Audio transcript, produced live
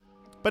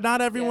But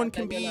not everyone Yeah,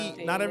 can then you're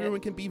be not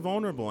seeing it.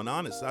 vulnerable and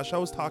honest. Sasha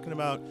was talking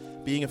about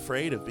being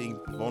afraid of being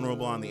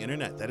vulnerable on the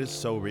internet. That is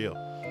so real.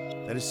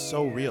 That is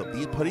so real.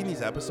 Putting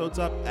these episodes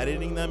up,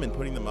 editing them, and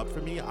putting them up for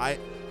me,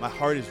 my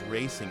heart is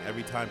racing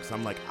every time because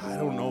I'm like, I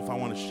don't know if I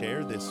want to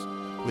share this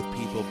with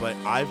people. But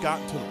I've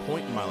gotten to the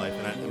point in my life,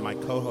 and my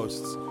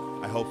co-hosts,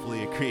 I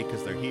hopefully agree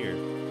because they're here,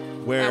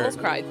 I where almost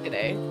cried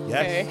today.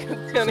 Yes,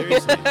 Okay.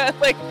 seriously.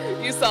 Like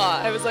you saw,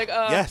 I was like,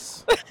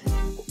 yes.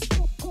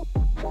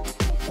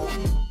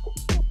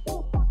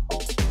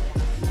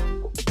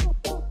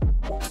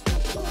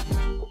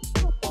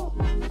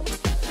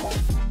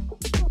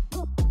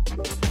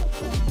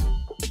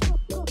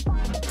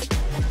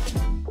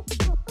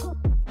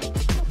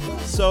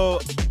 So,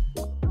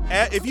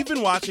 if you've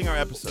been watching our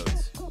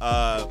episodes,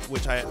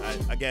 which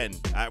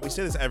we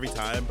say this every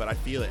time, but I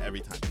feel it every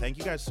time. Thank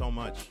you guys so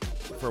much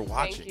for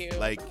watching. Thank you.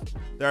 Like,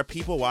 there are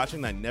people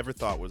watching that I never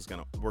thought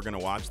were gonna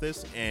watch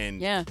this, and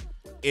Yeah.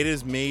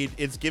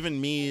 it's given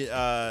me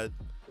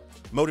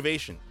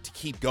motivation to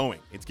keep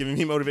going. It's giving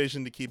me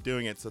motivation to keep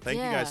doing it. So thank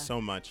you guys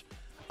so much.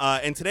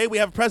 And today we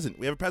have a present.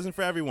 We have a present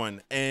for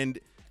everyone, and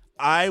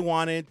I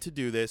wanted to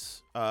do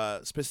this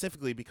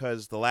specifically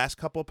because the last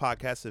couple of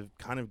podcasts have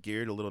kind of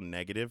geared a little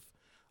negative.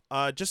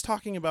 Just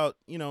talking about,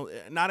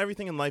 not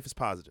everything in life is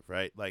positive,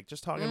 right? Like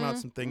just talking about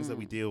some things that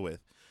we deal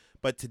with.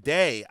 But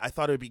today, I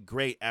thought it would be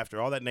great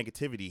after all that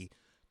negativity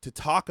to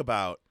talk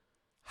about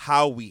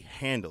how we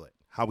handle it,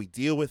 how we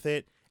deal with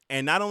it.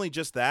 And not only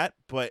just that,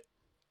 but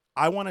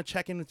I want to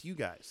check in with you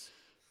guys.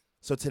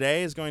 So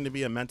today is going to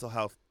be a mental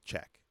health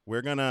check.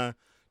 We're going to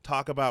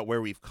talk about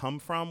where we've come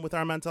from with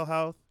our mental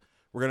health.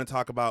 We're going to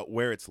talk about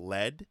where it's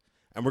led,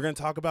 and we're going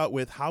to talk about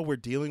with how we're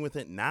dealing with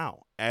it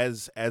now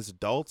as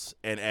adults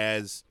and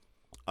as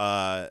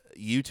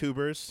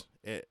YouTubers.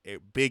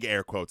 Big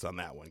air quotes on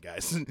that one,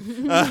 guys.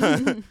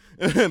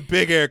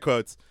 Big air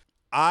quotes.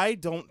 I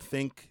don't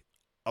think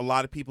a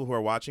lot of people who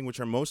are watching, which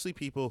are mostly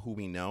people who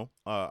we know,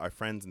 our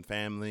friends and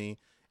family,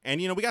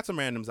 and we got some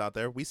randoms out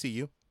there. We see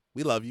you.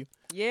 We love you.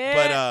 Yeah.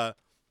 But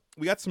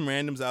we got some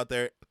randoms out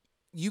there.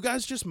 You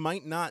guys just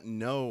might not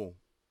know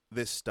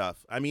this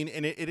stuff. I mean,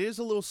 and it is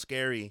a little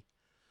scary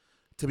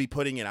to be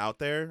putting it out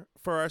there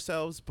for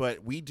ourselves,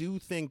 but we do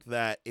think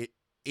that it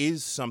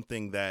is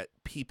something that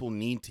people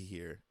need to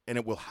hear, and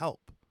it will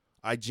help.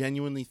 I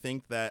genuinely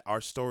think that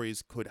our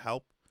stories could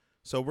help,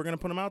 so we're gonna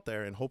put them out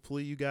there, and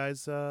hopefully you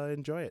guys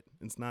enjoy it.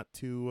 It's not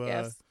too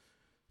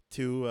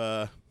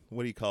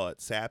what do you call it?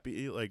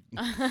 Sappy? Like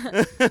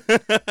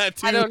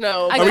I don't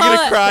know. I Are we call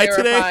gonna it cry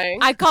today? terrifying.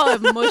 I call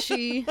it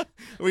mushy. Are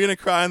we gonna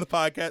cry on the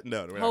podcast?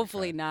 No, we're not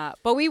Hopefully gonna not.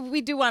 But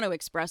we do want to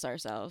express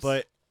ourselves.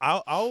 cry.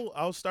 But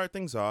I'll start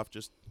things off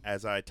just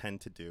as I tend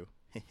to do.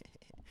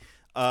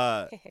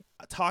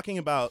 Talking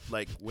about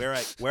like where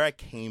I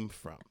came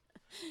from.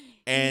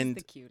 And He's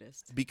the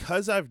cutest.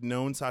 because I've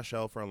known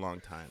Sashelle for a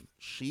long time,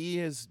 she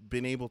has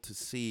been able to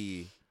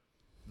see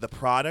the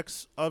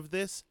products of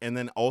this and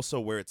then also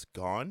where it's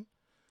gone.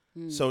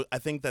 So I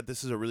think that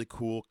this is a really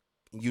cool,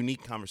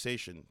 unique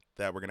conversation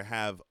that we're going to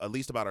have, at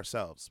least about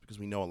ourselves, because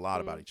we know a lot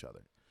about each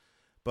other.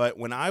 But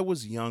when I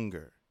was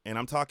younger, and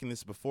I'm talking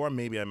this before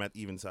maybe I met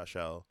even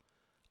Sashelle,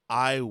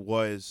 I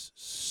was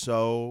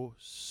so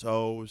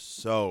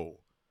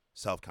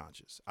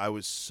self-conscious.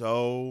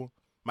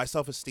 My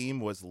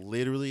self-esteem was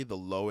literally the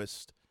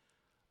lowest.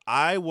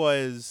 I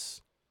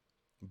was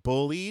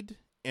bullied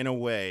in a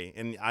way,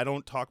 and I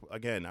don't talk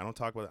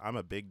about, I'm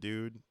a big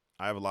dude.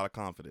 I have a lot of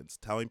confidence.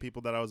 Telling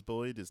people that I was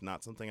bullied is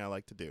not something I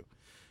like to do.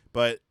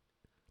 But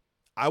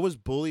I was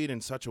bullied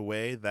in such a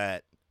way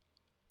that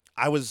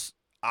I was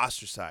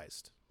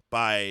ostracized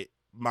by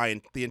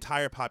the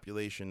entire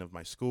population of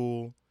my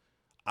school.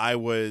 I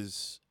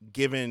was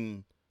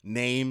given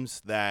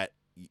names that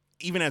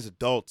even as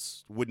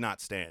adults would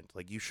not stand.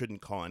 Like, you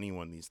shouldn't call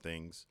anyone these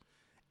things.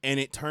 And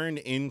it turned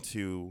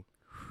into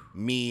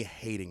me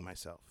hating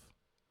myself.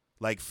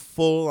 Like,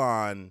 full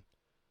on,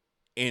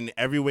 in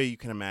every way you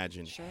can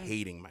imagine,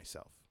 hating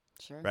myself.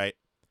 Sure. Right?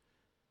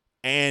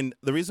 And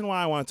the reason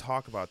why I want to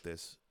talk about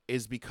this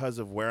is because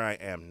of where I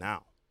am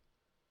now.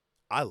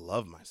 I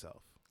love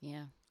myself.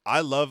 Yeah.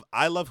 I love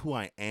who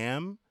I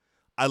am.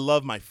 I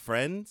love my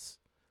friends.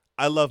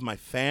 I love my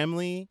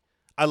family.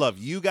 I love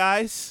you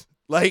guys.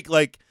 Like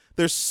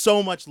there's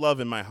so much love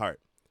in my heart.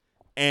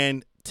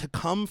 And to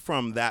come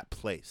from that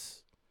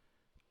place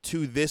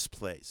to this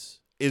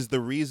place is the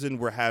reason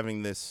we're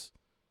having this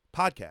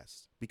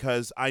podcast,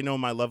 because I know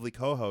my lovely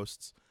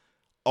co-hosts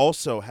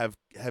also have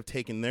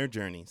taken their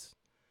journeys.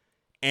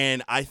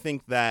 And I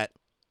think that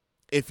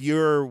if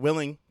you're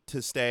willing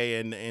to stay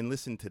and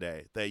listen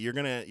today, that you're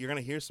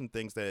gonna hear some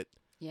things that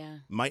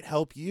might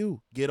help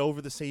you get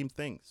over the same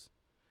things.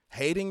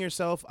 Hating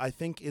yourself, I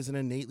think, is an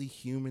innately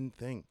human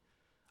thing.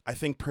 I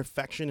think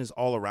perfection is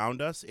all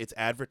around us. It's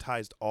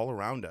advertised all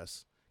around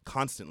us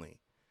constantly.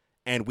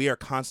 And we are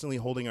constantly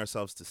holding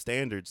ourselves to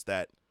standards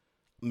that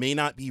may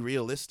not be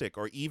realistic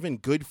or even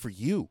good for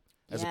you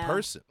as a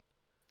person.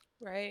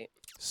 Right.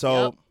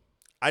 So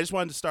I just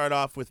wanted to start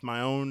off with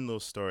my own little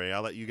story.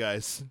 I'll let you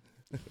guys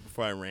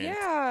before I rant.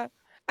 Yeah.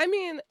 I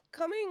mean,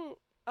 coming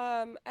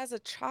as a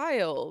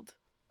child,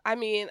 I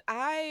mean,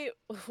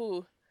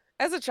 ooh,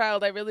 as a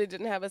child I really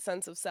didn't have a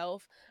sense of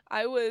self.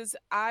 I was,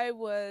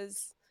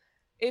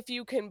 if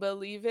you can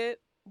believe it,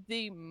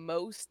 the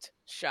most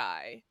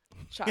shy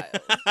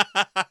child.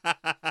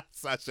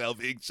 Sasha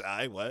being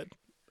shy. What?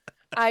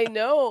 I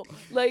know.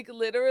 Like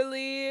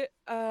literally,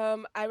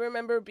 I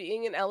remember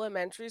being in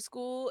elementary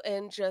school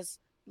and just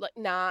like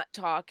not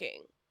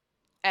talking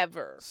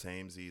ever.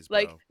 Same Z's,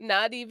 Like bro.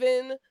 not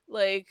even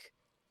like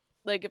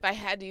if I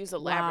had to use a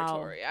Wow.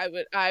 laboratory,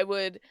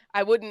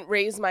 I wouldn't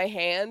raise my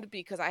hand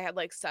because I had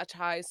like such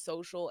high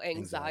social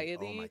Anxiety.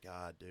 Oh my anxiety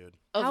god, dude.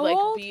 of How like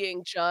old?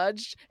 being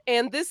judged.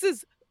 And this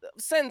is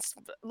since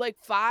like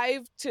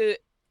 5 to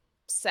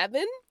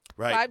 7,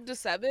 Right. 5 to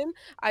 7.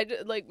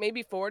 Like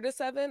maybe 4 to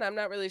 7. I'm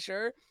not really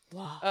sure.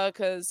 Wow.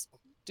 Cause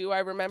do I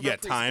remember Yeah,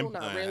 preschool? time.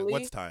 Not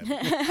What's really. time?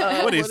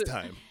 Uh, What is what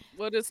time?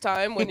 what is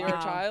time when you're a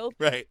Wow. child?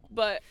 Right.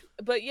 But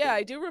but yeah,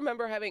 I do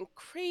remember having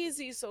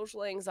crazy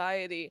social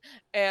anxiety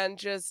and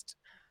just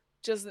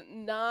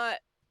not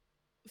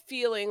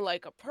feeling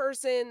like a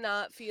person,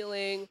 not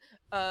feeling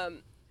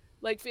um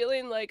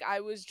feeling like I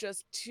was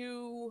just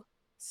too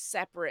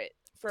separate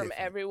from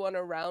Different. everyone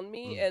around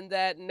me Mm. and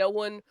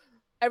that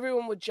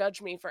everyone would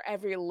judge me for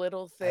every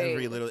little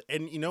Every thing. little.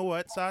 And you know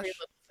what, Every Sash?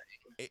 little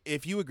thing.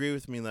 If you agree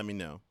with me, let me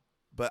know.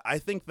 But I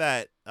think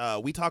that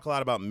we talk a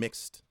lot about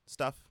mixed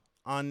stuff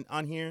on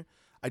here.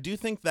 I do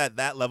think that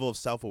that level of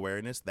self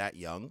awareness that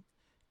young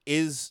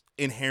is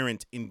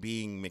inherent in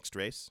being mixed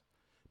race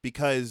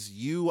because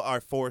you are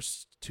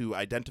forced to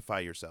identify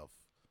yourself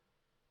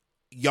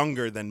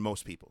younger than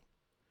most people.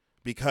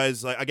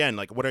 Because like again,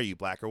 like what are you,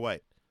 black or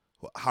white?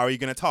 How are you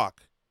gonna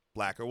talk,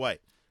 black or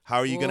white? How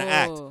are you gonna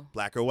act, Whoa.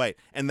 black or white?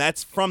 And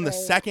that's from the Right.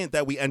 second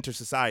that we enter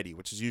society,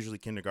 which is usually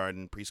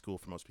kindergarten, preschool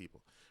for most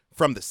people.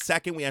 From the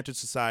second we entered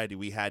society,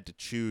 we had to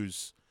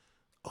choose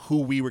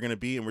who we were gonna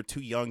be, and we're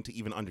too young to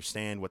even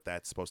understand what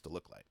that's supposed to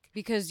look like.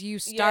 Because you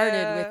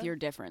started with Yeah. your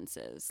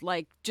differences,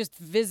 like just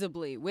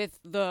visibly with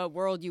the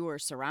world you were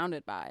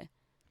surrounded by.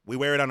 We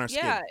wear it on our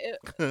Yeah,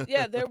 skin.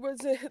 yeah,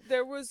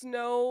 there was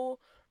no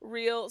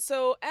real.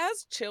 So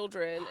as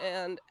children,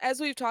 and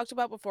as we've talked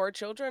about before,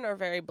 children are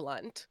very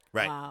blunt.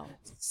 Right. Wow.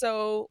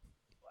 So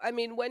I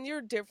mean, when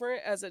you're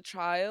different as a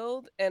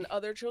child and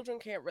other children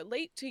can't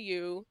relate to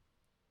you,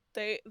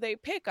 they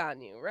pick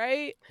on you,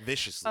 right?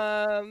 Viciously.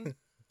 Um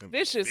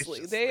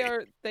Viciously.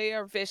 Viciously. They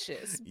are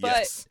vicious, but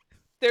Yes.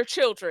 they're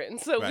children,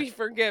 so Right. we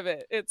forgive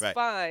it. It's Right.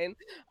 fine.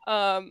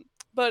 Um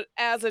but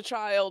as a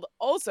child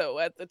also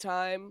at the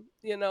time,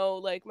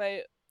 like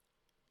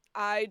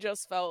I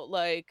just felt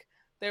like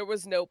there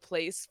was no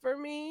place for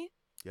me.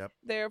 Yep.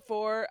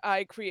 Therefore,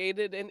 I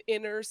created an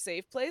inner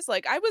safe place.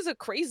 Like I was a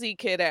crazy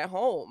kid at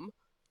home,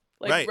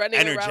 like Right. running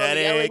around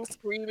yelling, Energetic.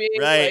 screaming,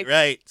 Right. like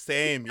Right.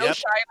 Same. no Yep.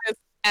 shyness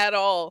at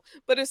all.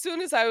 But as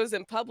soon as I was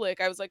in public,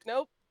 I was like,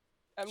 nope,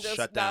 I'm just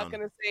Shut not down.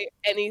 going to say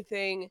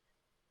anything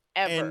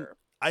And ever.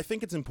 I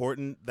think it's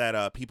important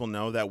that people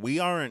know that we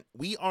aren't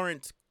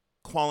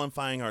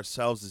qualifying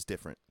ourselves as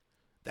different.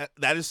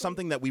 That is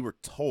something that we were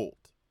told.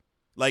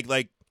 Like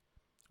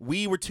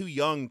we were too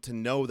young to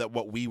know that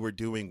what we were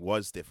doing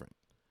was different,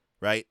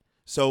 right?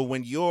 So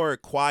when you're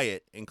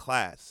quiet in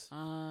class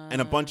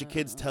and a bunch of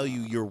kids tell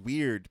you you're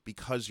weird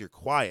because you're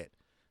quiet,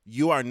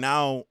 you are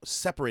now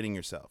separating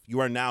yourself. You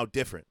are now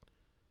different,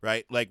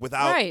 right? Like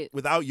without Right.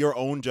 without your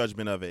own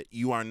judgment of it,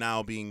 you are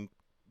now being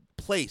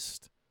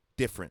placed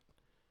different.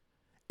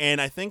 And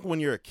I think when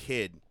you're a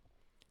kid,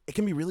 it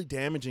can be really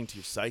damaging to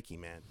your psyche,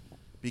 man.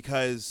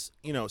 Because,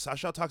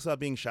 Sasha talks about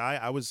being shy.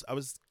 I was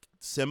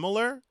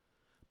similar,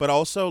 but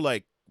also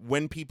like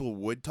when people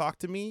would talk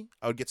to me,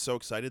 I would get so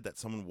excited that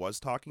someone was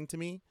talking to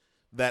me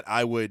that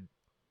I would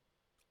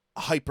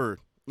I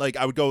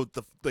would go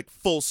the like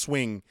full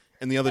swing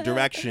in the other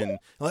direction.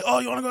 Like, oh,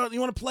 you want to go? You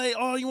want to play?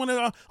 Oh, you want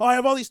to? Oh, I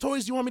have all these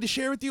toys. Do you want me to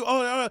share with you?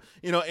 Oh,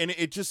 and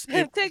it just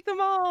Take them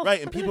all.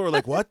 right. And people are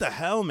like, what the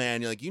hell,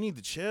 man? You're like, you need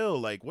to chill.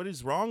 Like, what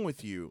is wrong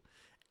with you?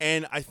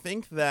 And I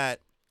think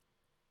that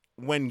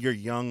when you're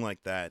young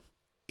like that,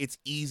 it's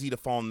easy to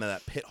fall into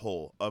that pit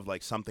hole of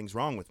like, something's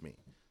wrong with me.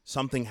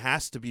 Something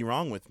has to be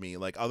wrong with me.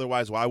 Like,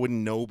 otherwise, why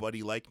wouldn't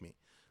nobody like me?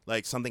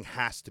 Like, something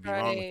has to be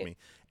wrong with Right. me.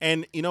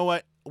 And you know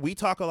what? We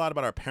talk a lot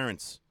about our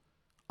parents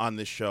on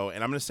this show,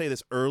 and I'm going to say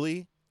this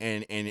early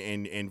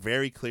and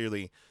very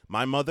clearly.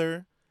 My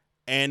mother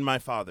and my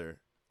father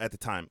at the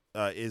time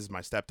is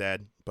my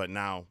stepdad, but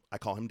now I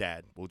call him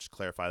dad. We'll just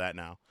clarify that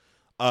now.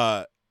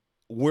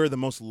 Were the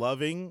most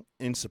loving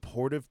and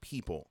supportive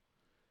people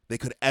they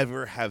could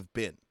ever have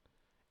been.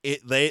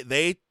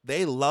 They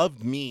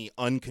loved me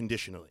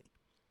unconditionally,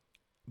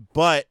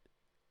 but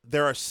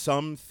there are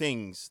some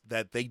things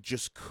that they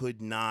just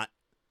could not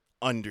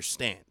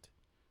understand.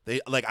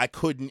 I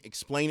couldn't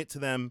explain it to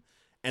them,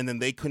 and then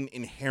they couldn't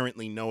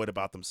inherently know it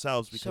about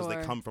themselves because they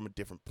Sure. come from a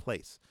different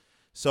place.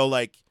 So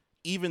like,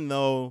 even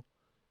though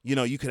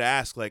you could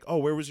ask like, oh,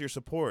 where was your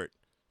support?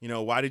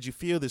 Why did you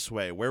feel this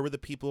way? Where were the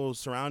people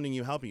surrounding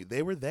you helping you?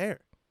 They were there.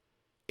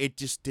 It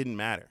just didn't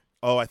matter.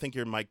 Oh, I think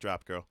your mic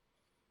dropped, girl.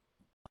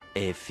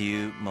 A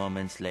few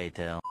moments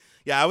later.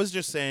 Yeah, I was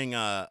just saying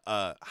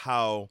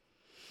how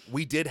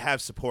we did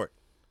have support.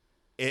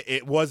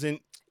 It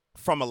wasn't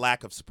from a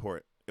lack of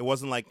support. It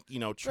wasn't like,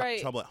 Right.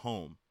 trouble at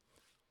home.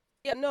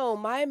 Yeah, no,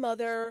 my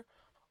mother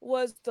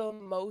was the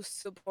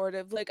most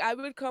supportive. Like I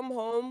would come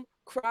home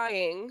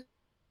crying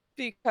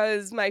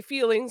because my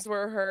feelings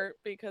were hurt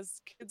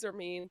because kids are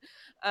mean.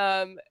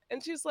 And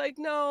she's like,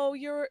 "No,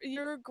 you're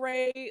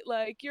great.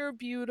 Like you're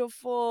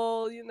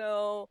beautiful,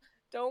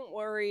 don't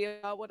worry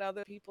about what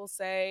other people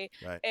say."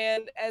 Right.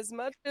 And as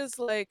much as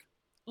like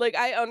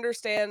I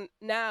understand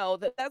now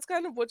that that's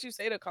kind of what you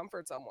say to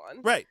comfort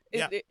someone. Right. It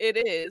Yeah. it,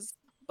 it is.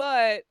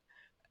 But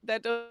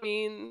that doesn't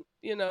mean,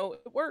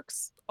 it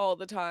works all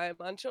the time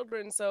on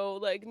children. So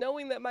like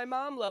knowing that my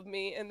mom loved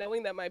me and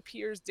knowing that my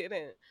peers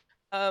didn't,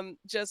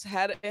 just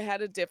had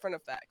a different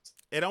effect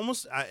It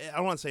almost, I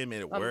don't want to say it made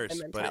it on my worse,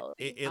 but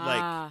mentality. it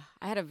like, I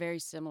had a very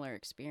similar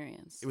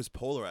experience. it was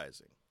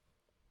polarizing.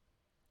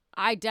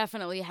 I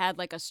definitely had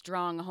like a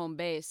strong home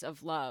base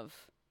of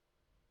love.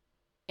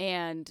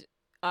 And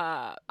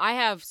so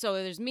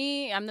there's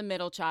me, I'm the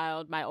middle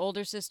child, my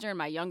older sister and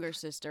my younger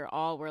sister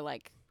all were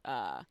like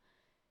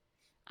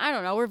I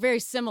don't know, we're very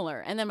similar.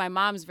 And then my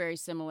mom's very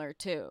similar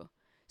too.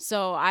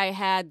 So I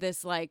had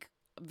this like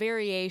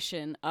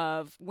variation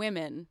of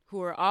women who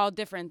were all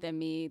different than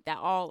me that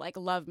all like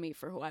loved me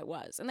for who I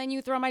was. And then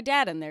you throw my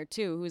dad in there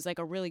too, who's like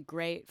a really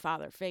great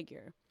father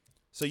figure.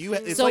 So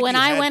it's So like when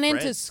you I had went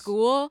into friends.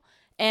 school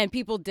and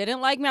people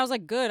didn't like me, I was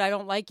like, good, I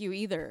don't like you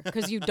either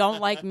because you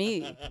don't like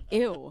me.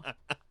 Ew.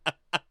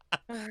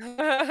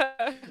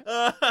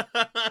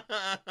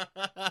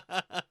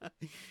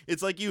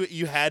 It's like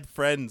you had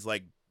friends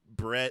like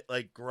bred,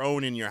 like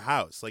grown in your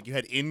house. Like you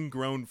had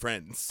ingrown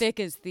friends. Thick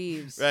as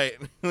thieves. Right.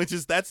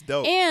 That's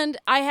dope. And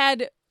I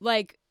had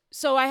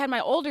I had my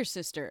older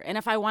sister, and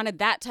if I wanted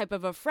that type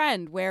of a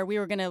friend where we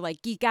were gonna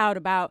like geek out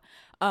about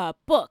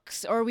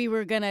books or we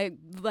were gonna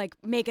like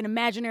make an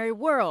imaginary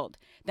world,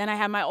 then I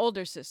had my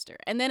older sister.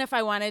 And then if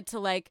I wanted to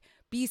like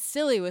be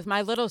silly with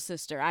my little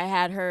sister, I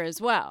had her as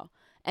well.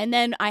 And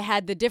then I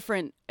had the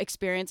different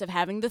experience of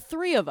having the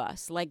three of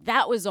us. Like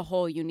that was a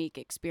whole unique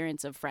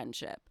experience of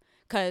friendship.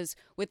 Because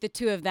with the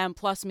two of them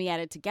plus me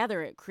added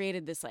together, it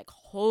created this like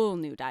whole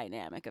new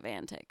dynamic of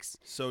antics.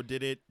 So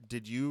did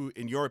you,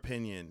 in your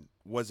opinion,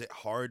 was it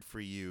hard for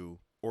you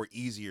or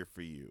easier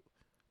for you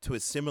to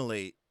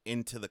assimilate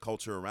into the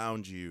culture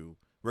around you,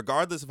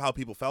 regardless of how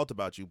people felt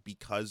about you,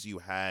 because you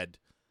had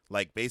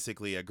like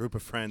basically a group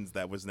of friends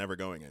that was never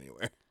going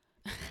anywhere?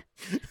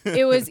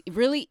 It was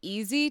really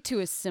easy to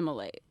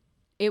assimilate.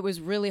 It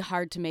was really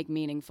hard to make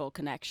meaningful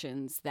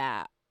connections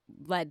that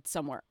led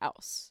somewhere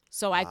else.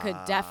 So I could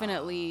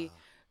definitely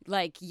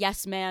like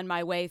yes man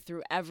my way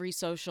through every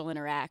social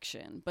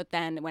interaction. But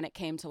then when it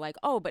came to like,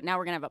 oh, but now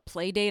we're going to have a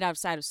play date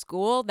outside of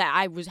school, that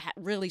I was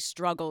really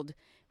struggled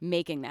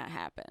making that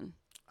happen.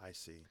 I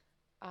see.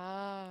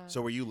 Ah.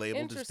 So were you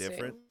labeled as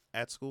different Interesting.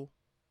 at school?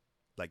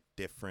 Like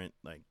different,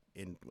 like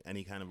in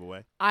any kind of a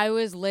way? I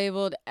was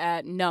labeled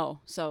at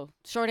no. So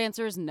short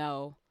answer is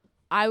no.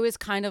 I was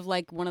kind of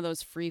like one of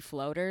those free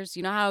floaters.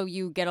 You know how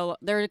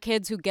there are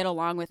kids who get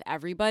along with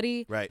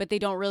everybody, Right. but they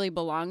don't really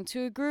belong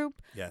to a group,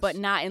 Yes. but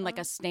not in like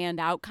a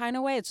standout kind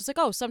of way. It's just like,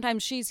 oh,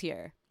 sometimes she's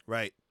here.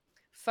 Right.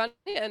 Funny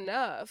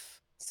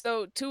enough,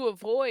 so to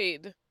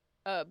avoid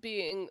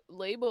being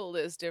labeled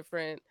as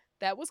different,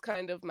 that was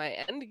kind of my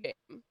end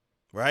game.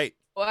 Right.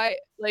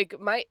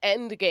 My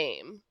end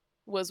game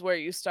was where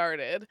you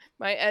started.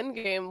 My end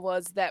game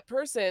was that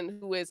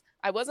person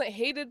I wasn't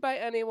hated by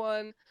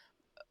anyone,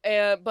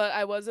 but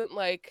I wasn't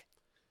like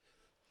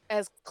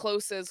as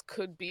close as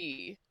could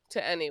be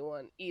to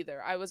anyone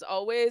either. I was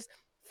always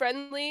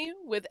friendly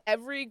with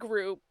every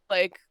group,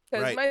 like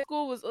because Right. my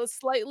school was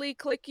slightly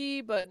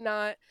cliquey, but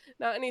not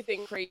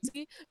anything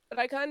crazy. But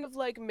I kind of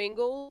like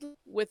mingled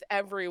with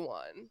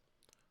everyone,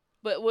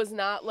 but was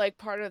not like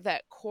part of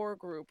that core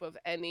group of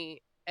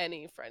any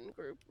friend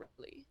group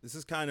really. This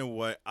is kind of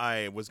what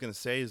I was going to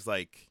say is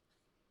like,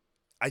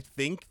 I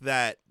think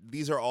that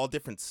these are all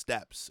different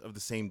steps of the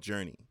same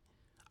journey.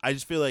 I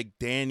just feel like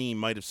Danny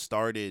might have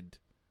started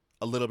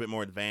a little bit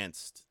more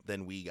advanced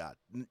than we got.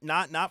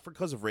 Not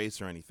because of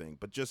race or anything,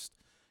 but just,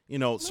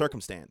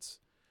 circumstance.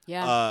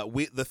 Yeah.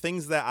 The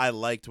things that I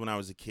liked when I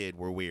was a kid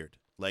were weird.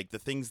 Like the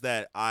things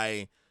that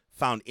I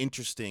found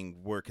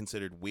interesting were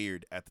considered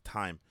weird at the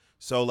time.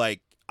 So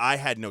like I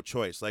had no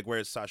choice. Like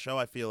whereas Sasho,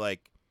 I feel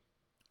like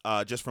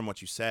just from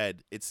what you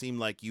said, it seemed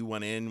like you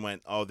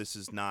went, oh, this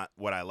is not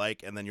what I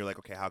like, and then you're like,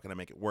 okay, how can I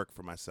make it work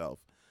for myself?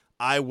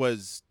 I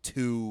was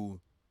too,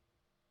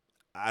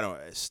 I don't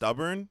know,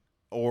 stubborn,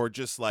 or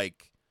just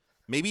like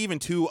maybe even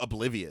too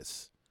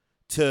oblivious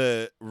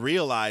to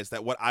realize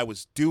that what I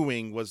was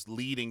doing was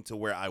leading to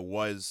where I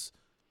was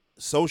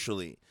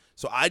socially.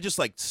 So I just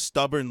like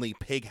stubbornly,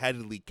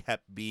 pig-headedly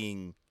kept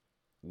being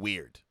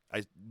weird.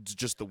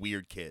 Just the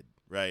weird kid,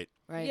 right?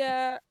 Right.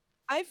 Yeah,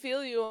 I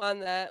feel you on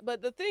that.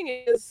 But the thing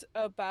is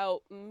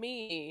about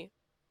me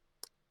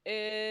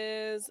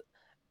is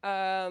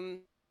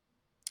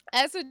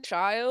as a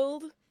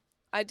child,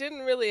 I didn't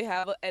really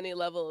have any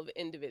level of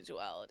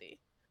individuality.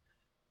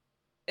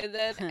 And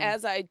then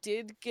as I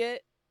did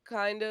get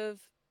kind of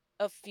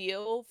a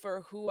feel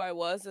for who I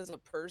was as a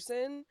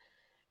person,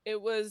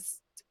 it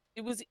was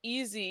it was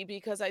easy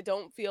because I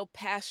don't feel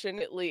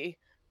passionately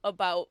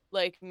about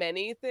like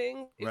many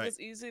things. It Right. was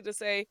easy to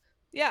say,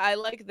 yeah, I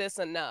like this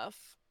enough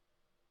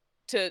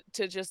to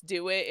just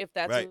do it if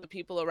that's Right. what the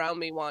people around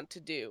me want to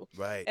do.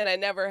 Right. And I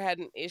never had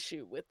an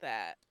issue with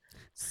that.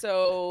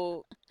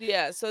 So,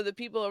 yeah, so the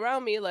people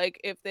around me, like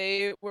if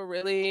they were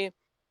really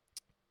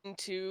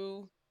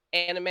into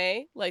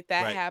anime, like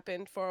that Right.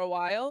 happened for a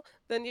while,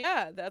 then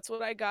yeah, that's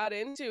what I got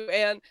into.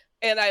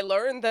 And I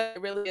learned that I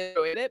really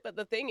enjoyed it. But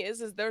the thing is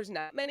there's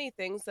not many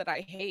things that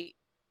I hate.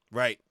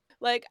 Right.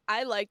 Like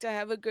I like to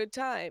have a good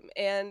time.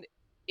 And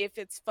if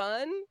it's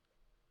fun,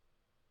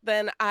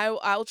 then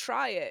I'll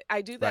try it.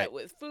 I do Right. that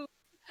with food.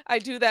 I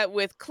do that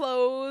with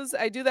clothes.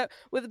 I do that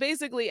with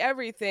basically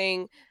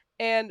everything.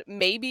 And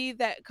maybe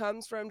that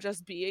comes from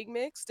just being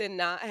mixed and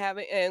not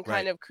having and Right.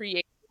 kind of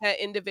creating that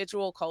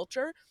individual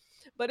culture.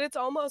 But it's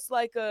almost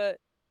like a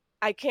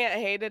I can't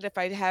hate it if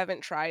I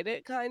haven't tried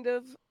it kind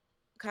of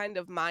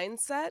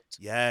mindset.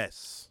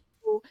 Yes.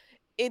 So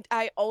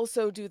I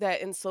also do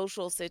that in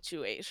social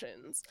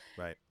situations.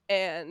 Right.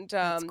 And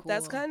That's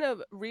that's cool. kind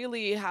of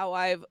really how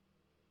I've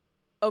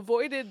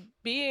avoided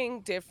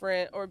being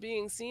different or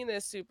being seen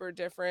as super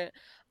different.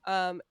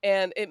 And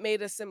it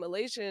made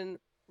assimilation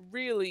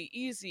really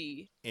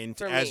easy And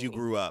for as you me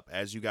grew up,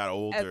 as you got as,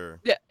 older.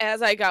 yeah,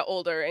 as I got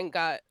older and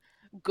got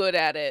good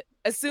at it.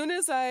 As soon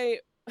as I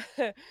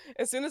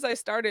as soon as I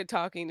started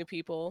talking to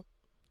people,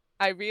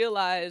 I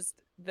realized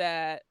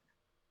that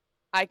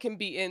I can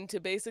be into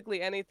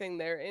basically anything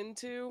they're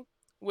into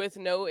with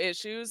no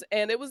issues.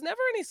 And it was never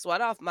any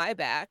sweat off my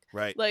back.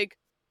 Right. Like,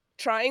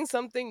 trying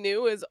something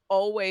new is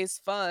always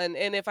fun.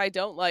 And if I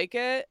don't like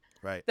it,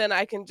 Right. then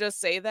I can just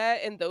say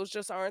that. And those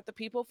just aren't the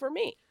people for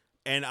me.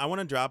 And I want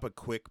to drop a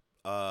quick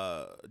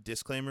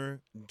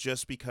disclaimer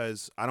just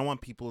because I don't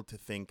want people to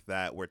think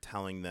that we're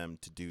telling them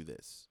to do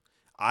this.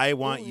 I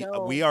want Oh, you,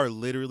 no. we are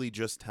literally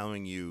just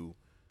telling you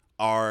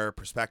our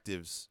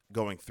perspectives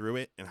going through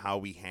it and how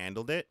we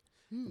handled it.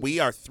 We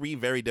are three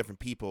very different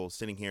people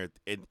sitting here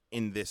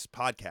in this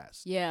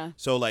podcast. Yeah.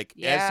 So like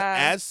Yeah.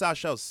 as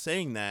Sashel's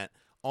saying that,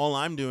 all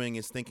I'm doing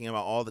is thinking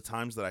about all the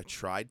times that I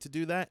tried to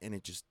do that and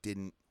it just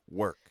didn't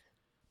work.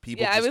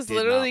 People Yeah, I just was did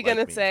literally not like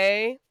gonna me.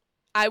 say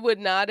I would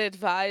not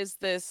advise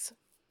this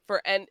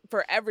for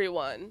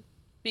everyone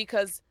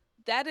because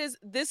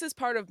this is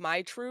part of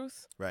my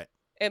truth. Right.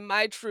 And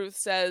my truth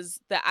says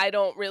that I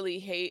don't really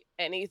hate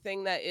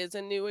anything that is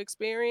a new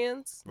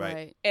experience.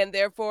 Right. And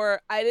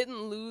therefore, I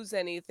didn't lose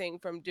anything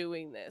from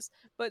doing this.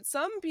 But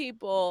some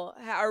people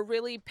are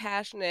really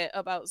passionate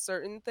about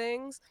certain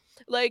things.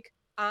 Like,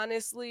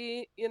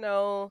 honestly,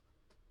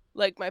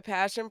 like my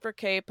passion for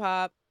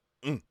K-pop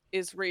Mm.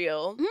 is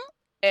real. Mhm.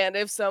 And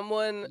if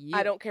someone, I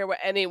Yeah. don't care what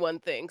anyone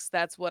thinks,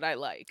 that's what I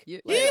like.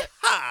 Yeah. Like,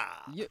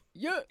 Yeehaw!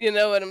 Yeah. you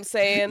know what I'm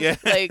saying? Yeah.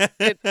 Like,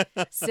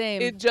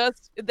 Same.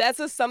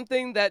 that's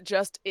something that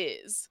just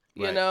is,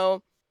 Right.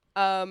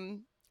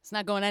 It's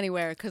not going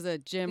anywhere because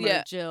of Jim Yeah.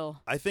 or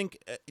Jill. I think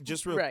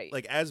just real, Right.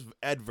 like as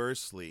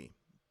adversely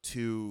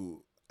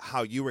to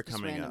how you were Just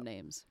coming random up.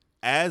 names.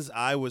 As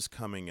I was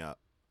coming up,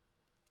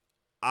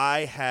 I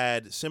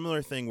had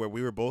similar thing where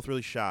we were both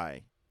really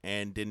shy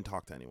and didn't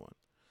talk to anyone.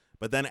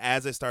 But then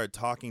as I started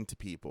talking to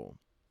people,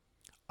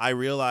 I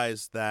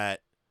realized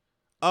that,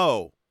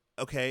 oh,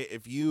 okay,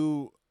 if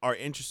you are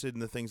interested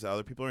in the things that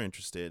other people are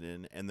interested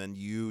in, and then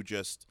you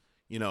just,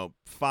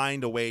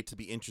 find a way to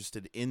be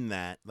interested in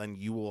that, then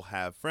you will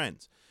have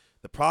friends.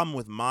 The problem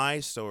with my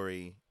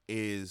story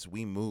is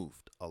we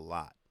moved a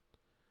lot.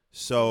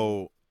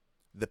 So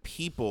the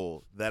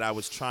people that I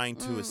was trying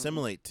to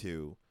assimilate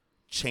to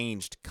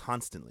changed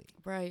constantly.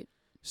 Right.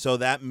 So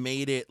that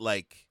made it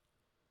like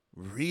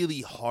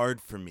really hard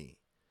for me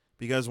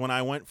because when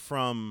I went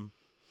from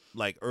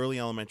like early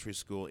elementary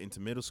school into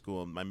middle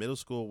school, my middle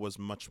school was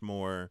much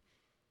more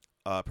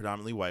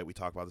predominantly white. We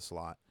talk about this a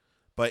lot.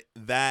 But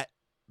that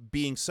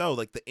being so,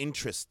 like the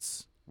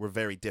interests were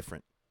very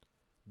different.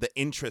 The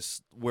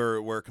interests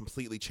were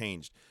completely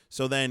changed.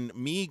 So then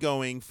me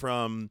going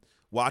from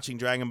watching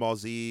Dragon Ball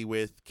Z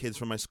with kids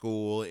from my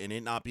school and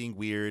it not being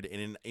weird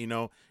and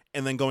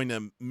and then going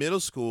to middle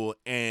school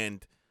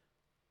and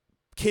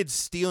kids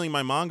stealing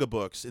my manga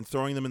books and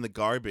throwing them in the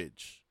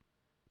garbage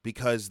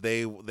because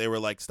they were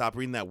like, stop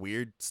reading that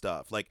weird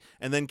stuff. Like,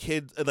 and then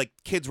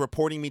kids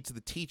reporting me to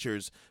the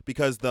teachers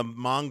because the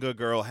manga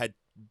girl had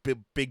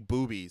big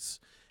boobies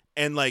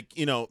and like,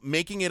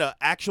 making it an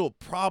actual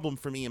problem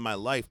for me in my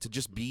life to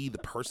just be the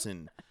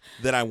person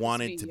that I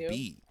wanted to you.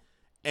 be.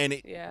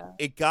 And Yeah.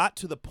 it got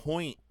to the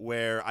point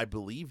where I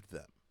believed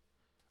them.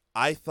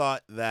 I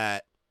thought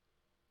that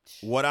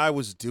what I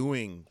was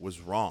doing was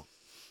wrong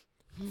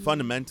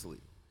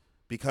fundamentally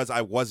because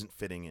I wasn't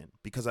fitting in,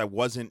 because I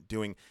wasn't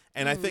doing.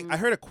 And I think I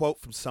heard a quote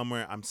from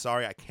somewhere. I'm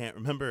sorry, I can't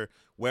remember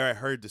where I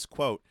heard this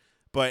quote,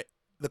 but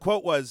the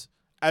quote was,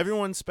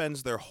 everyone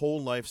spends their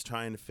whole lives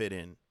trying to fit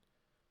in.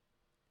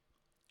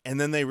 And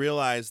then they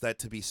realized that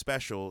to be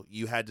special,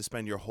 you had to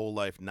spend your whole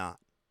life not.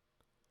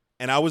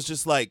 And I was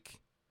just like,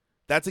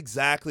 that's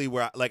exactly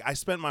where I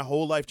spent my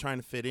whole life trying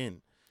to fit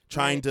in,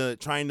 trying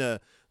to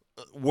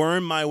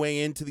worm my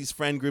way into these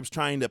friend groups,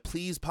 trying to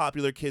please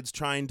popular kids,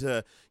 trying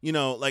to,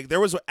 like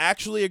there was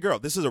actually a girl.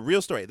 This is a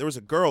real story. There was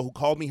a girl who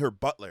called me her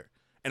butler,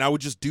 and I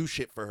would just do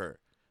shit for her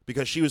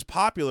because she was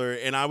popular,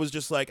 and I was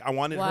just like, I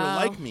wanted her to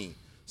like me.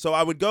 So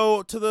I would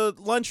go to the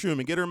lunchroom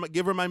and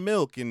give her my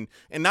milk, and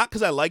not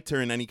because I liked her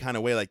in any kind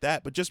of way like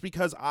that, but just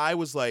because I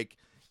was like,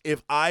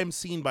 if I'm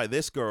seen by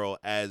this girl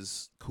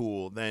as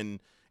cool, then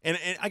and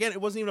again,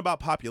 it wasn't even about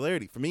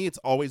popularity. For me, it's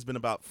always been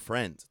about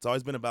friends. It's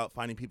always been about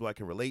finding people I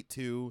can relate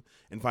to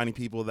and finding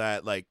people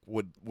that like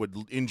would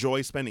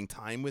enjoy spending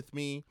time with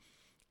me.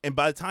 And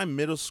by the time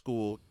middle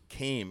school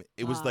came,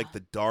 it was like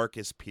the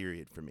darkest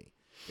period for me.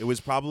 It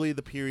was probably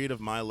the period of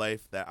my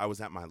life that I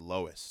was at my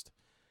lowest.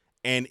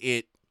 And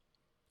it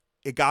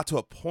got to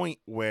a point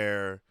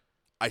where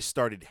I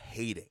started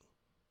hating.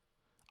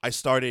 I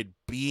started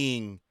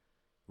being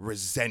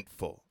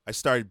resentful. I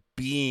started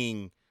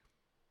being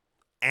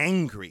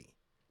angry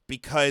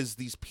because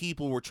these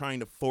people were trying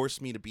to force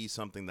me to be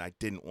something that I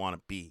didn't want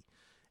to be.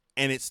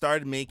 And it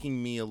started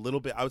making me a little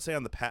bit, I would say,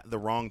 on the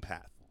wrong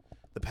path.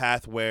 The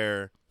path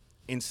where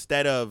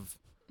instead of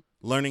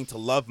learning to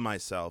love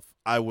myself,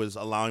 I was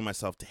allowing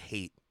myself to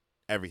hate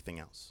everything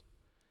else.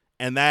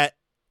 And that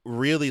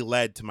really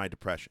led to my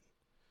depression.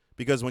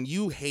 Because when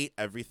you hate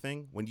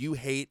everything, when you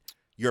hate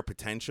your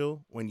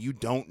potential, when you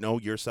don't know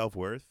your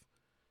self-worth,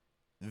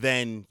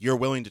 then you're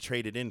willing to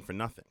trade it in for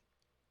nothing.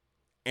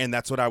 And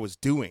that's what I was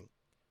doing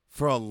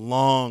for a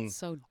long,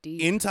 so deep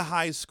into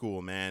high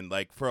school, man.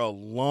 Like for a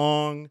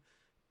long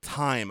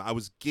time, I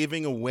was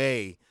giving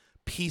away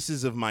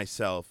pieces of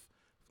myself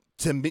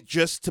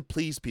just to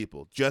please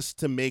people, just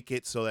to make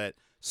it so that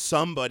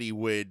somebody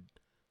would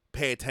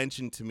pay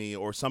attention to me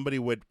or somebody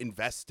would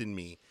invest in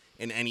me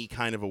in any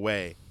kind of a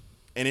way.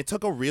 And it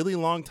took a really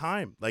long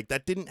time. Like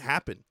that didn't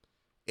happen.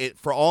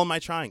 For all my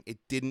trying, it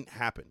didn't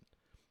happen.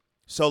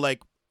 So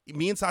like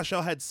me and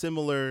Sashel had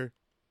similar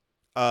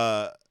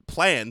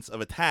plans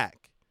of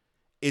attack.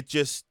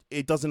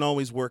 It doesn't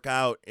always work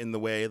out in the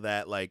way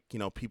that like,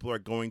 people are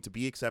going to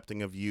be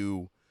accepting of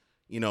you,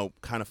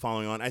 kind of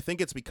following on. I think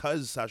it's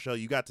because, Sashel,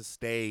 you got to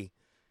stay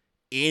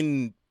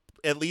in,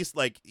 at least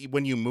like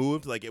when you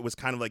moved, like it was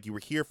kind of like you were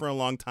here for a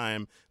long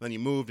time, then you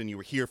moved and you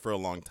were here for a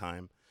long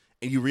time.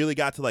 And you really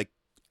got to like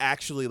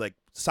actually like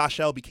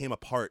Sashel became a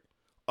part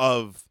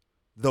of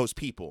those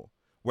people.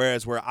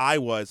 Whereas where I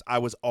was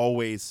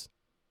always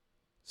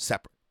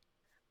separate.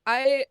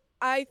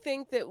 I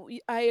think that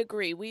I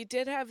agree. We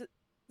did have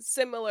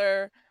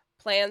similar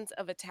plans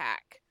of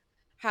attack.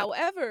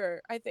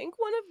 However, I think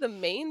one of the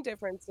main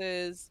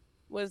differences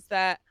was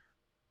that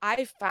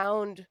I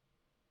found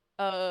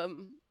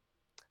um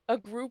a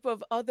group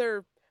of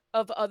other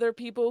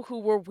people who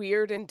were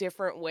weird in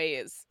different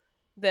ways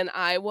than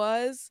I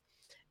was,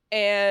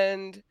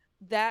 and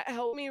that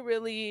helped me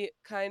really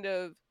kind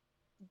of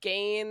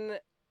gain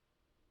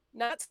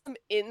not some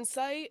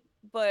insight,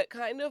 but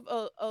kind of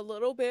a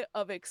little bit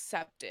of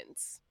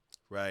acceptance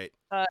Right.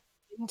 uh,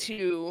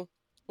 into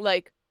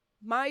like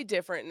my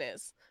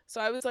differentness.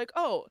 So I was like,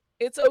 oh,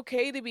 it's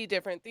okay to be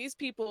different. These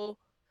people,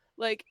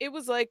 like, it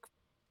was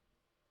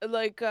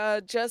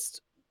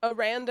just a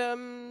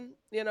random,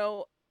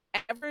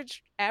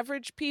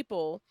 average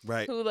people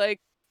Right. who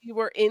like you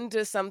were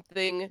into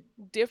something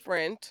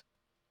different,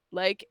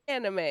 like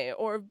anime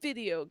or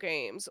video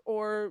games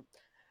or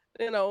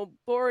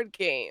board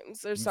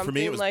games or For me, it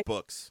something was like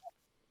books.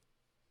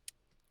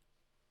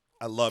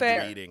 I loved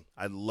fair. reading.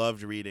 I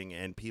loved reading,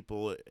 and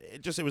people,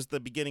 it was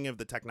the beginning of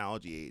the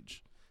technology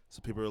age.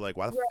 So people were like,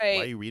 why are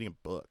Right. you reading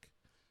a book?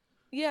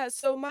 Yeah,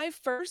 so my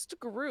first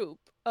group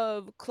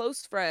of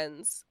close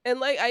friends, and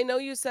like I know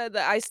you said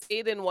that I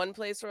stayed in one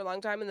place for a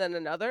long time and then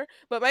another,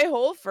 but my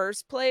whole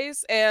first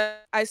place, and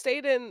I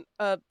stayed in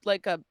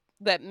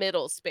that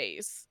middle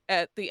space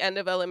at the end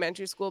of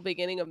elementary school,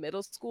 beginning of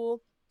middle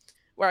school,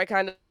 where I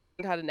kind of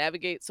learned how to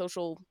navigate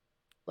social,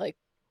 like,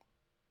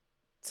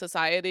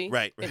 society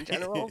Right. in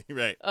general,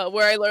 Right.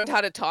 where I learned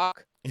how to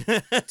talk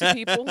to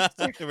people.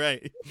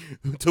 Right.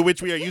 To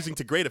which we are using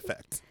to great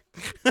effect.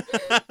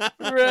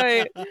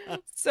 Right.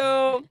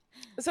 So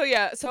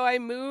yeah, so I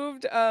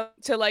moved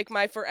to like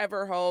my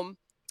forever home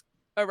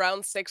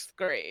around 6th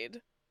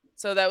grade.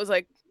 So that was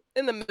like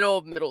in the middle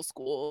of middle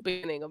school,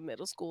 beginning of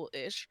middle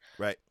school-ish.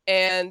 Right.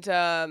 And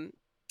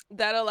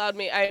that allowed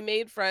me I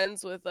made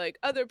friends with like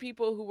other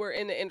people who were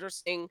into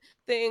interesting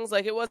things.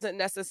 Like it wasn't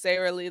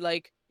necessarily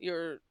like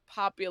your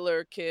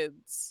popular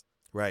kids,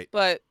 Right.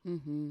 but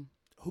Mm-hmm.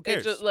 Who it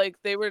cares? just like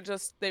they were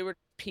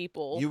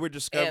people. You were And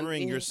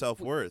discovering your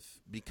self-worth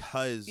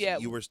because yeah,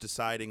 you were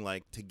deciding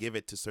like to give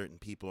it to certain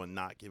people and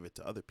not give it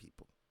to other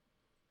people.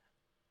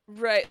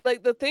 right.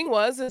 Like the thing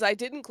was is I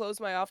didn't close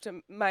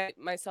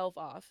myself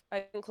off.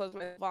 I didn't close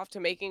myself off to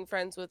making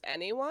friends with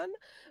anyone,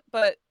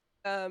 but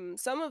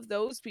some of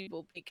those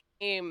people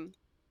became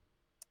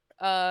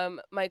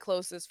my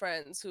closest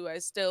friends who I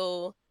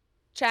still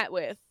chat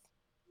with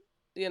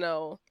you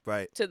know,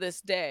 Right. to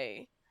this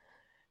day.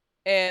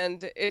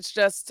 And it's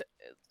just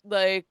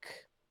like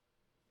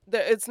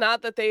it's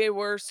not that they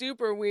were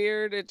super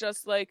weird. It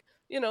just like,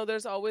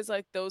 there's always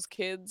like those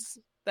kids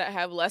that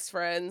have less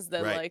friends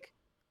than Right. like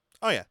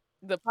Oh yeah.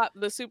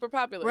 the super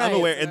popular Right. I'm kids.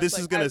 aware, And and it's this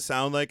is like gonna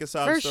sound like a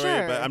sob For story,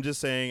 but sure. I'm just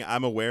saying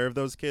I'm aware of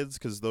those kids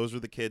because those were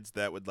the kids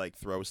that would like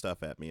throw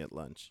stuff at me at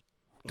lunch.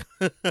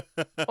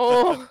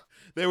 oh,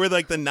 They were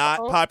like the not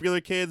Oh.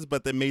 popular kids,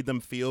 but that made them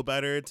feel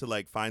better to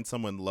like find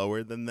someone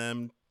lower than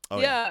them. Oh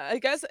yeah, I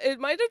guess it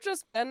might have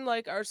just been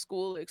like our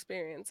school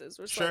experiences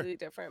were Sure. slightly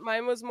different.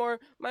 Mine was more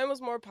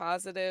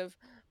positive.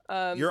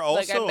 You're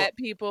Like I also met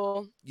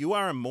people. you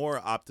are a more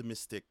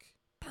optimistic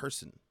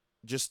person.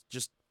 Just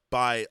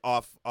by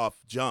off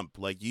jump.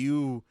 Like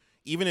you,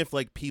 even if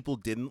like people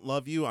didn't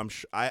love you,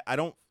 I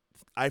don't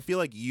I feel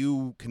like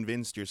you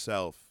convinced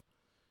yourself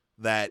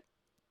that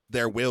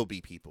there will be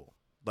people.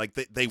 Like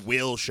they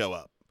will show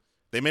up.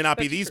 They may not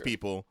be That's these true.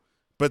 people,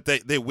 but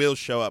they will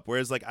show up.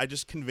 Whereas like I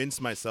just convinced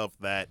myself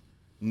that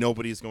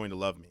nobody's going to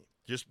love me.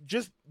 Just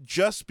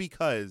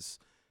because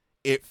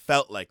it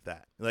felt like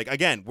that. Like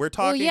again, we're Well,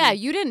 talking yeah,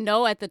 you didn't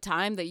know at the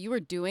time that you were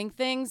doing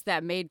things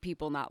that made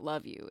people not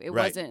love you. It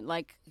Right. wasn't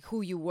like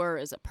who you were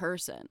as a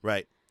person,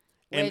 right.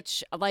 And-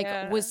 which like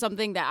Yeah. was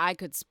something that I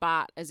could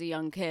spot as a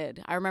young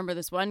kid. I remember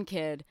this one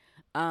kid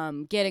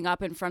getting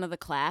up in front of the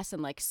class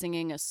and like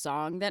singing a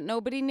song that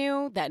nobody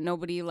knew, that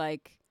nobody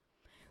like.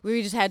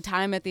 We just had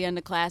time at the end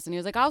of class, and he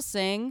was like, "I'll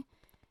sing,"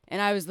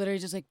 and I was literally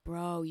just like,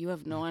 "Bro, you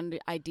have no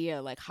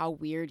idea like how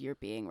weird you're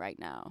being right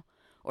now."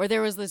 Or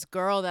there was this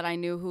girl that I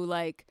knew who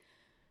like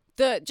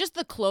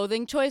the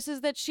clothing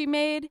choices that she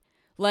made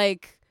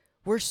like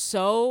were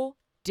so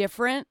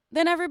different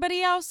than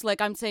everybody else. Like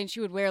I'm saying she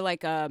would wear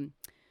like a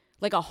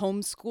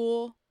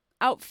homeschool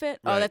outfit.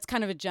 Right. Oh, that's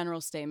kind of a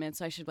general statement,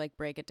 so I should like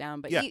break it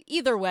down. But Yeah.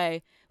 Either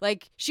way,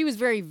 like she was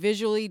very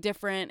visually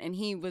different and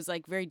he was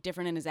like very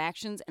different in his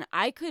actions, and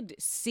I could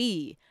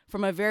see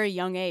from a very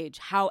young age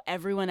how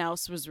everyone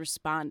else was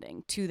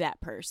responding to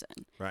that person.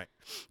 Right.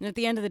 And at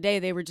the end of the day,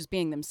 they were just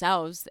being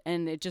themselves,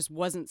 and it just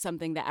wasn't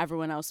something that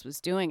everyone else was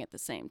doing at the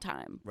same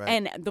time. Right.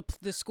 And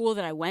the school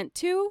that I went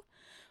to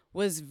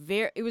was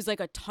it was like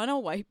a ton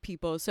of white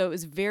people, so it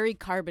was very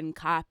carbon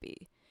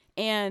copy.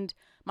 And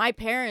my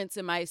parents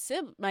and my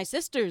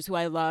sisters, who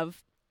I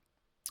love,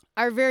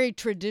 are very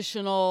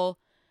traditional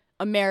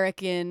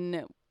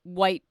American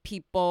white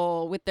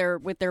people with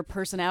their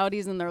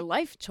personalities and their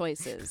life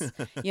choices,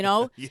 you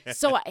know? Yeah.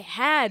 So I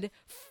had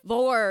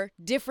 4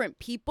 different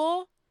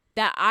people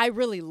that I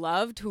really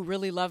loved, who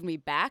really loved me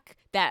back,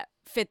 that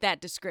fit that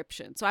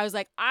description. So I was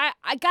like, I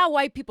got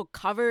white people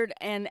covered,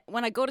 and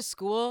when I go to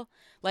school,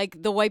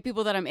 like the white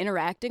people that I'm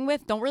interacting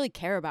with don't really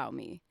care about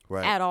me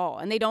Right. at all,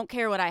 and they don't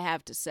care what I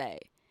have to say.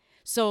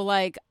 So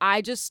like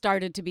I just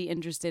started to be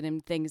interested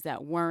in things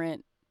that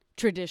weren't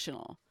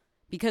traditional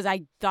because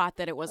I thought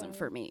that it wasn't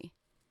for me.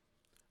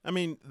 I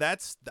mean,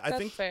 That's I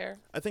think fair.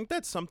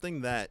 that's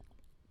something that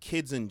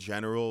kids in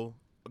general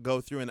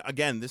go through, and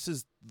again, this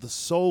is the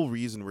sole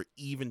reason we're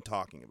even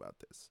talking about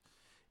this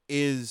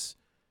is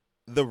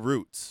the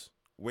roots.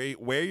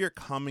 Where you're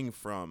coming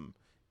from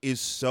is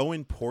so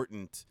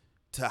important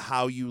to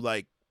how you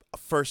like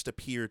first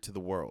appear to the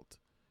world,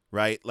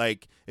 right?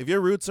 Like if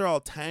your roots are all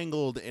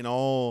tangled and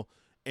all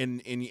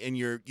and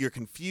you're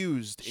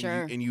confused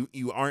Sure. and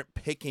you aren't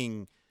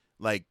picking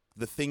like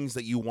the things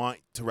that you want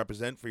to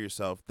represent for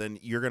yourself, then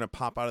you're going to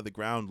pop out of the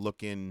ground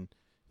looking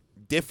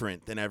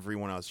different than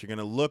everyone else. You're going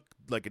to look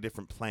like a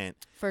different plant.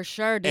 For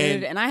sure,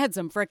 dude. And I had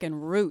some freaking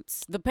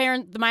roots.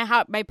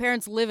 My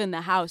parents live in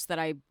the house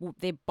that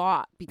they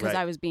bought because Right.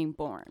 I was being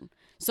born.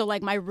 So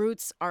like my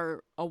roots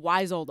are a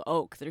wise old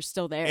oak. They're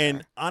still there.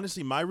 And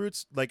honestly, my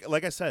roots, like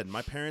I said,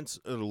 my parents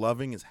are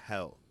loving as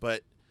hell,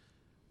 but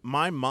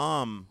my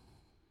mom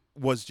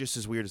was just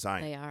as weird as I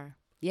am. they are.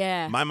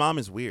 Yeah. My mom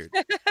is weird.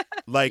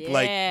 Like,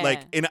 Yeah.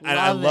 and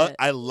Love it.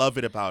 I love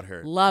it about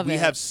her. Love we it.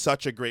 have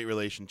such a great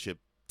relationship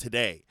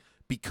today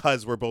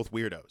because we're both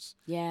weirdos.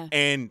 yeah.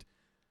 And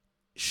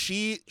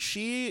she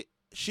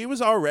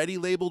was already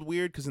labeled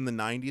weird because in the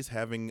 90s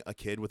having a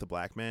kid with a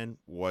black man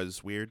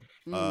was weird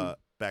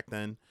back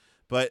then.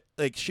 But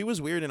like she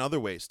was weird in other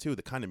ways too.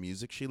 The kind of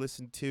music she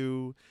listened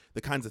to,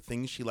 the kinds of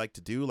things she liked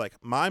to do. Like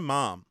my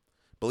mom,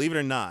 believe it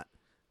or not,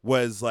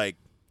 was like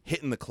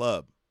hitting the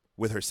club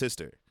with her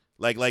sister.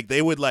 Like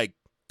they would like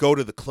go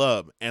to the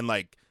club and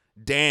like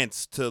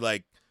dance to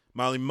like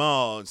Marley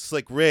Marl and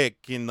Slick Rick,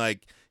 and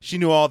like she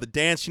knew all the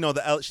dance. She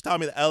taught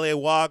me the LA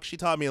Walk. She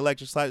taught me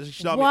Electric Slide.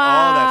 She taught me all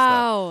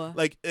that stuff.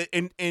 Like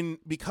and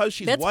because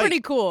she's That's white, pretty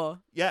cool.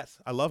 yes,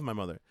 I love my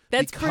mother.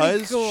 That's because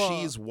pretty cool.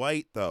 she's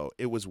white though.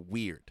 It was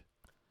weird,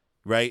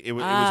 right? It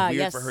was weird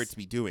yes. for her to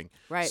be doing.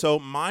 Right. So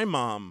my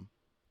mom,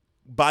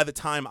 by the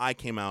time I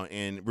came out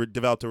and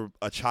developed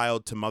a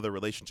child to mother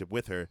relationship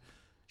with her,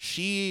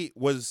 she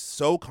was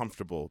so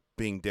comfortable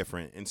being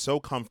different and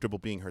so comfortable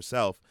being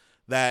herself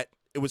that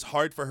it was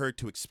hard for her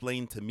to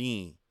explain to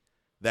me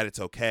that it's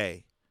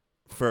okay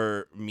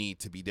for me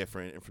to be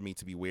different and for me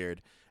to be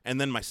weird. And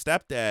then my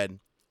stepdad,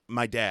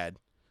 my dad,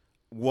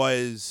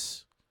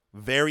 was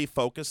very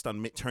focused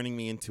on turning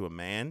me into a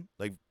man,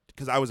 like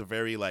because I was a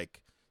very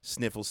like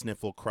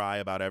sniffle cry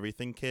about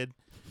everything kid.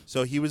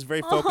 So he was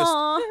very focused.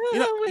 Aw. You know,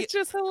 That was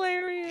just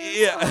hilarious.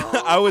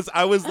 Yeah, I was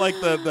like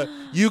the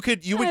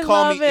you would I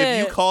call me love if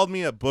you it. called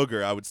me a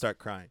booger, I would start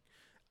crying.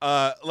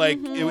 Like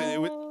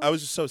I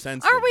was just so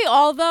sensitive. Aren't we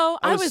all though?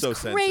 I I was was so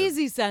sensitive.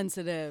 crazy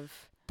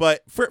sensitive.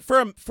 But for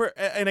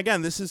and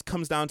again,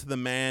 comes down to the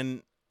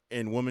man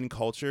and woman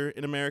culture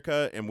in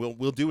America, and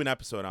we'll do an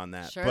episode on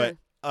that. Sure.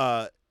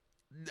 But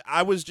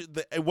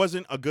it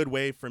wasn't a good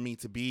way for me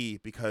to be,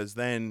 because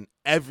then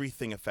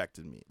everything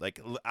affected me. Like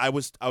I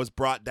was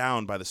brought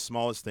down by the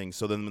smallest things.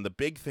 So then when the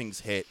big things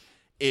hit,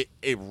 it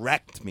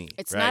wrecked me.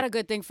 It's right? not a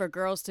good thing for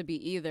girls to be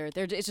either.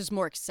 It's just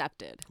more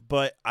accepted.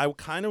 But I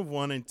kind of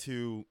wanted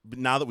to,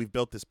 now that we've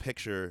built this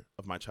picture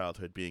of my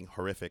childhood being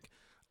horrific,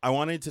 I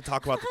wanted to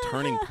talk about the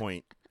turning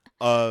point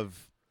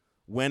of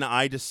when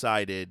I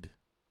decided,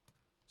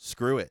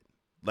 screw it.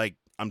 Like,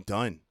 I'm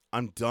done.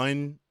 I'm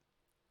done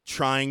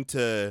trying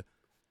to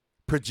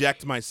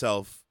project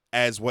myself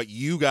as what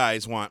you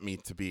guys want me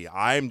to be.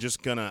 I'm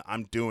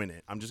doing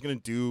it. I'm just going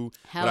to do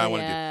Hell what I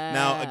want to yeah. do.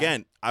 Now,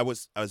 again, I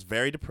was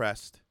very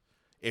depressed.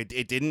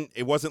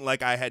 It wasn't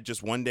like I had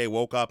just one day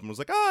woke up and was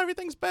like, oh,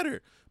 everything's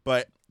better.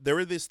 But there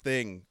was this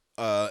thing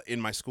in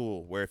my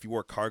school where if you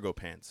wore cargo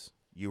pants,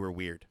 you were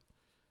weird.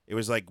 It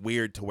was like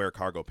weird to wear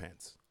cargo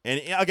pants. And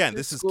again,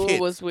 this is School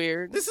kids. was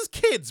weird. This is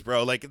kids,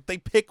 bro. Like they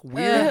pick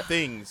weird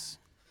things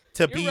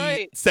to You're be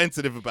right.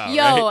 sensitive about.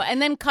 Yo, right?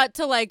 and then cut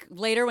to like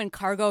later when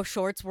cargo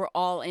shorts were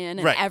all in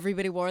and Right.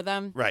 everybody wore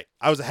them. Right.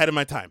 I was ahead of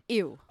my time.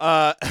 Ew.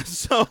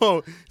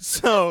 So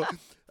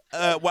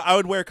well, I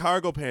would wear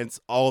cargo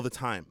pants all the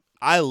time.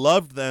 I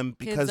loved them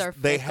because Kids are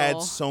they had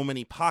fickle. so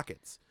many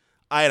pockets.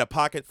 I had a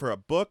pocket for a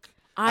book.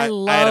 I had a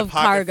love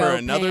pocket cargo for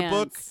another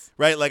book. pants.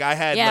 Right? Like I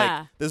had Yeah.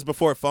 like this is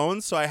before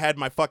phones, so I had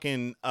my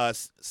fucking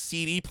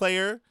CD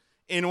player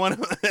in one of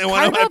my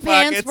Cargo pockets.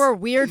 pants were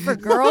weird for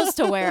girls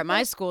to wear at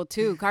my school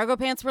too. Cargo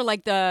pants were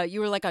like you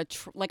were like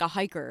a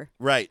hiker.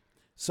 Right.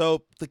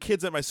 So the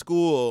kids at my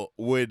school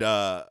would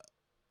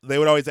they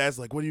would always ask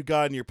like, "What do you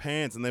got in your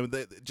pants?" And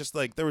they just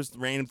like there was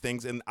random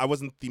things, and I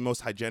wasn't the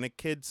most hygienic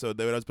kid, so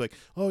they would always be like,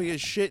 "Oh, he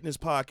has shit in his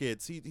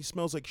pockets. He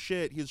smells like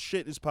shit. He has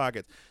shit in his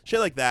pockets." Shit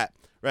like that,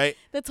 right?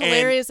 That's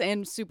hilarious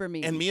and super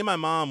mean. And me and my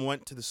mom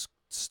went to the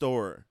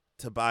store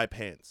to buy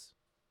pants,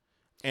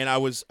 and I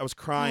was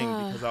crying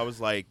because I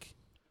was like,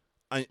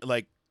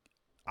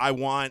 I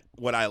want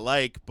what I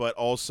like, but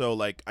also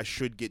like I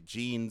should get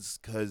jeans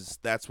because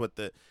that's what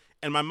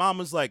and my mom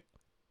was like,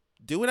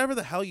 do whatever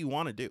the hell you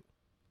want to do.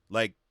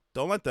 Like,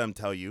 don't let them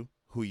tell you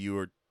who you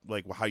are,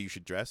 like how you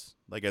should dress.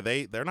 Like,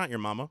 they're not your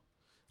mama.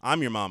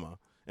 I'm your mama.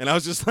 And I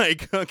was just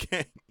like,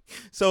 okay.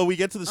 So we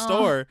get to the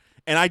store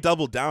and I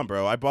doubled down,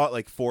 bro. I bought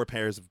like 4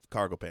 pairs of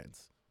cargo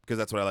pants because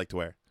that's what I like to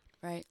wear.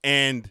 right.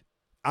 And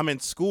I'm in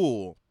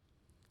school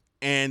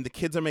and the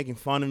kids are making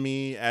fun of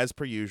me as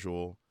per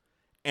usual.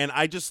 And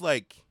I just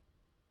like,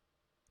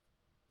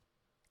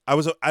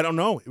 I don't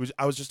know.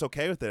 I was just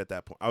okay with it at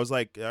that point. I was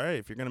like, all right,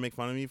 if you're going to make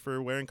fun of me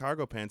for wearing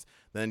cargo pants,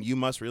 then you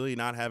must really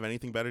not have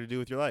anything better to do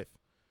with your life.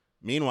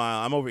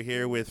 Meanwhile, I'm over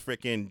here with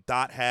freaking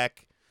Dot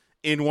Hack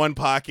in one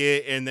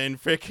pocket and then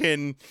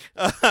freaking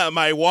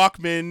my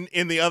Walkman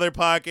in the other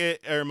pocket,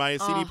 or my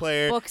CD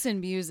player. Books and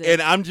music.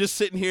 And I'm just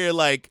sitting here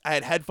like I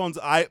had headphones.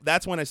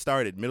 That's when I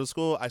started. Middle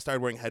school, I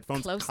started wearing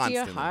headphones Close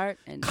constantly. to your heart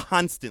and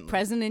Constantly.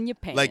 present in your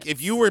pants. Like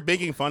if you were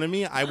making fun of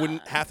me, I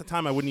wouldn't half the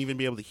time I wouldn't even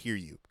be able to hear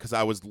you because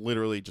I was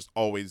literally just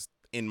always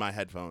in my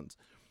headphones.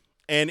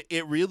 And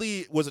it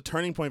really was a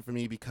turning point for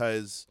me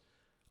because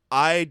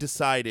I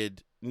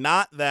decided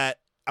not that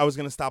I was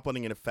going to stop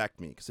letting it affect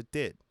me, because it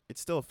did. It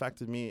still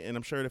affected me, and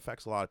I'm sure it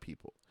affects a lot of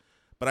people.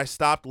 But I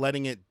stopped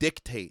letting it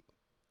dictate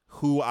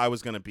who I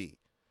was going to be.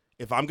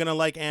 If I'm going to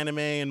like anime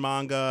and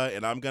manga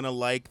and I'm going to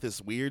like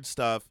this weird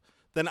stuff,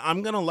 then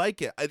I'm going to like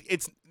it.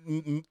 It's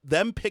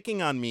them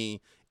picking on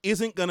me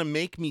isn't going to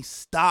make me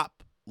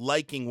stop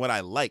liking what I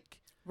like.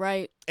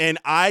 right. And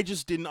I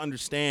just didn't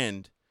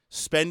understand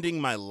spending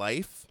my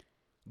life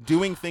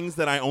doing things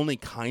that I only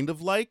kind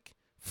of like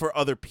for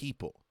other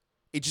people.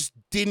 It just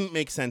didn't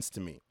make sense to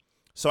me.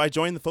 So I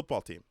joined the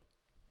football team.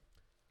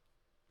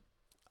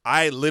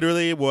 I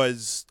literally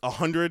was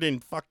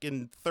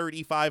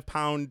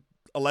 135-pound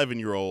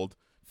 11-year-old,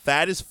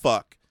 fat as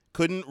fuck,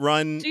 couldn't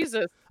run.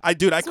 Jesus. I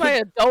That's my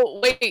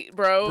adult weight,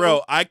 bro.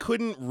 Bro, I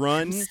couldn't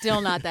run. Still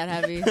not that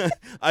heavy.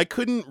 I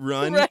couldn't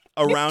run Right.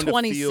 around a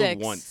 26. field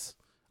once.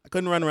 I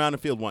couldn't run around a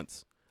field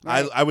once.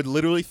 Right. I would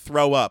literally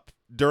throw up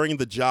during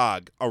the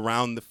jog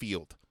around the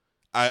field.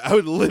 I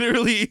would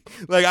literally,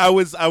 like, I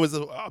was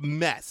a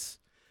mess.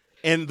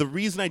 And the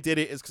reason I did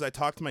it is because I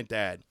talked to my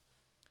dad.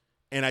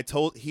 And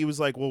he was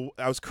like, well,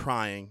 I was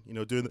crying,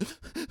 doing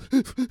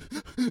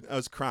I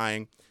was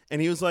crying.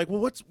 And he was like,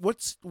 well,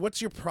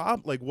 what's your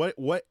problem? Like,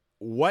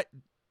 what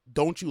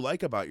don't you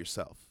like about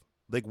yourself?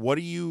 Like, what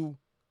are you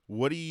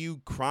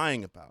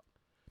crying about?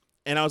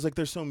 And I was like,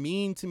 they're so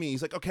mean to me.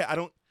 He's like, okay,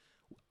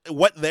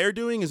 what they're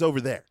doing is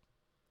over there.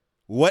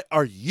 What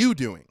are you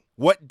doing?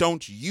 What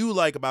don't you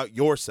like about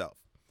yourself?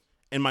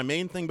 And my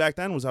main thing back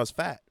then was I was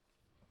fat.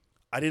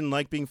 I didn't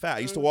like being fat. I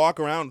used to walk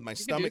around with my You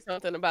could stomach. do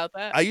something about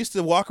that. I used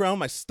to walk around with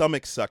my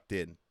stomach sucked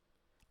in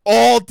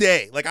all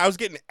day. Like I was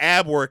getting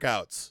ab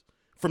workouts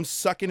from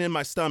sucking in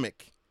my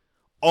stomach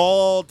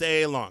all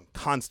day long,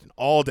 constant,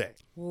 all day.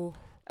 Ooh.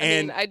 I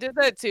mean, I did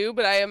that too,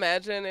 but I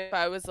imagine if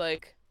I was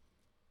like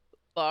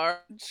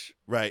large,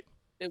 Right.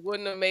 it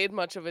wouldn't have made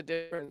much of a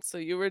difference. So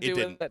you were doing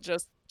didn't. that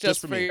just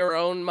Just for for me. your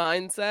own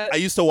mindset. I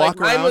used to walk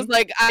Mine around. was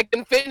like, I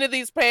can fit into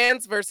these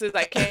pants versus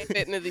I can't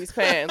fit into these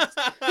pants.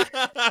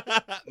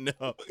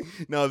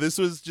 No, this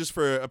was just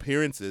for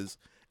appearances.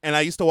 And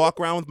I used to walk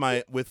around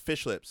with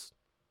fish lips.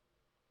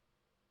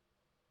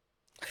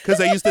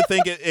 Because I used to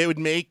think it would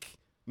make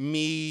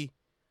me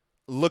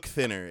look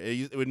thinner.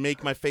 It would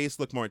make my face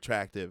look more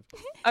attractive.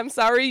 I'm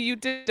sorry you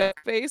did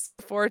duck face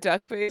before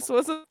duck face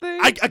was a thing.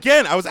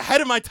 I was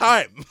ahead of my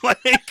time.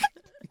 Like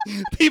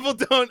people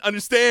don't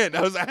understand.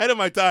 I was ahead of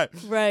my time.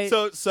 Right.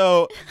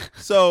 So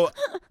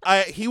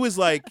he was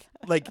like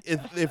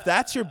if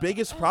that's your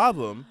biggest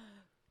problem,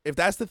 if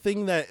that's the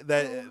thing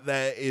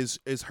that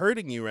is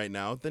hurting you right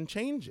now, then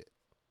change it.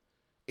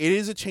 It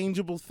is a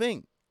changeable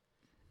thing.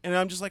 And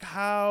I'm just like,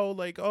 how?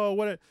 Like, oh,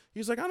 what?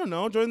 He's like, I don't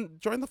know,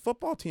 join the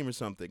football team or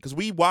something. Because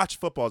we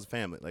watched football as a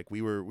family. Like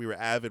we were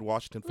avid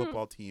Washington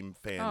football team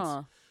fans.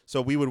 Aw.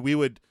 So we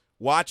would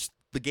watch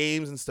the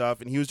games and stuff.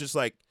 And he was just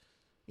like,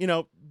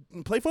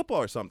 play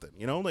football or something.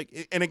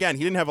 Like. And again,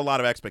 he didn't have a lot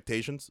of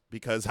expectations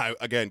because I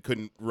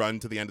couldn't run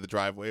to the end of the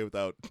driveway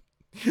without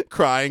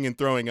crying and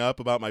throwing up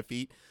about my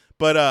feet.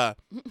 But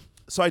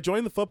so I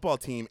joined the football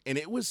team, and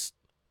it was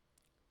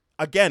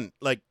again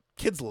like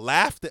kids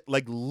laughed at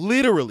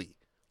literally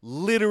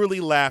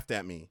laughed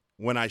at me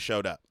when I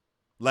showed up.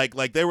 Like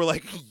they were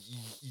like,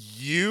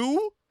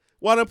 you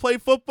want to play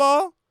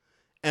football?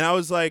 And I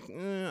was like,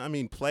 I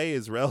mean, play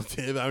is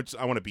relative.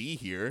 I want to be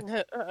here.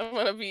 I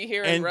want to be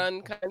here and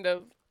run kind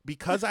of.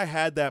 Because I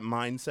had that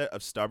mindset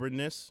of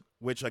stubbornness,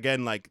 which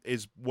again,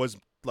 was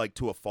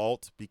to a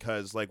fault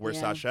because where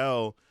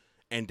Sachel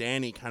and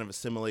Danny kind of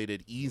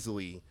assimilated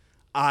easily,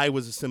 I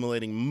was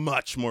assimilating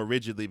much more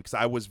rigidly because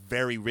I was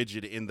very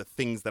rigid in the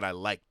things that I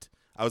liked.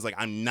 I was like,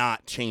 I'm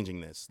not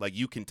changing this. Like,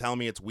 you can tell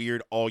me it's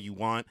weird all you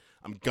want.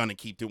 I'm going to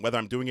keep doing, whether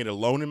I'm doing it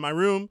alone in my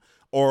room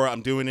or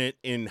I'm doing it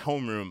in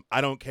homeroom.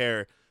 I don't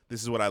care.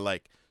 This is what I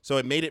like. So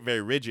it made it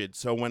very rigid.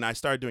 So when I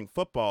started doing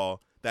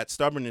football, that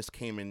stubbornness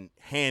came in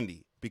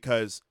handy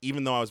because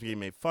even though I was being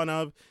made fun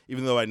of,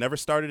 even though I never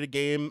started a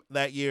game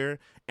that year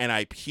and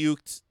I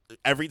puked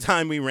every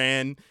time we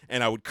ran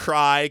and I would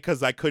cry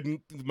because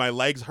my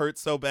legs hurt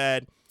so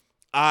bad,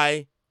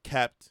 I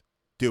kept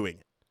doing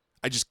it.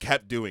 I just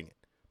kept doing it.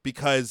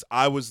 Because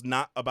I was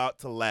not about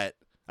to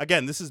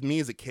again, this is me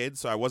as a kid,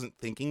 so I wasn't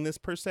thinking this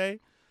per se,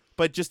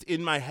 but just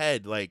in my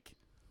head,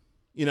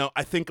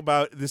 I think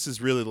about, this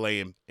is really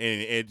lame,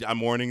 and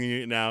I'm warning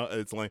you now,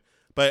 it's lame,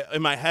 but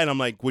in my head, I'm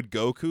like, would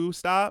Goku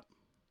stop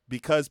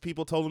because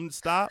people told him to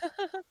stop?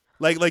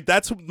 like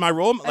that's my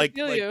role. Like, I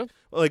feel you.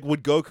 Like,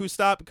 would Goku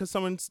stop because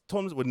someone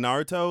told him? Would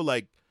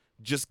Naruto,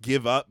 just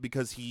give up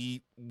because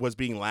he was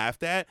being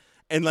laughed at?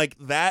 And,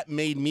 that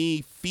made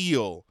me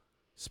feel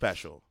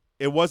special.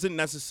 It wasn't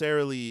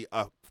necessarily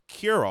a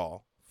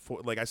cure-all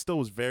for I still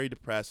was very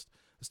depressed.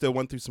 I still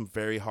went through some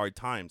very hard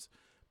times,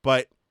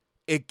 but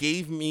it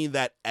gave me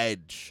that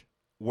edge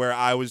where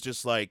I was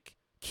just like,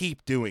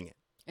 keep doing it.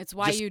 It's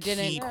why Just you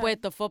didn't keep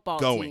quit the football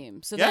going.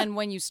 team. So Yeah. then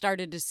when you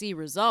started to see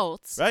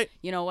results, Right.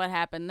 what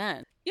happened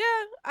then? Yeah,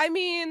 I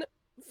mean,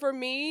 for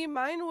me,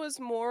 mine was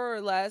more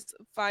or less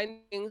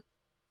finding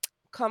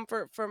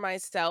comfort for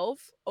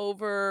myself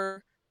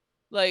over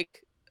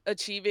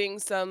achieving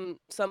some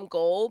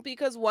goal,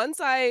 because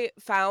once I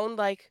found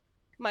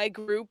my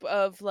group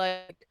of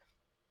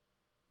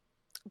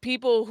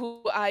people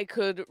who I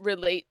could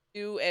relate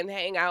to and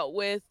hang out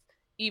with,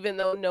 even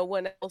though no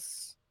one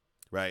else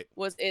Right.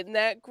 was in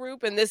that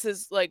group, and this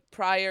is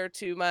prior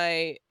to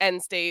my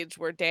end stage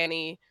where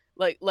Danny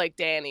like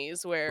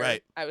Danny's, where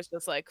Right. I was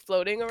just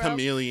floating around.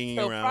 Chameleoning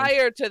So around.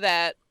 prior to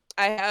that,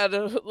 I had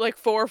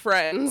 4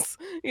 friends,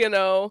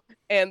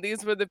 and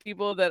these were the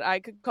people that I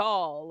could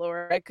call,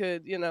 or I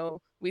could,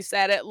 we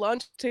sat at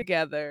lunch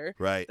together,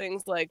 Right.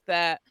 things like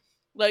that.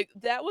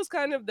 That was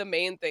kind of the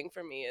main thing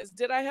for me, is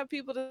did I have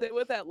people to sit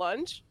with at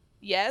lunch?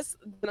 Yes,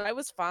 then I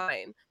was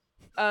fine.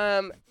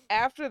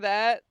 After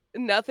that,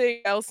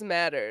 nothing else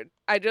mattered.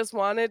 I just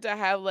wanted to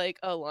have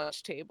a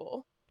lunch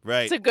table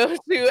Right. to go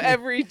to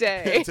every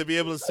day. To be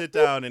able to sit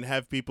down and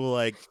have people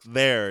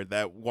there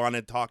that want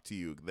to talk to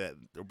you, that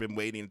have been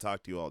waiting to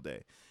talk to you all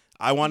day.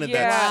 I wanted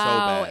Yeah. that so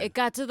Wow, bad. it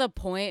got to the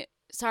point.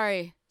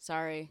 Sorry.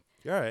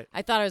 You're all right.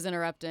 I thought I was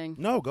interrupting.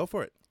 No, go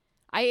for it.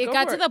 It Go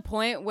got for to it. the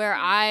point where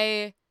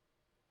I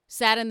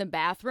sat in the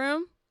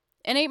bathroom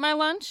and ate my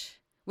lunch,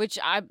 which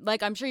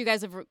I'm sure you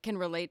guys can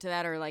relate to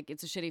that, or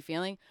it's a shitty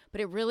feeling, but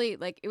it really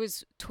it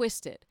was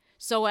twisted.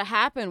 So what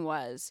happened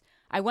was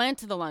I went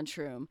to the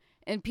lunchroom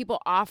and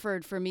people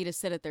offered for me to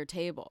sit at their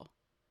table.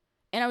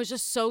 And I was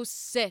just so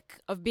sick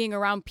of being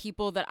around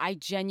people that I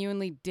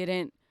genuinely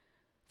didn't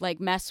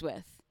mess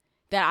with,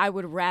 that I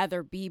would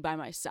rather be by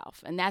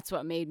myself. And that's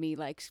what made me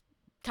like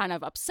kind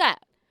of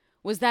upset,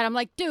 was that I'm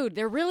like, dude,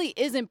 there really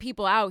isn't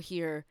people out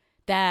here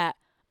that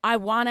I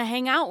want to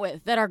hang out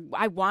with,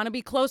 I want to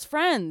be close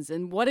friends.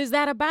 And what is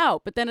that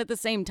about? But then at the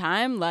same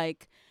time,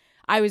 like,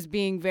 I was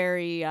being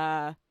very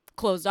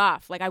closed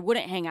off. Like, I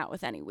wouldn't hang out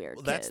with any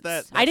weird kids.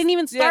 I didn't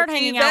even start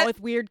hanging out with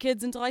weird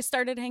kids until I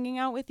started hanging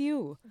out with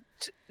you.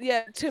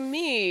 To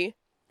me,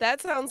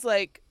 that sounds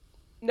like,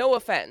 no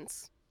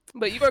offense,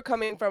 but you are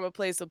coming from a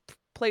place of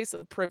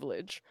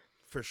privilege.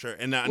 For sure.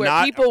 And where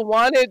not people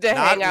wanted to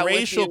hang out not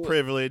racial with you.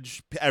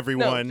 privilege,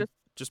 everyone. No,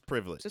 just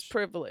privilege. Just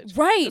privilege.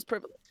 Right. Just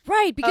privilege.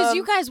 Right, because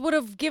you guys would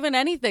have given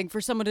anything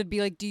for someone to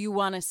be like, do you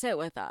want to sit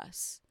with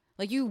us?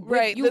 Like, you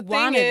the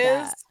wanted thing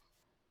is, that.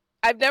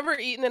 I've never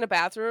eaten in a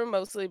bathroom,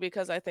 mostly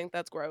because I think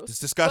that's gross. It's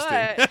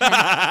disgusting.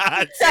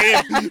 But...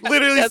 Same.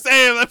 Literally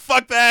same. Like,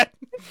 fuck that.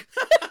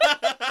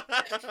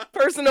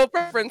 Personal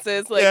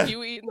preferences. Like,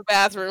 you eat in the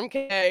bathroom,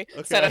 okay,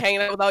 instead of hanging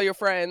out with all your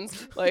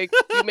friends. Like,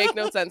 you make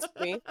no sense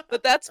to me.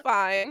 But that's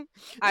fine.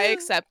 I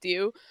accept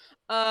you.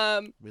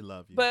 We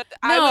love you. But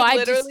I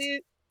would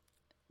literally...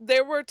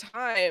 There were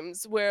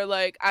times where,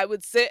 like, I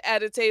would sit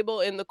at a table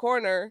in the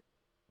corner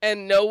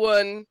and no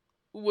one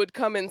would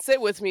come and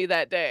sit with me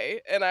that day,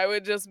 and I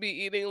would just be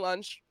eating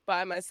lunch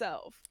by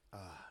myself.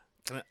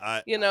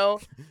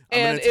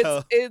 And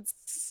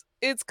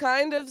it's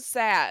kind of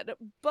sad,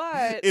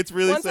 but it's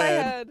really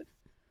sad.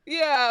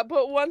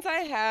 But once I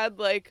had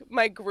like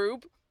my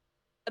group,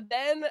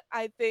 then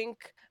I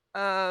think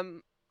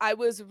I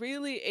was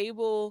really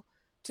able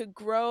to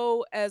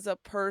grow as a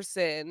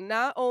person.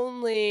 Not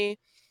only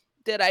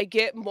did I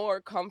get more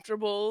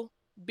comfortable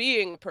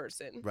being a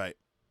person, right,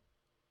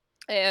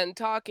 and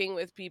talking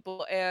with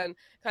people and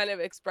kind of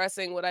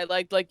expressing what I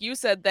liked. Like you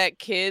said, that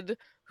kid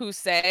who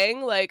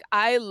sang, like,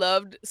 I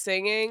loved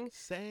singing.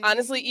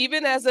 Honestly,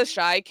 even as a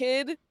shy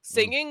kid,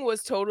 singing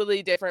was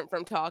totally different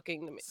from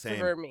talking to me.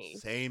 For me.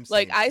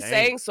 I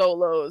sang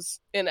solos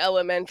in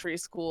elementary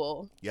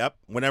school. Yep.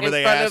 Whenever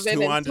they asked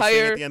who wanted to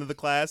sing at the end of the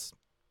class.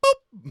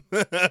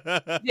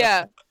 Boop.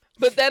 Yeah.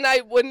 But then I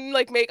wouldn't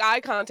like make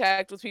eye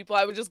contact with people.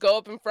 I would just go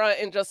up in front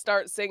and just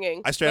start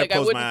singing. I straight up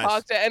closed my eyes. I wouldn't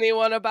talk to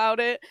anyone about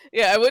it.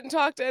 Yeah, I wouldn't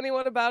talk to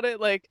anyone about it.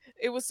 Like,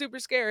 it was super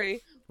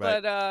scary.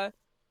 Right.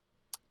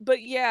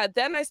 But yeah,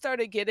 then I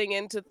started getting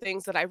into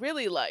things that I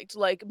really liked.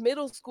 Like,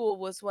 middle school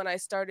was when I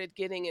started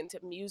getting into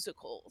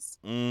musicals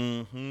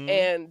and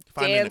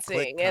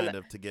dancing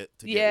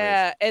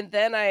and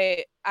then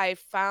I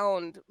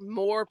found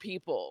more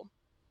people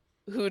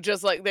who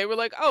just like, they were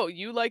like, oh,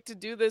 you like to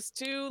do this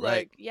too? Right.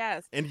 Like,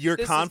 yes. And your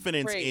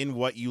confidence in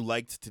what you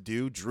liked to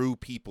do drew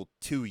people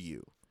to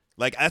you.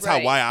 Like, that's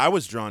why I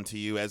was drawn to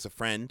you as a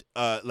friend.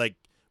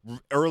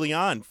 Early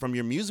on, from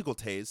your musical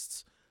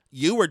tastes,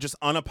 you were just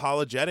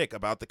unapologetic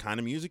about the kind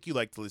of music you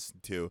like to listen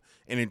to.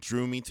 And it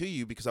drew me to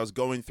you because I was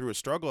going through a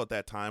struggle at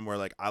that time where,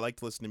 like, I like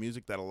to listen to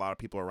music that a lot of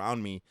people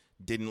around me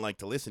didn't like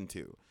to listen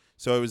to.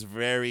 So it was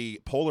very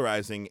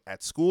polarizing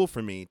at school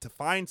for me to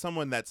find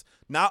someone that's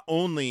not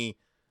only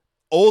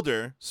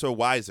older, so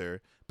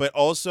wiser, but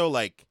also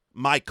like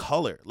my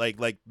color, like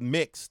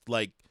mixed,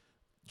 like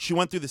she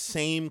went through the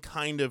same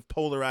kind of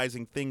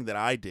polarizing thing that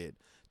I did.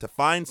 To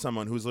find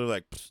someone who's literally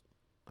like,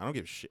 I don't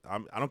give a shit.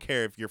 I don't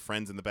care if your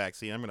friend's in the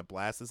backseat. I'm gonna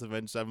blast this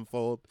Avenged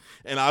Sevenfold,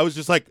 and I was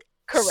just like,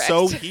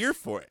 so here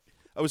for it.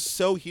 I was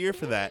so here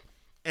for that,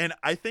 and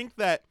I think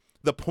that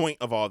the point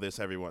of all this,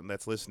 everyone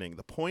that's listening,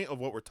 the point of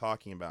what we're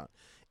talking about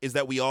is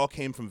that we all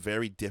came from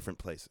very different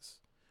places.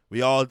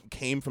 We all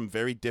came from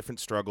very different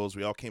struggles.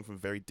 We all came from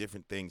very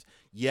different things.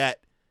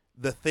 Yet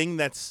the thing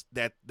that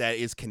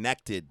is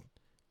connected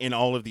in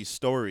all of these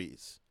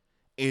stories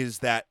is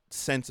that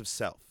sense of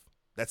self,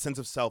 that sense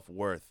of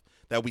self-worth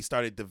that we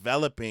started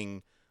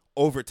developing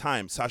over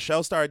time.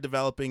 Sashelle started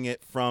developing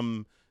it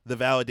from the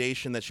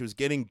validation that she was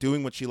getting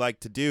doing what she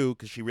liked to do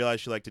because she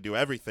realized she liked to do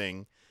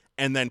everything.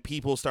 And then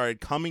people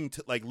started coming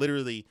to, like,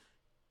 literally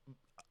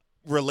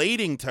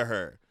relating to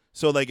her.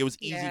 So, like, it was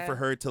easy for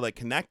her to, like,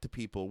 connect to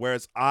people,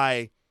 whereas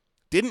I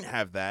didn't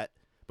have that.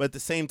 But at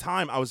the same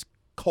time, I was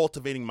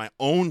cultivating my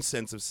own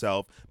sense of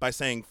self by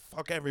saying,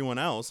 fuck everyone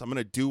else. I'm going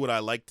to do what I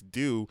like to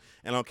do,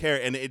 and I don't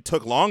care. And it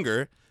took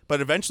longer,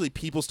 but eventually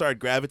people started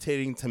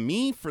gravitating to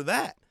me for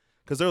that.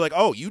 Because they're like,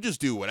 oh, you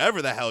just do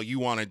whatever the hell you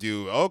want to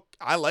do. Oh,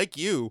 I like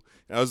you.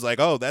 And I was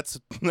like, oh, that's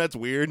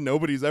weird.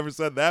 Nobody's ever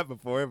said that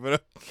before,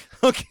 but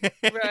okay.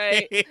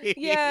 Right.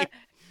 Yeah.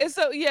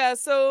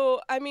 So,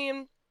 I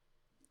mean,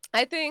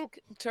 I think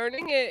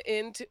turning it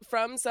into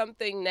from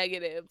something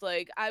negative,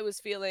 like I was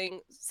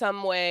feeling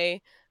some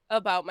way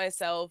about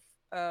myself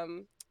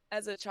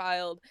as a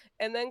child,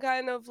 and then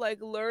kind of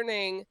like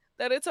learning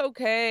that it's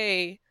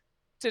okay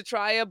to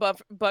try a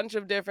bunch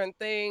of different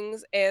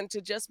things and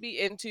to just be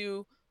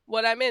into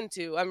what I'm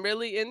into. I'm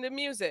really into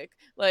music.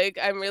 Like,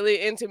 I'm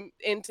really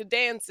into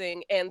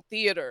dancing and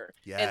theater.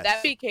 Yes. And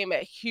that became a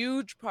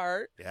huge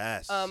part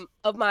yes.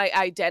 Of my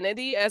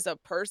identity as a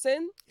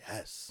person.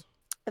 Yes.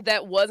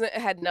 That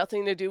had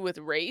nothing to do with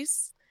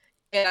race,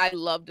 and I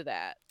loved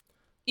that.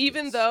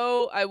 Even Yes.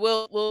 though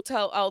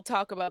I'll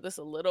talk about this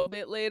a little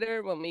bit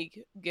later when we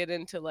get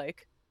into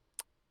like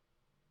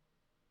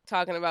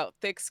talking about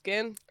thick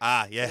skin,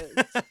 Ah, yeah.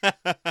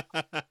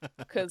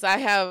 because I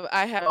have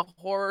a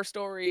horror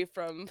story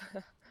from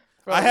I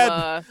from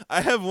had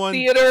I have one.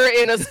 theater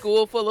in a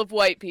school full of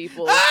white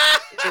people.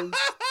 Is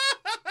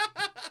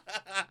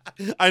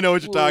I know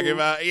what you're talking ooh,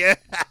 about. Yeah.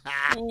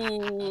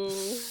 ooh.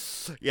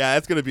 Yeah,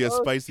 that's gonna be a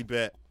Oh, spicy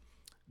bit.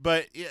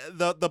 But yeah,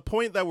 the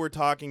point that we're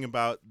talking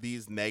about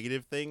these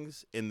negative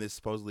things in this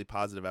supposedly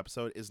positive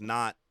episode is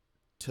not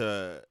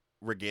to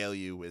regale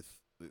you with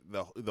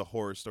the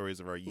horror stories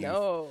of our youth.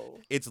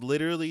 no. It's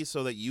literally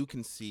so that you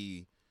can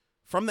see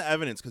from the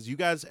evidence, because you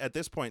guys at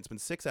this point, it's been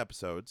 6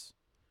 episodes,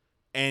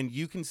 and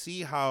you can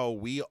see how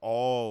we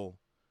all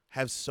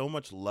have so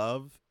much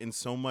love and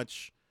so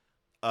much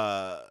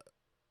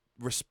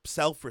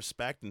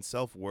self-respect and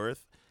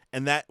self-worth,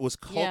 and that was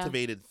Yeah.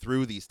 cultivated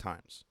through these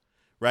times,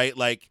 right?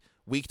 Like,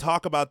 we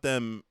talk about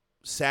them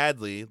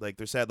sadly, like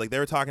they're sad, like they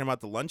were talking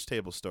about the lunch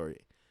table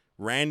story.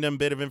 Random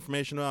bit of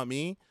information about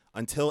me.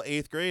 Until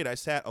 8th grade, I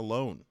sat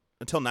alone.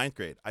 Until 9th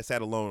grade, I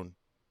sat alone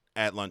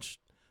at lunch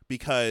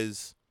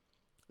because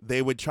they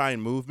would try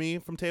and move me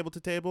from table to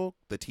table.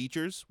 The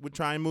teachers would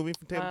try and move me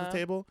from table to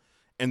table.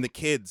 And the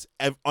kids,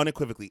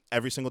 unequivocally,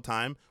 every single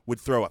time, would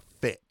throw a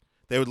fit.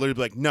 They would literally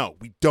be like, no,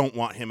 we don't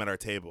want him at our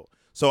table.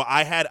 So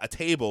I had a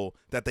table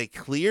that they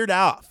cleared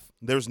off.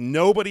 There's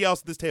nobody else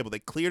at this table. They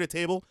cleared a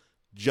table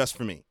just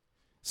for me.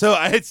 So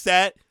I had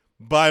sat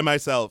by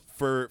myself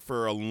for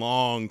a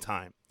long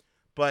time.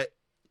 But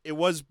it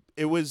was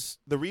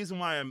the reason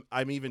why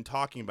I'm even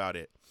talking about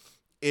it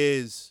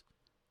is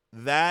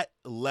that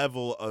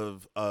level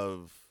of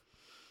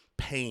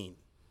pain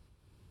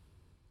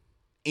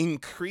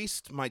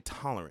increased my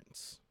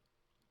tolerance.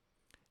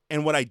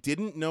 And what I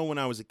didn't know when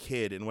I was a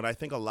kid, and what I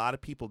think a lot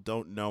of people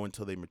don't know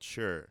until they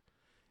mature,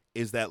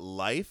 is that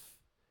life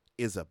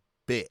is a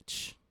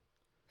bitch.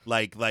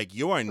 Like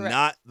you are Correct.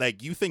 not,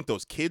 like, you think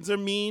those kids are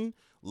mean.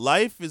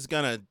 Life is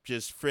gonna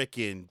just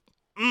freaking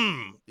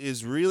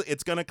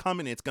it's gonna come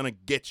and it's gonna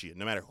get you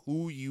no matter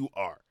who you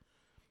are,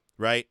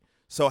 right?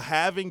 So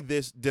having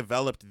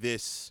developed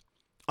this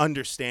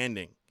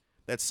understanding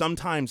that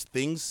sometimes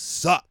things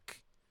suck,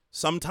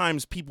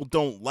 sometimes people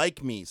don't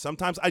like me,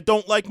 sometimes I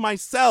don't like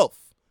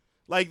myself,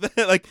 like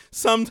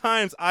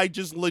sometimes I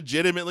just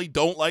legitimately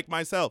don't like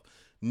myself.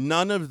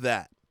 None of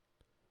that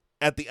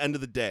at the end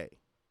of the day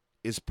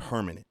is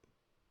permanent.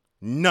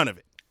 None of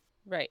it.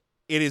 Right.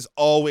 It is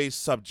always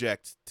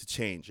subject to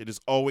change. It is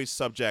always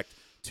subject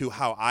to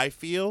how I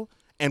feel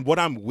and what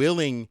I'm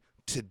willing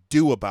to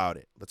do about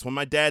it. That's what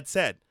my dad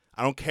said.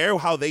 I don't care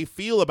how they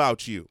feel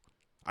about you.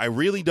 I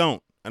really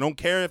don't. I don't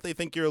care if they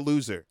think you're a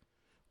loser.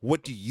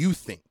 What do you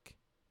think?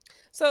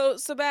 So,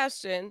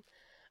 Sebastian,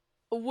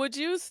 would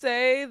you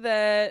say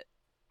that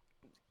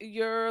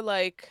you're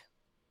like,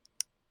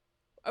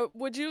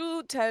 would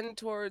you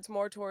tend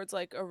more towards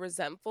like a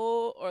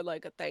resentful or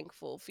like a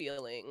thankful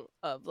feeling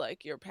of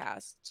like your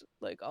past,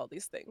 like all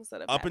these things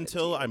that have Up happened to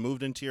until you? I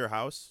moved into your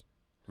house,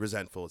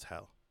 resentful as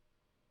hell.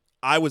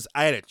 I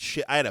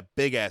had a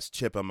big ass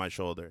chip on my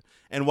shoulder.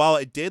 And while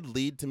it did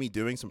lead to me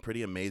doing some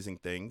pretty amazing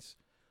things,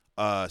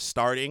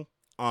 starting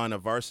on a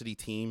varsity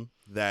team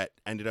that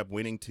ended up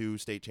winning 2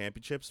 state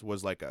championships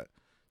was like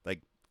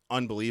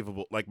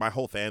unbelievable. Like, my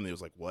whole family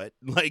was like, "What?"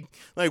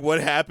 like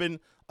what happened?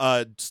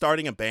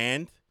 Starting a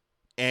band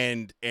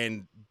and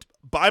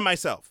by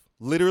myself,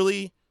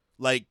 literally,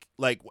 like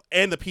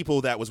and the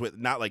people that was with,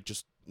 not like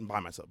just by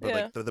myself, but Yeah.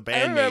 like the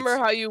I remember bandmates.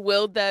 how you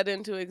willed that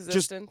into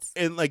existence.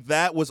 And like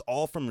that was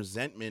all from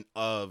resentment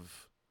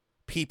of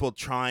people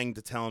trying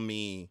to tell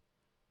me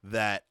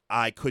that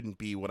I couldn't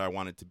be what I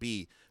wanted to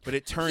be. But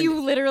it turned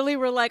You literally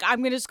were like,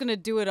 I'm just going to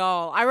do it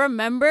all. I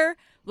remember,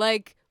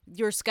 like,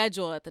 your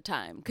schedule at the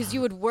time because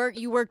you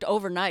worked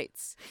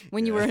overnights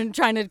when you were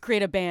trying to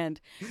create a band.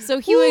 So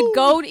he would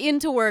go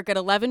into work at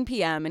 11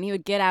 p.m. and he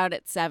would get out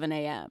at 7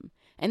 a.m.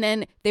 And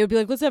then they would be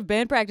like, let's have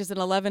band practice at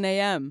 11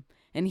 a.m.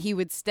 And he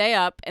would stay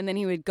up and then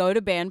he would go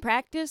to band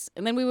practice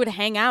and then we would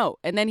hang out.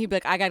 And then he'd be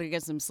like, I got to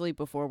get some sleep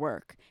before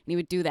work. And he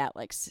would do that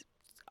like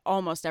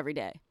almost every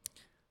day.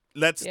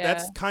 That's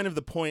kind of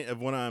the point of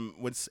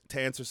to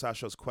answer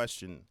Sasha's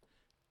question,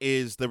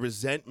 is the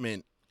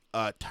resentment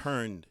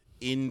turned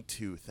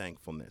into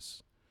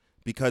thankfulness,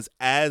 because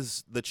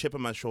as the chip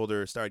on my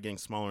shoulder started getting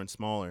smaller and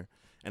smaller,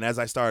 and as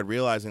I started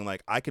realizing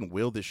like I can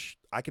will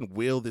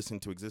this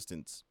into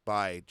existence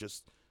by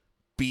just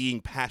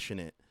being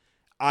passionate,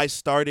 I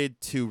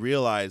started to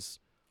realize,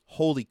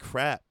 holy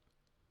crap,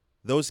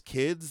 those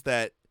kids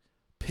that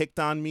picked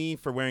on me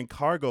for wearing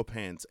cargo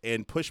pants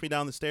and pushed me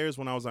down the stairs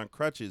when I was on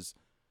crutches,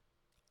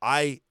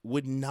 I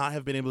would not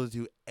have been able to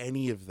do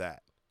any of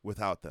that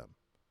without them.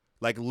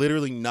 Like,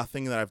 literally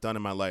nothing that I've done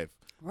in my life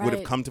would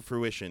have come to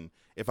fruition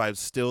if I was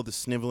still the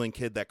sniveling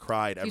kid that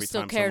cried every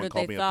time someone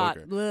called me a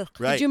booger. Ugh.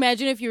 Right. Could you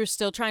imagine if you were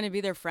still trying to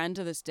be their friend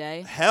to this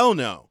day? Hell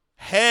no.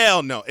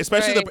 Hell no.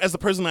 Especially Right. as the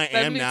person I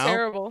That'd am be now.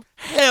 terrible.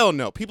 Hell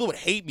no. People would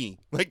hate me.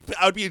 Like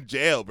I would be in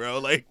jail, bro.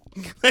 Like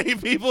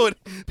people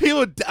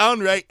would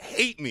downright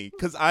hate me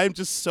because I'm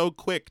just so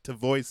quick to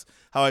voice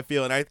how I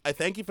feel. And I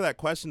thank you for that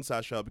question,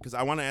 Sasha, because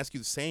I want to ask you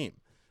the same.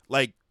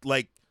 Like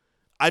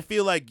I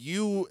feel like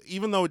you,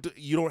 even though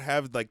you don't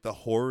have like the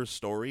horror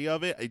story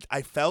of it,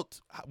 I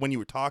felt when you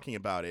were talking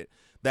about it,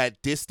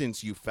 that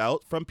distance you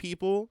felt from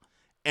people,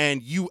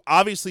 and you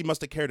obviously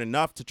must have cared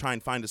enough to try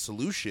and find a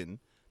solution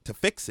to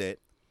fix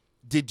it.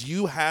 Did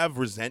you have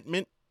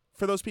resentment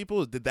for those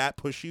people? Did that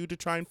push you to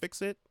try and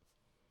fix it?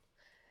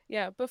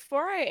 Yeah,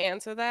 before I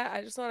answer that,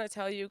 I just want to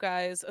tell you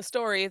guys a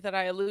story that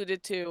I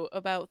alluded to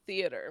about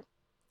theater.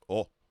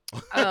 Oh.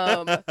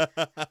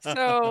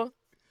 So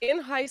in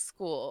high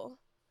school,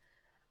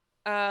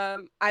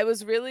 I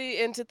was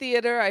really into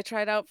theater. I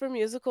tried out for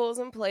musicals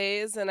and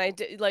plays, and I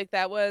did like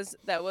that was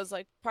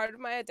like part of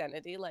my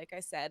identity, like I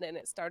said, and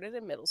it started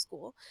in middle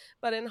school.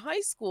 But in high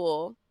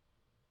school,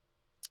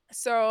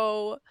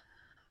 so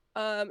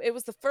it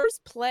was the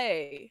first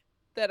play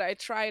that I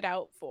tried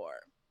out for,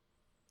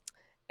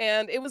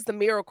 and it was The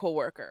Miracle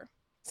Worker.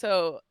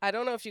 So I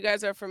don't know if you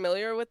guys are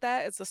familiar with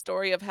that. It's the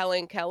story of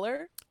Helen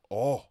Keller.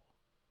 Oh,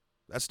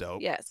 that's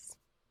dope. Yes.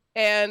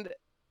 And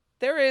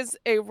there is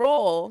a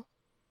role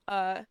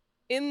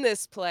in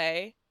this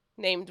play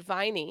named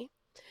Viney,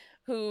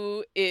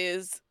 who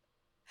is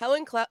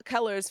Helen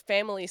Keller's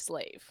family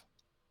slave.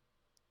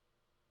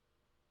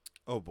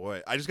 Oh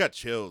boy, I just got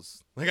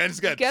chills. Like I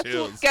just got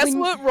chills. Guess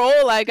what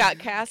role I got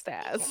cast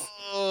as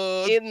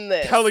in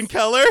this? Helen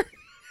Keller?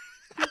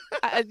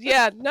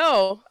 Yeah,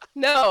 no.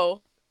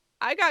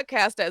 I got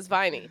cast as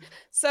Viney.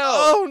 So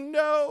oh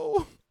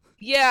no.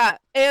 Yeah,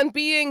 and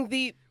being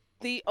the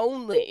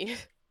only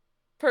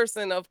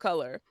person of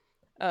color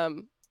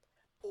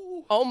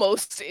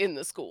almost in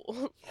the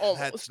school.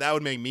 Almost. That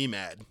would make me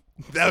mad.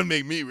 That would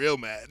make me real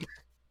mad.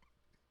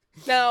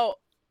 Now,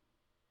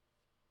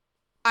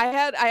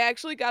 I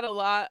actually got a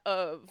lot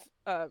of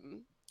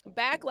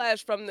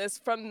backlash from this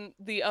from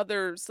the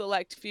other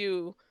select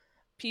few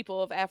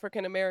people of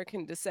African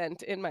American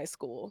descent in my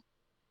school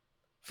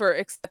for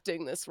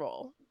accepting this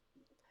role.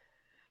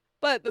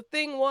 But the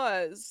thing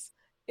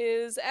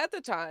is at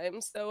the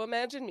time, so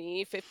imagine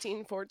me,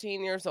 15,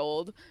 14 years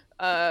old,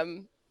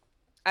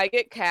 I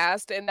get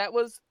cast, and that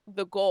was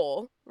the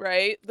goal,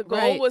 right? The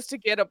goal was to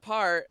get a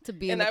part. To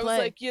be in the play. was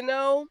like,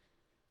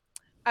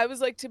 I was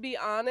like, to be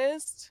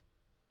honest,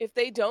 if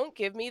they don't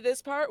give me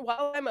this part,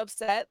 while I'm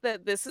upset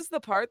that this is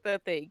the part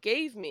that they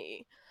gave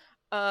me,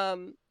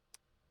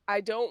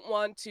 I don't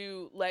want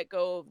to let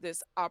go of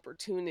this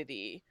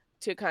opportunity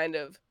to kind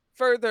of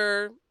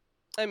further,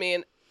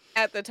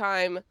 at the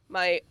time,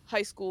 my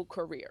high school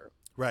career.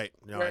 Right.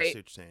 No, right? I see what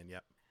you're saying.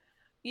 Yep.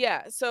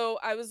 Yeah. So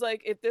I was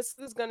like, if this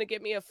is going to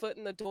get me a foot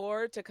in the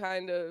door to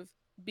kind of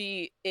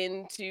be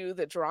into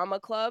the drama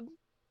club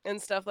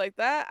and stuff like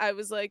that, I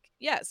was like,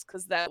 yes,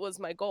 because that was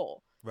my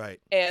goal. Right.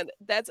 And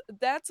that's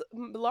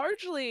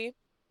largely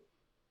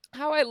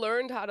how I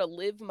learned how to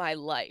live my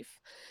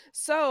life.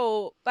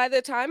 So by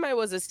the time I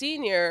was a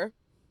senior,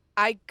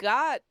 I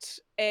got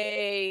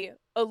a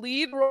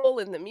lead role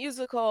in the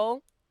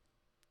musical.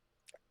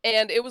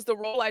 And it was the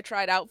role I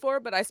tried out for,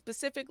 but I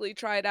specifically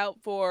tried out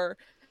for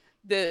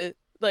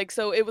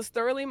so it was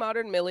Thoroughly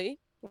Modern Millie,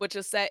 which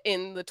is set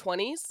in the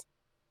 20s.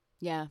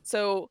 Yeah.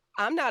 So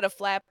I'm not a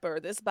flapper.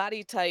 This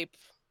body type.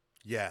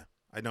 Yeah,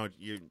 I know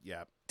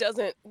yeah.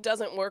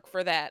 Doesn't work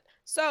for that.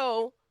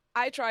 So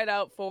I tried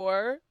out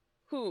for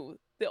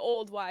the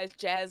old wise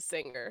jazz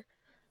singer,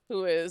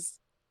 who is,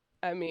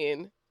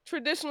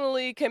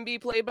 traditionally can be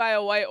played by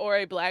a white or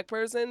a black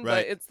person,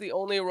 right. but it's the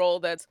only role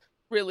that's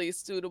really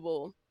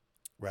suitable.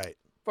 Right.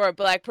 For a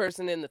black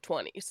person in the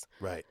 20s.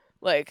 Right.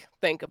 Like,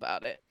 think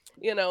about it.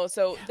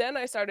 So then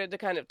I started to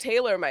kind of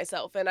tailor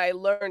myself, and I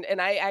learned, and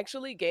I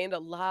actually gained a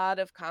lot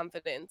of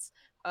confidence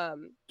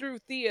through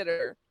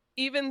theater,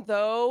 even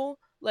though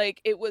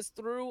it was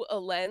through a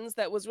lens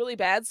that was really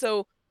bad.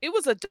 So it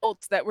was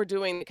adults that were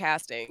doing the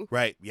casting.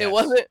 Right. Yes.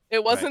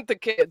 It wasn't the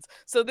kids.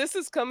 So this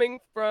is coming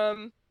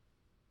from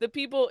the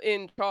people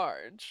in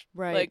charge,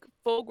 right? Like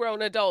full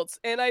grown adults.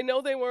 And I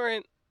know they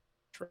weren't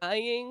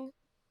trying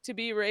to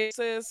be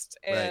racist,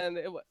 and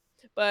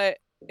but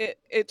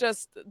it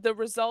just, the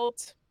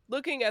result,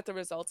 looking at the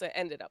results, it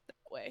ended up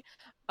that way.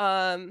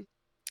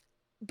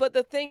 But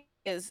the thing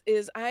is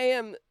I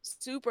am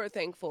super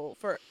thankful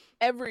for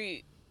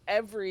everything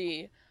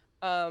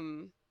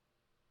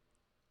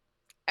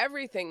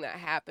that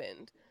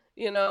happened,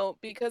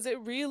 because it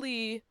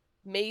really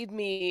made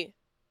me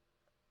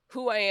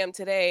who I am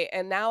today.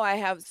 And now I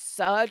have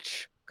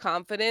such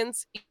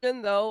confidence,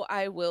 even though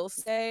I will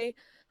say,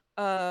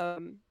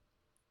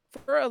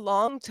 for a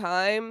long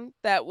time,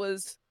 that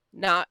was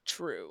not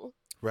true.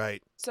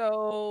 Right.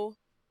 So,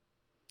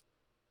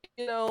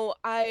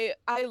 I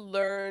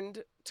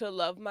learned to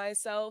love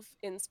myself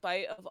in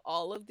spite of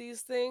all of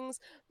these things.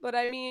 But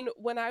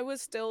when I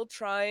was still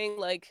trying,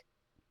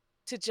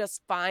 to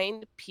just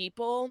find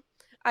people,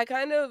 I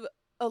kind of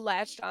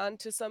latched on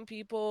to some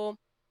people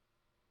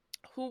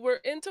who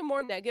were into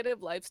more negative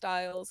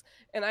lifestyles,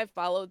 and I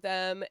followed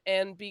them.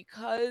 And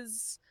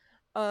because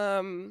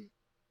um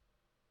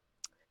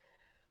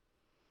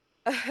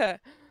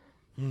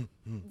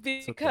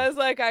It's okay. because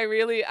like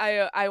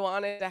I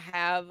wanted to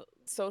have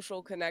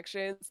social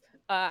connections,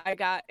 I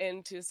got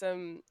into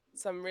some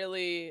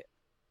really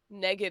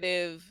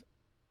negative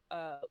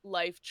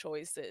life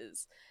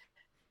choices,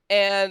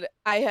 and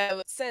I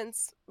have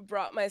since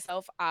brought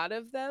myself out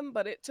of them,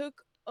 but it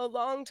took a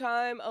long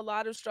time, a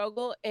lot of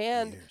struggle,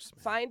 and Years,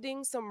 man.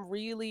 finding some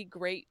really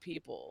great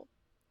people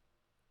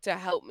to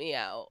help me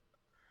out.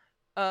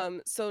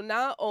 So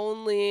not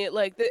only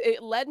like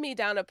it led me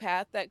down a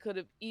path that could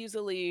have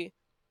easily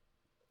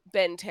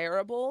been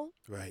terrible,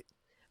 Right.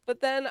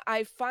 but then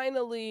I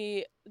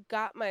finally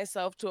got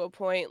myself to a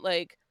point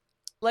like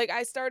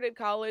I started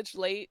college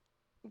late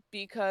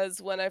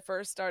because when I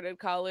first started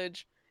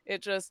college,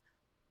 it just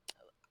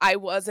I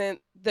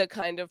wasn't the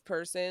kind of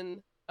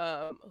person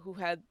who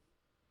had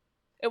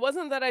it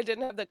wasn't that I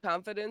didn't have the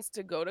confidence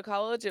to go to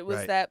college, it was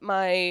Right. that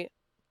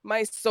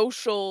my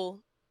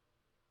social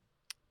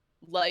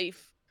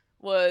life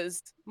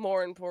was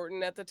more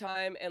important at the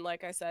time, and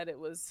like I said, it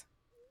was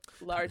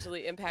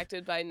largely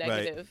impacted by Right.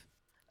 negative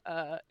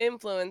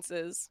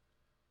influences.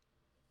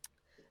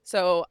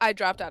 So I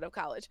dropped out of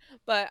college.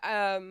 But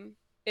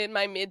in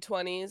my mid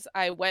 20s,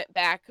 I went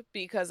back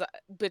because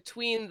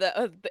between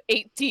the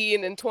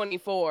 18 and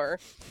 24,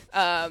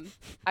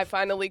 I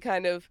finally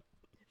kind of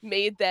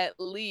made that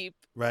leap,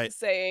 Right.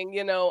 saying,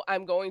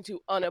 I'm going to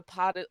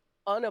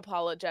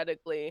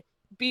unapologetically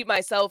be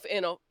myself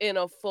in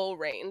a full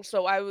range.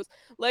 So I was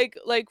like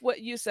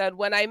what you said,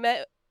 when I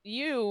met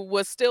you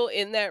was still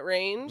in that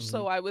range, Hmm.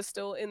 so I was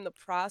still in the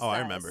Oh, I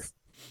remember. process.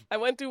 I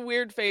went through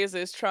weird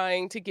phases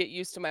trying to get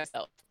used to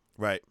myself.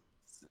 Right.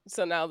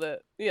 So now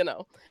that,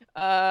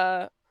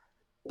 uh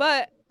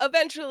but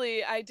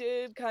eventually I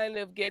did kind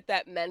of get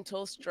that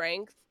mental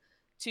strength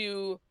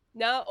to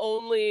not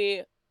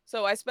only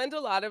so I spent a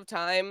lot of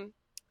time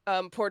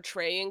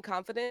portraying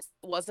confidence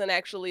that wasn't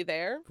actually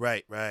there,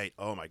 Right. Right.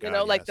 Oh my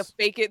God. like the Yes.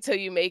 fake it till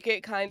you make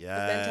it kind of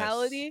Yes.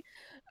 mentality.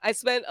 I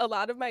spent a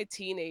lot of my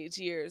teenage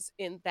years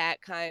in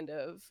that kind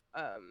of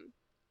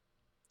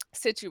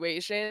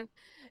situation,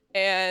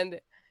 and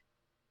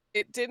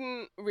it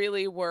didn't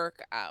really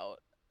work out.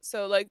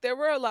 So like there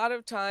were a lot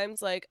of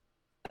times like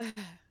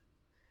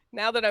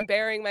now that I'm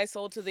bearing my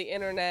soul to the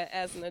internet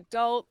as an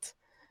adult,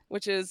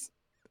 which is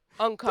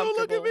Don't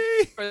look at uncomfortable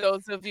me. for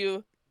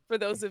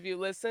those of you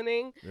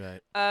listening,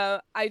 Right.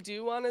 I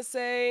do want to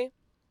say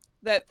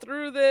that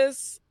through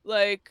this,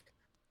 like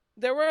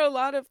there were a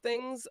lot of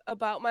things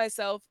about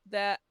myself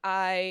that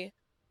I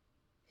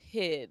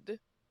hid.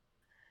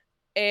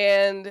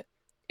 And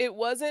it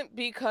wasn't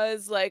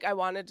because like I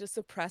wanted to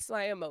suppress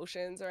my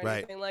emotions or Right.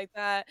 anything like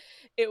that.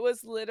 It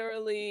was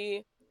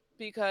literally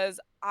because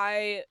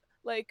I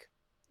like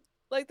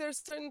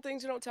there's certain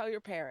things you don't tell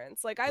your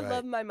parents. Like I Right.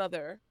 love my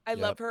mother. I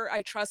love Yep. her.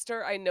 I trust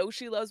her. I know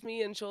she loves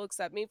me and she'll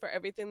accept me for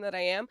everything that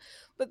I am.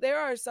 But there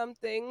are some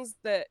things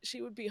that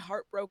she would be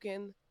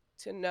heartbroken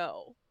to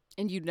know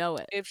And you know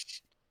it. if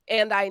sh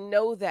and I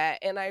know that,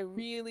 and I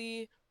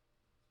really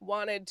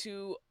wanted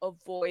to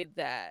avoid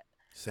that.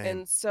 Same.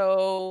 And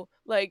so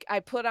like I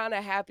put on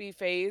a happy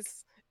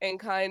face and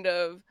kind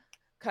of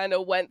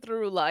went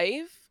through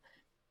life.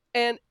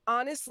 And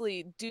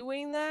honestly,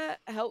 doing that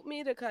helped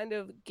me to kind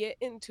of get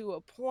into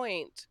a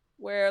point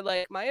where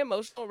like my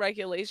emotional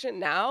regulation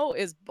now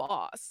is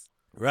boss.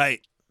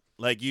 Right.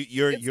 Like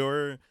your It's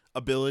your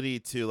ability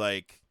to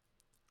like,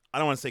 I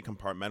don't want to say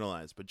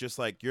compartmentalize, but just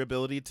like your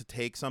ability to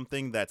take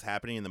something that's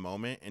happening in the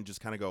moment and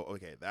just kind of go,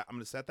 okay, that I'm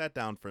gonna set that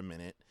down for a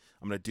minute.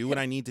 I'm gonna do what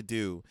I need to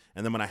do,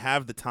 and then when I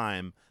have the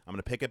time, I'm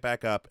gonna pick it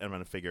back up and I'm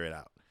gonna figure it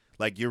out.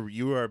 Like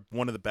you are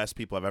one of the best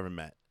people I've ever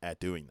met at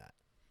doing that.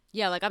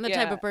 Yeah, like I'm the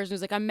type yeah. of person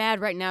who's like, I'm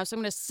mad right now, so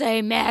I'm gonna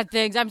say mad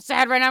things. I'm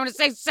sad right now, I'm gonna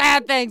say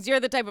sad things.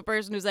 You're the type of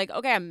person who's like,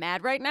 okay, I'm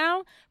mad right now,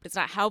 but it's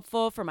not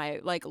helpful for my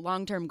like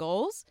long-term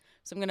goals.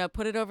 So I'm gonna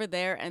put it over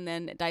there and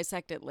then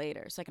dissect it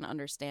later so I can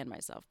understand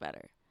myself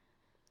better.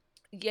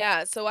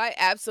 Yeah, so I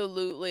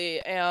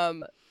absolutely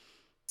am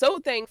so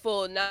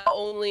thankful, not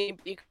only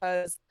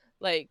because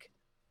like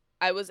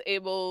I was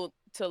able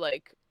to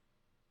like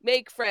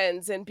make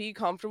friends and be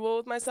comfortable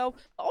with myself.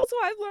 Also,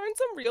 I've learned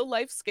some real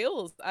life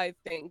skills, I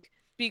think,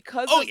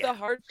 because Oh of yeah, the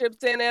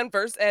hardships and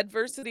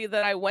adversity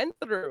that I went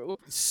through.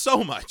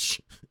 so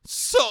much,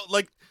 so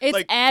It's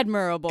like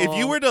admirable. if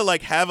you were to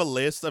like have a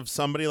list of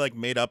somebody like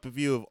made up of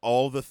you of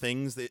all the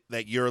things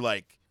that you're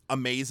like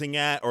amazing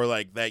at, or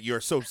like that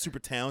you're so super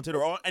talented,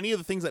 or all, any of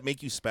the things that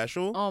make you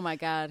special, Oh my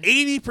god.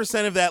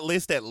 80% of that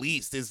list at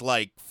least is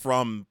like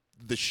from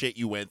the shit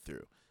you went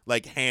through,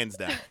 like hands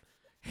down.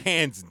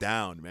 Hands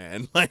down,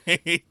 man.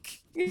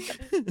 Like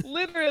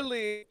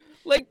Literally.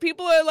 Like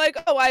people are like,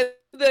 "Oh, I love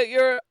that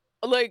you're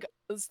like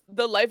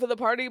the life of the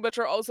party, but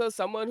you're also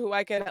someone who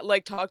I can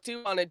like talk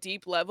to on a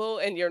deep level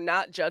and you're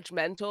not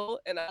judgmental."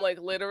 And I'm like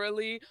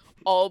literally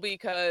all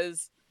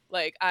because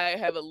like I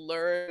have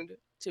learned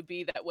to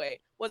be that way.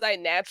 Was I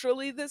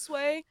naturally this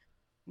way?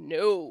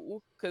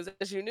 No, cuz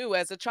as you knew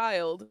as a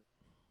child,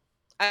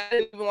 I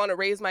didn't even want to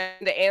raise my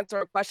hand to answer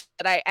a question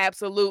that I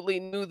absolutely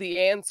knew the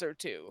answer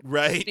to,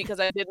 Right. because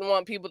I didn't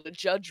want people to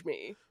judge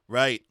me.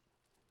 Right.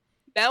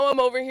 Now I'm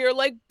over here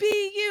like,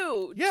 be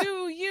you, Yeah.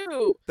 do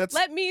you, That's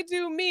let me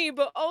do me,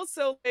 but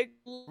also like,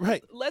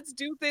 right. let's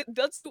do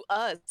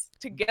us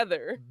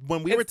together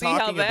When we and were see how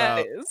talking that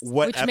about is.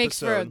 what Which episode, makes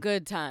for a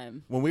good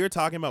time. when we were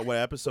talking about what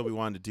episode we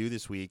wanted to do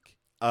this week,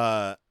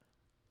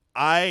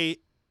 I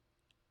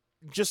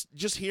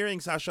just hearing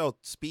Sashel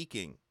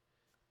speaking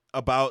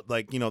about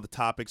like, you know, the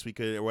topics we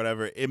could or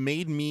whatever, it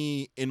made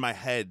me in my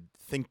head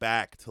think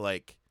back to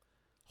like,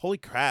 holy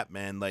crap,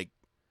 man, like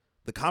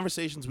the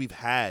conversations we've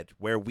had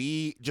where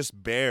we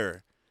just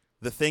bear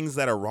the things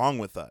that are wrong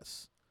with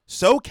us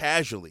so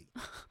casually.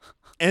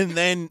 And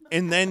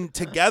then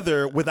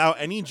together without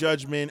any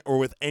judgment or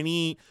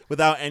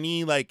without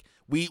any like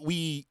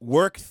we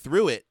work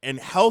through it and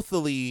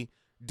healthily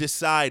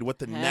decide what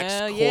the next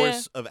Hell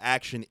course of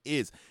action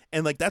is.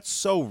 And like that's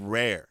so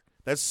rare.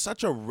 That's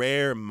such a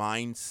rare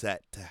mindset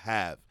to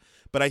have.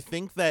 But I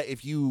think that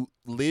if you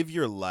live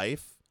your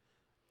life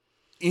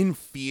in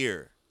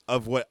fear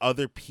of what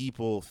other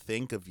people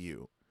think of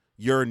you,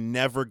 you're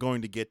never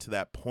going to get to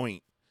that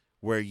point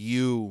where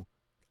you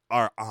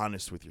are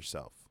honest with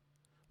yourself.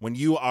 When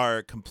you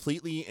are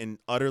completely and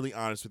utterly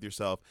honest with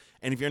yourself,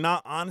 and if you're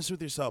not honest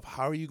with yourself,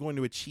 how are you going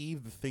to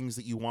achieve the things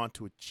that you want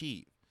to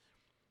achieve?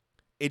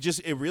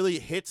 It really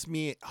hits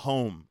me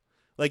home.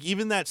 Like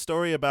even that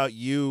story about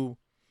you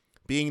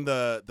being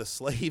the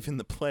slave in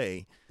the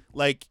play,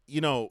 like, you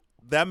know,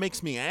 that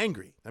makes me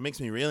angry. That makes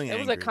me really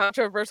angry. It was a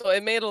controversial.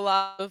 It made a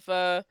lot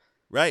of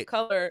right.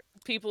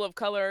 people of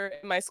color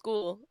in my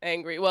school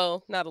angry.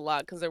 Well, not a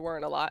lot because there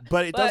weren't a lot.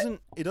 But it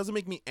doesn't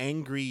make me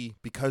angry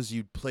because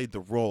you played the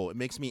role. It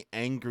makes me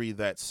angry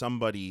that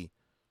somebody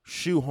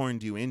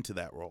shoehorned you into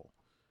that role.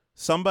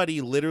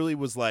 Somebody literally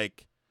was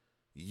like,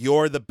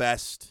 "You're the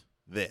best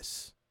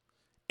this."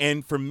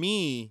 And for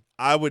me,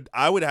 I would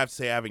have to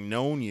say, having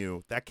known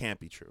you, that can't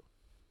be true.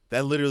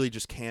 That literally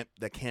just can't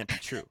be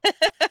true.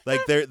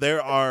 Like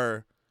there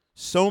are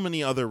so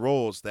many other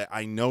roles that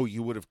I know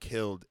you would have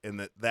killed,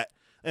 and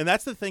and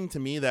that's the thing to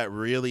me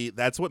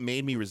that's what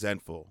made me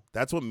resentful.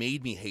 That's what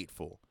made me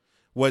hateful,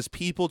 was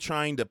people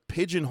trying to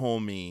pigeonhole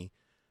me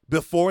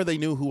before they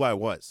knew who I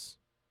was,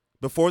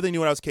 before they knew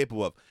what I was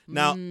capable of.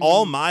 Now,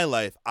 all my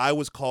life, I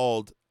was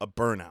called a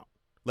burnout.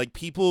 Like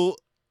people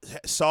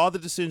saw the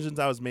decisions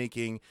I was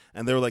making,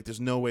 and they were like,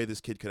 "There's no way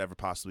this kid could ever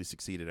possibly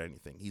succeed at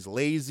anything. He's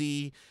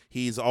lazy.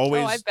 He's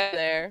always I've been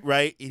there.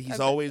 Right. He's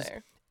always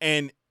there.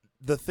 And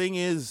the thing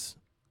is,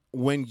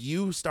 when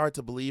you start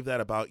to believe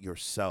that about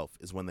yourself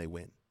is when they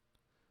win.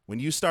 When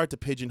you start to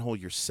pigeonhole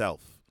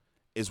yourself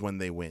is when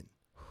they win.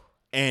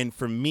 And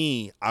for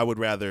me, I would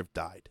rather have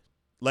died.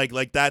 Like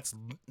that's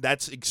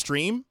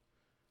extreme,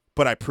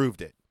 but I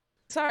proved it.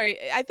 Sorry,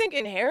 I think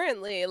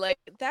inherently, like,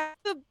 that's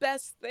the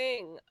best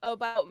thing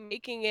about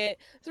making it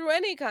through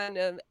any kind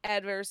of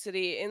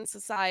adversity in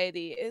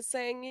society is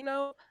saying, you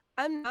know,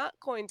 I'm not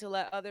going to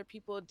let other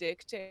people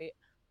dictate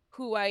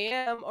who I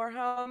am or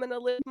how I'm going to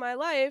live my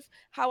life,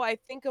 how I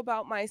think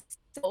about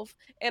myself.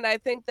 And I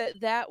think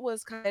that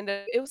was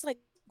it was like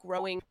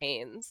growing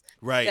pains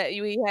Right. that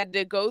you had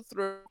to go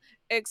through,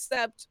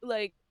 except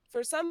like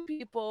for some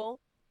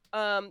people,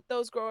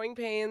 those growing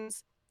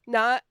pains,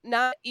 not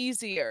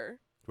easier,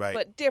 Right.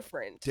 but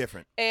different.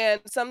 Different. And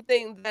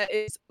something that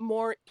is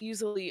more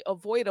easily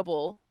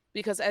avoidable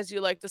because, as you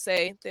like to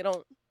say, they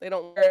don't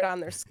wear it on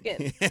their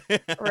skin,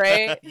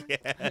 right?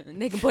 Yeah.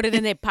 They can put it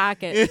in their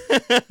pocket.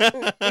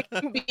 It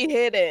can be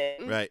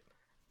hidden. Right.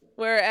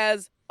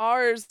 Whereas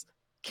ours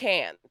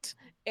can't.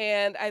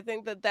 And I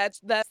think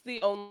that's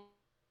the only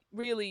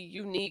really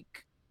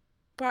unique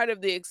part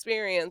of the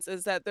experience,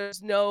 is that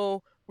there's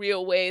no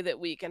real way that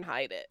we can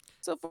hide it.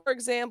 So for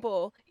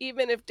example,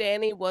 even if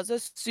Danny was a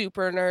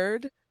super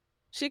nerd,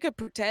 she could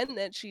pretend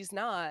that she's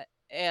not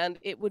and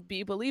it would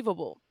be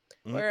believable.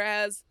 Mhm.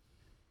 Whereas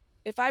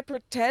if I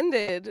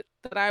pretended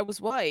that I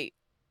was white,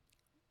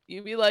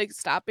 you'd be like,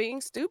 stop being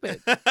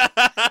stupid.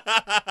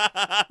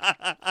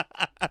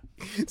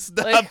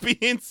 Stop Like-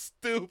 being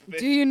stupid.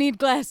 Do you need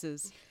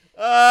glasses?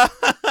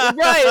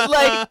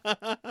 Right,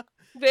 like-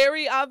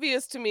 Very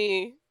obvious to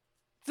me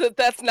that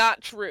that's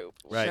not true.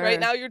 Right. Sure. Right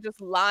now you're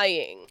just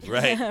lying.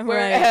 Right.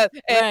 Whereas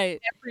and right.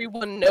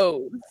 everyone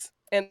knows.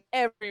 And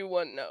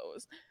everyone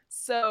knows.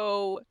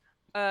 So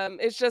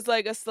it's just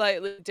like a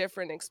slightly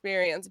different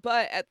experience.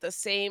 But at the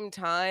same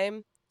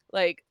time,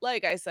 like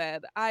I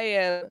said, I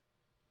am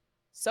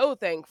so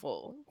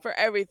thankful for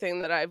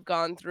everything that I've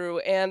gone through.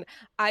 And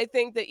I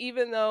think that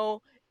even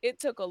though it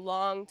took a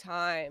long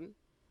time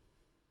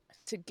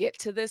to get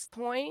to this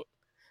point,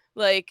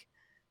 like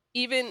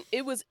even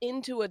it was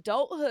into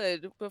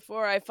adulthood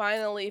before I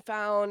finally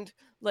found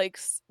like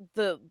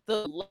the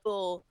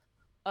level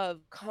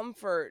of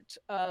comfort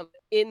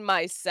in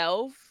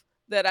myself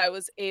that I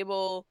was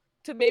able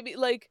to, maybe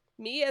like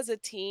me as a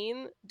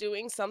teen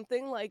doing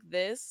something like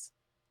this,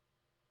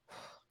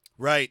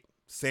 Right.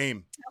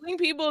 Same. telling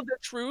people the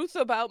truth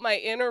about my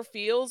inner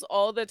feels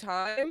all the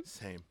time.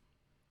 Same.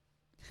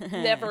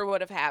 never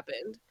would have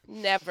happened.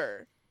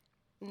 Never.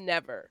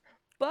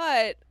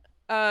 But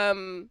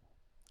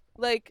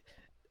like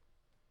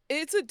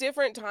it's a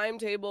different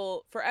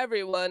timetable for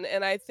everyone,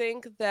 and I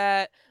think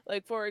that,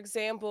 like, for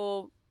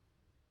example,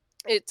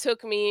 it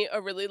took me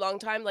a really long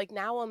time. Like,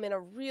 now I'm in a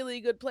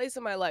really good place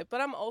in my life, but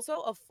I'm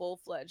also a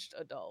full-fledged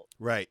adult.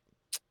 Right.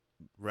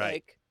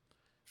 Like,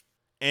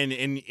 And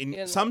you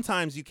know.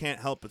 sometimes you can't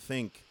help but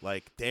think,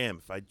 like, damn,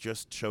 if I'd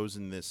just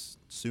chosen this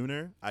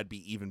sooner, I'd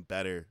be even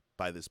better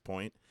by this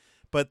point.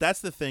 But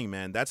that's the thing,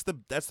 man. That's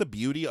the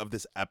beauty of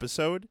this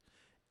episode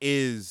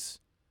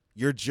is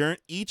your journey.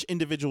 Each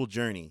individual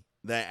journey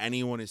that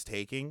anyone is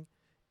taking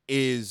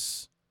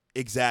is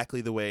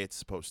exactly the way it's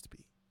supposed to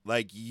be.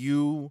 Like,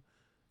 you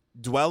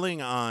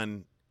dwelling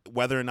on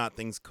whether or not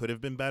things could have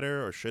been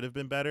better or should have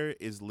been better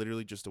is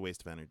literally just a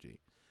waste of energy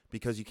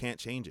because you can't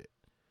change it.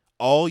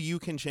 All you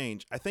can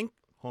change, I think,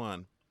 hold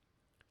on.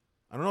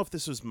 I don't know if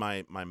this was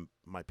my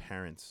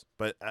parents,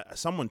 but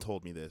someone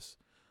told me this.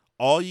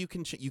 All you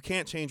can you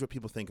can't change what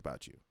people think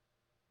about you.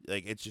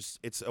 Like,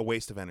 it's a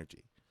waste of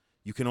energy.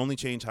 You can only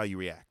change how you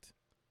react.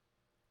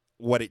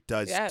 What it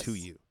does Yes. to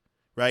you,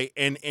 right?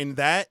 And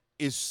that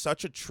is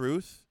such a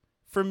truth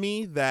for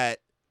me that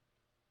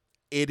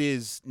it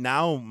is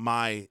now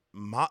my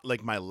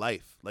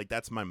life. Like,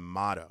 that's my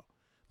motto.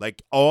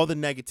 Like, all the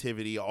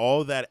negativity,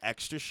 all that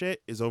extra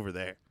shit is over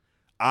there.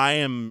 I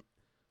am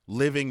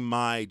living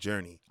my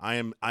journey. I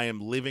am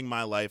living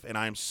my life, and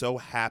I am so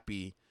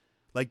happy.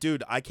 Like,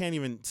 dude, I can't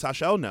even.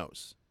 Sashel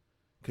knows,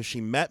 because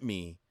she met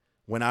me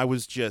when I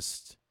was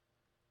just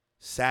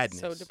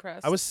sadness. So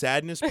depressed. I was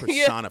sadness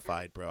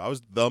personified, bro. I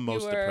was the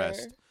most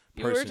depressed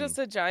You person. were just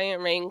a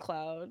giant rain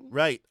cloud.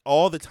 Right,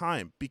 all the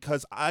time,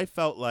 because I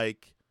felt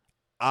like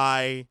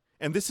and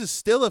this is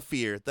still a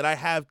fear that I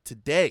have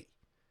today.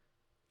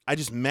 I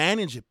just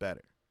manage it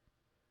better.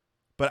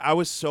 But I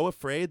was so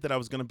afraid that I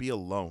was going to be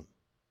alone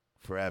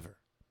forever.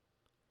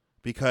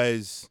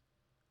 Because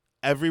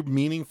every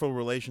meaningful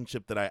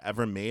relationship that I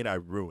ever made, I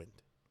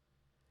ruined.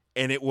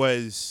 And it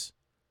was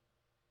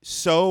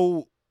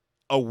so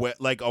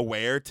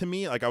aware to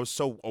me, like I was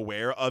so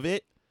aware of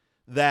it,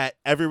 that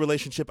every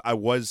relationship I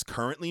was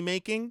currently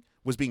making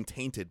was being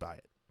tainted by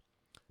it.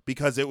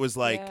 Because it was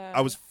like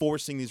I was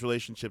forcing these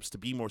relationships to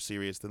be more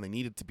serious than they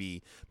needed to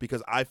be,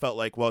 because I felt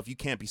like, well, if you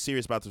can't be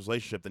serious about this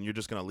relationship, then you're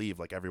just going to leave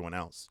like everyone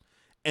else.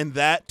 And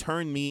that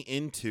turned me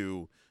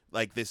into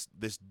like this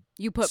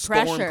You put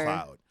storm pressure.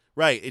 cloud.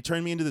 Right. It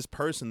turned me into this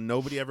person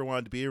nobody ever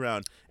wanted to be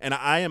around. And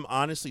I am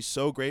honestly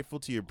so grateful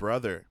to your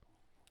brother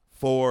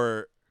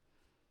for,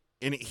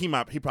 and he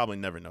probably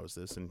never knows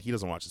this, and he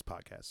doesn't watch this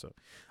podcast. So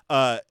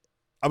I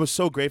was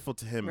so grateful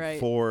to him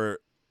for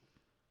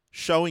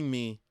showing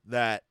me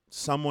that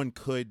someone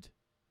could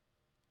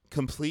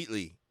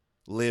completely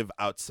live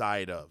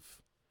outside of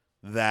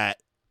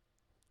that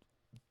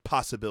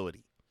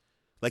possibility.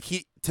 Like,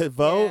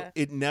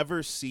 it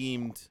never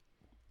seemed,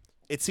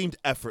 it seemed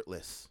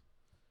effortless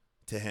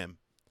to him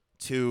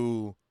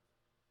to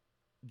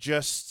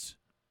just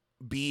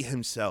be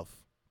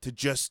himself, to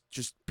just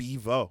be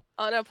Vo.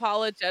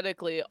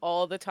 Unapologetically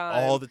all the time.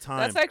 All the time.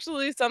 That's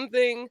actually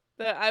something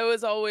that I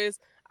was always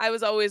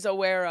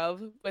aware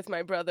of with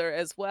my brother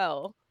as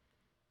well.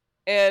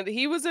 And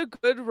he was a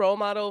good role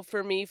model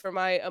for me for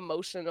my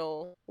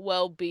emotional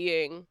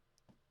well-being.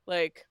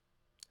 Like,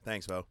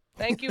 thanks, Vo.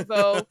 Thank you,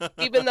 Vo.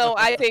 Even though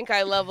I think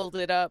I leveled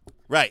it up.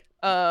 Right.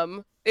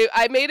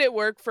 I made it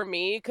work for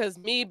me, because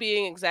me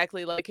being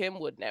exactly like him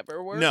would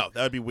never work. No,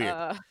 that would be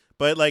weird.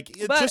 But like,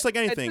 it's just like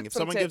I anything. took If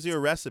some someone gives tips. you a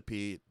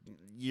recipe,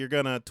 you're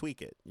gonna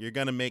tweak it. You're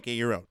gonna make it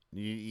your own.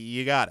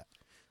 You got it.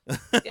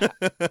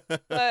 Yeah.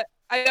 But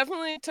I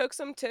definitely took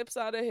some tips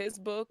out of his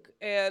book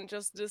and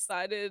just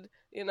decided,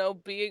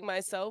 being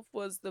myself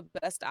was the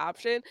best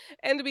option.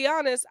 And to be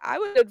honest, I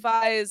would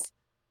advise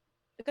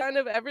kind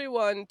of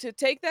everyone to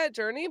take that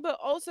journey, but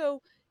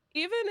also,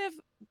 even if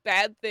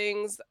bad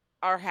things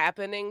are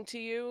happening to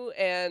you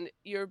and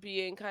you're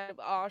being kind of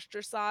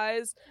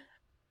ostracized,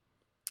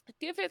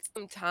 give it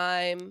some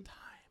time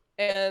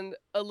and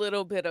a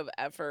little bit of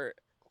effort,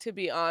 to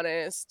be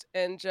honest,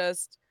 and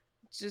just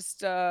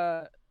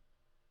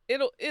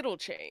it'll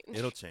change.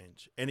 It'll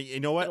change. And you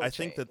know what? It'll I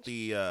think that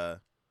the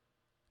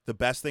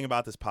best thing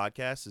about this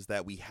podcast is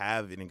that we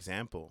have an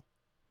example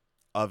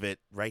of it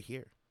right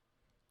here.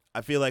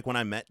 I feel like when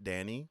I met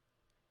Danny,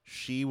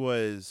 she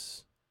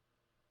was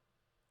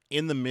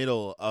in the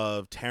middle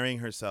of tearing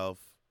herself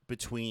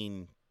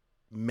between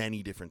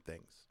many different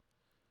things.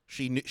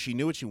 She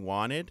knew what she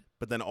wanted,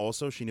 but then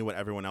also she knew what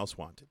everyone else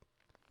wanted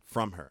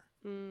from her.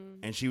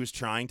 And she was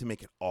trying to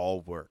make it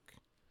all work.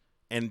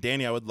 And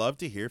Danny, I would love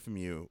to hear from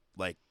you,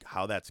 like,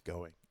 how that's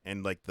going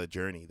and like the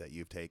journey that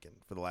you've taken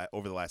for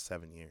over the last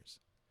 7 years.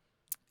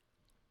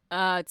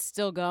 It's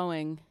still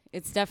going.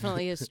 It's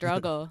definitely a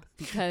struggle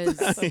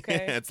because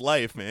Okay. It's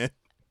life, man.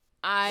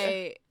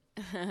 I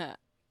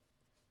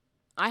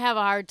have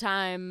a hard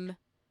time,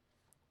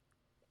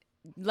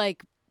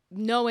 like,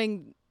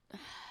 knowing.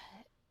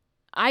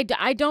 I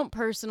don't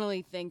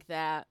personally think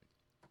that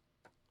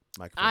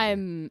Microphone here.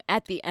 I'm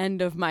at the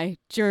end of my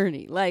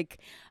journey. Like,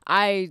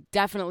 I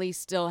definitely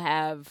still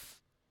have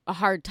a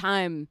hard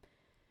time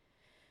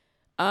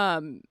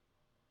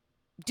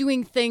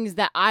doing things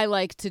that I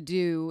like to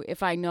do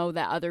if I know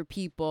that other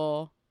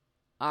people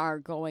are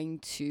going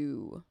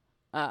to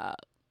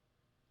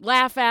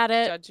laugh at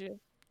it,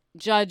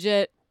 judge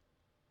it.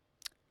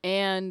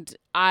 And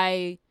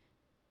I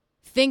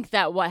think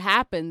that what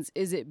happens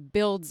is it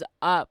builds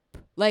up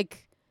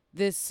like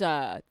this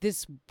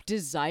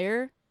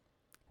desire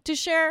to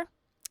share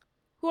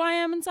who I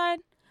am inside.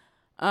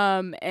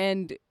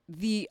 And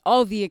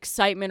all the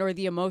excitement or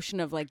the emotion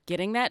of like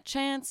getting that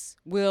chance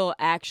will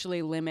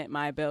actually limit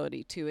my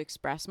ability to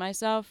express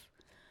myself.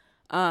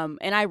 And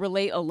I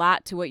relate a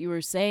lot to what you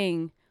were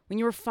saying when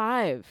you were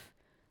 5.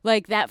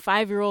 Like that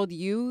 5-year-old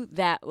you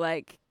that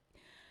like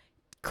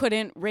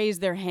couldn't raise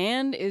their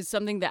hand is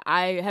something that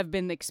I have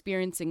been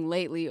experiencing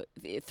lately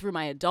through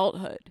my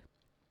adulthood.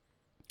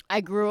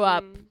 I grew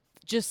up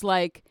just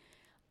like,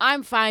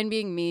 I'm fine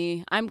being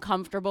me. I'm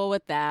comfortable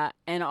with that.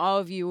 And all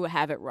of you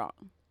have it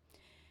wrong.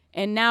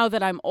 And now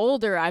that I'm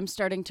older, I'm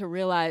starting to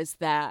realize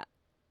that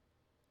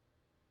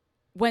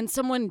when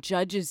someone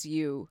judges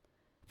you,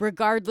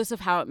 regardless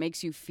of how it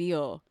makes you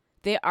feel,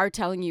 they are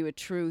telling you a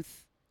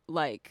truth.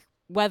 Like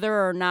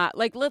whether or not,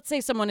 like, let's say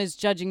someone is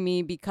judging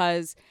me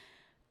because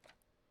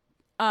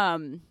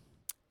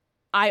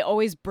I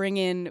always bring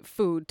in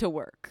food to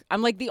work.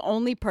 I'm like the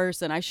only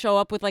person. I show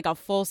up with like a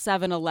full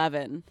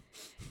 7-Eleven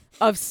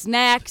of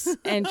snacks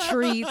and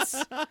treats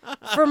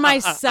for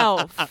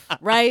myself,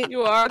 right?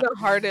 You are the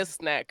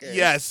hardest snacker.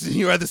 Yes,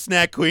 you are the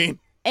snack queen.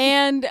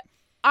 And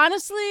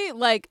honestly,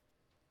 like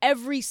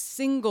every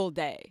single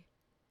day,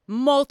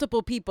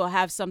 multiple people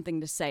have something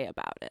to say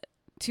about it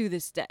to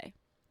this day.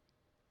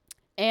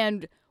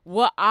 And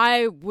what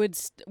I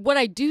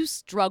do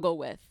struggle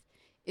with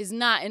is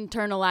not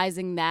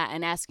internalizing that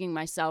and asking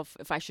myself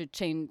if I should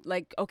change.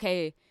 Like,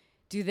 okay,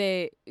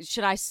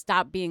 should I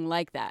stop being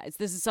like that?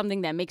 This is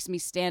something that makes me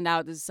stand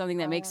out. This is something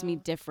that makes me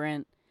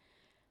different.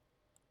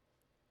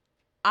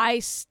 I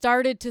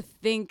started to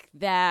think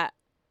that,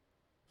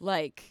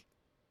 like,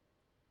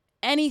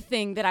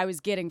 anything that I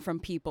was getting from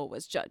people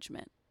was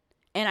judgment.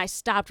 And I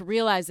stopped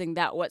realizing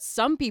that what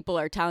some people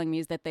are telling me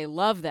is that they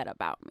love that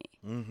about me.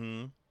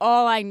 Mm-hmm.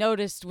 All I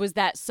noticed was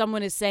that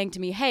someone is saying to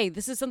me, hey,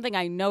 this is something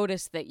I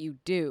noticed that you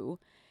do.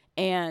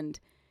 And,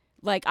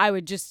 like, I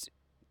would just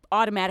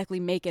automatically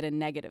make it a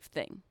negative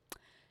thing.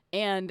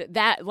 And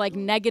that, like,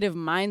 negative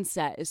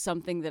mindset is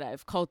something that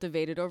I've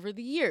cultivated over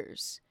the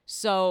years.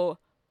 So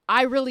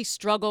I really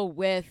struggle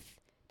with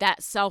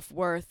that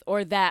self-worth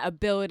or that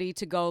ability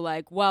to go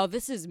like, well,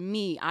 this is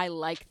me. I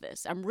like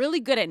this. I'm really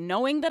good at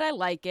knowing that I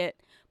like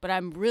it, but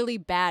I'm really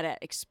bad at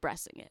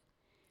expressing it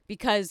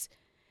because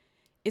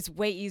it's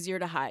way easier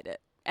to hide it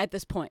at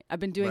this point. I've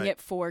been doing it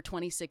for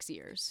 26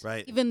 years.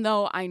 Right. Even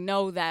though I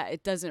know that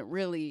it doesn't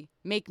really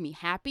make me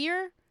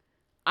happier,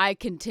 I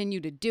continue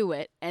to do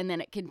it, and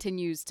then it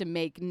continues to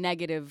make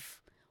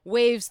negative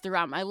waves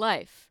throughout my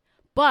life.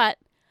 But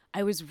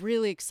I was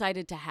really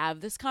excited to have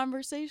this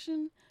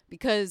conversation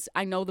because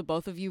I know the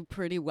both of you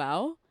pretty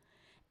well,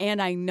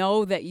 and I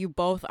know that you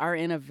both are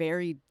in a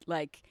very,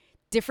 like,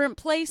 different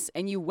place,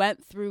 and you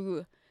went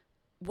through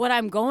what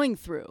I'm going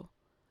through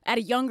at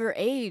a younger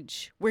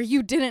age where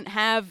you didn't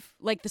have,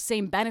 like, the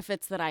same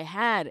benefits that I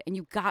had, and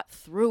you got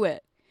through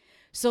it.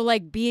 So,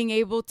 like, being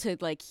able to,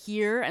 like,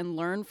 hear and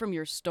learn from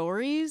your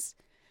stories,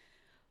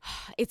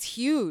 it's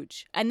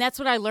huge. And that's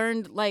what I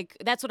learned, like,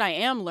 that's what I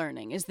am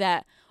learning, is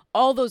that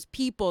all those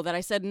people that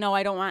I said, no,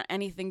 I don't want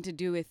anything to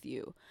do with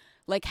you,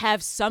 like,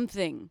 have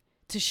something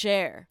to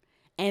share.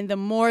 And the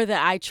more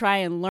that I try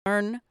and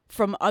learn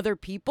from other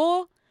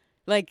people,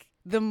 like,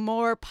 the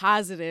more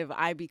positive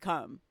I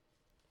become.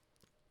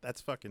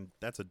 That's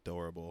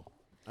adorable.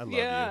 I love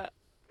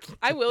you.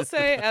 I will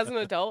say, as an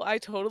adult, I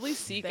totally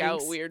seek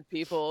out weird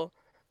people.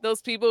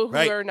 Those people who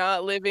are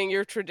not living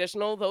your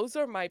traditional, those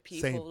are my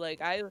people. Same.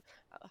 Like,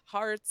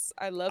 hearts,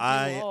 I love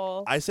you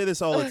all. I say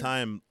this all the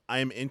time. I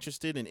am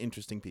interested in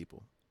interesting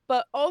people.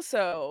 But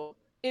also,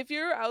 if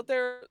you're out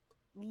there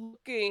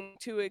looking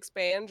to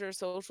expand your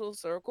social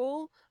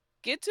circle,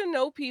 get to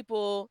know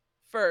people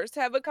first.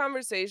 Have a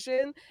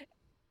conversation.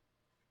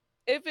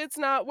 If it's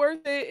not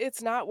worth it,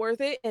 it's not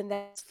worth it, and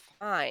that's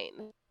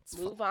fine.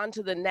 Move on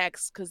to the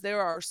next, because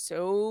there are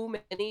so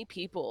many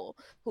people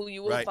who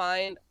you will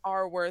find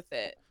are worth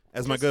it.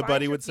 As my good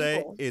buddy would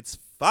say, it's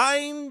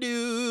fine,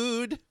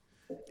 dude.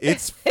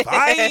 It's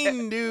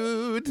fine,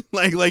 dude.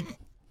 Like,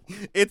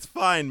 it's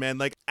fine, man.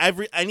 Like,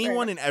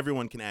 anyone and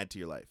everyone can add to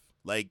your life.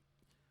 Like,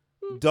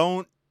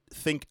 don't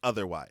think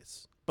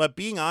otherwise. But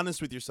being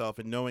honest with yourself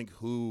and knowing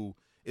who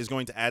is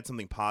going to add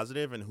something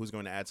positive and who's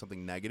going to add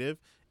something negative,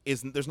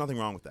 there's nothing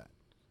wrong with that.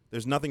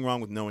 There's nothing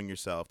wrong with knowing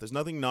yourself. There's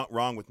nothing not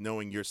wrong with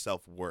knowing your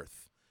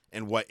self-worth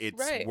and what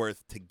it's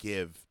worth to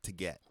give to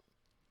get.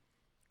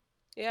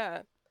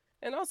 Yeah.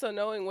 And also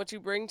knowing what you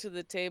bring to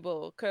the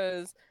table,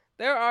 because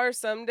there are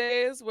some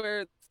days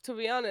where, to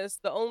be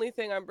honest, the only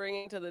thing I'm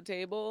bringing to the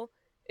table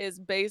is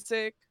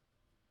basic,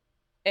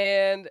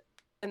 and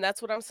And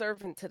that's what I'm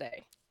serving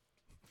today.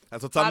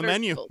 That's what's on Hot the or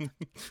menu. cold.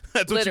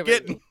 That's what you're Literally.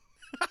 getting.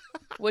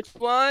 What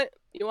you want?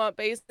 You want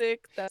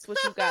basic? That's what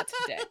you got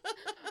today.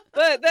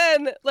 But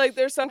then, like,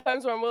 there's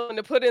sometimes where I'm willing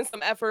to put in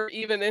some effort,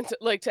 even into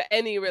like to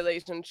any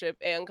relationship,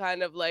 and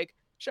kind of like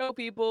show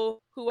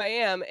people who I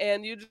am.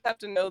 And you just have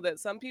to know that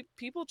some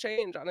people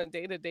change on a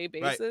day-to-day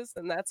Right. basis,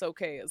 and that's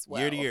okay as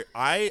well. Year to year.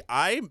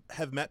 I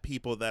have met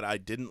people that I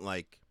didn't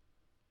like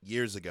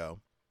years ago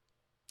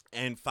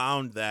and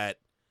found that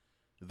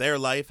their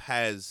life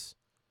has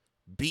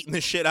beaten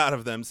the shit out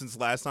of them since the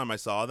last time I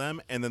saw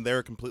them, and then they're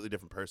a completely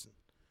different person.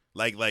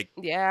 Like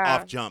Yeah.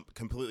 off jump,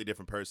 completely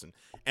different person.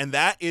 And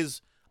that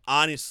is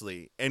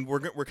honestly, and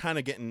we're kind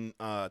of getting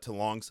to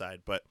long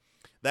side, but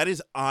that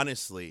is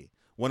honestly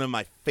one of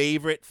my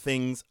favorite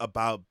things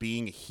about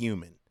being a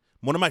human.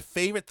 One of my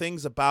favorite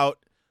things about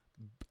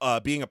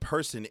being a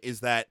person is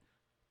that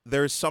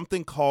there's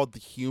something called the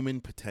human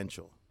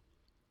potential.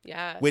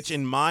 Yeah. Which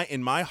in my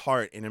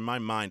heart and in my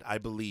mind, I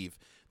believe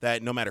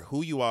that no matter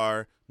who you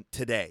are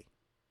today,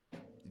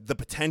 the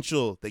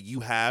potential that you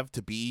have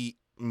to be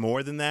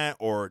more than that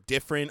or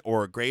different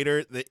or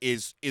greater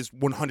is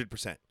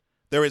 100%.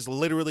 There is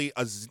literally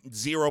a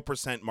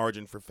 0%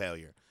 margin for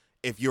failure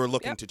if you're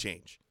looking to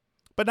change.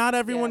 But not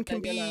everyone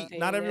can be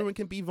everyone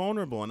can be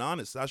vulnerable and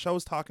honest. Asha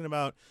was talking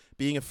about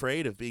being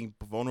afraid of being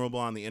vulnerable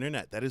on the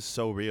internet. That is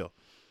so real.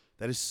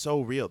 That is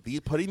so real.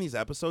 Putting these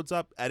episodes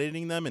up,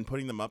 editing them, and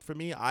putting them up for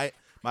me,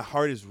 my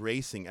heart is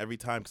racing every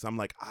time because I'm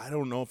like, I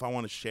don't know if I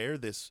want to share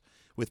this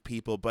with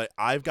people. But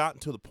I've gotten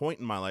to the point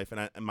in my life,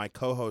 and my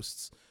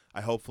co-hosts,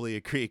 I hopefully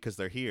agree because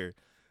they're here,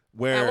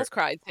 where I almost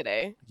cried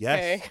today.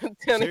 Yes, Okay.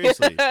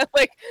 seriously.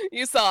 Like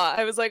you saw,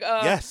 I was like,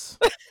 yes,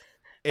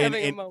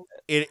 having a moment.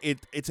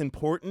 it's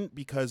important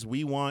because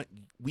we want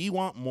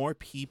more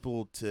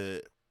people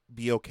to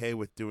be okay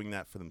with doing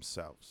that for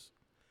themselves.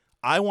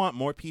 I want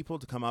more people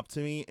to come up to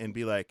me and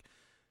be like,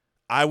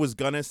 I was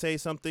gonna say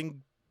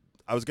something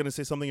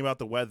about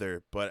the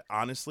weather, but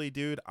honestly,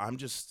 dude, I'm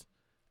just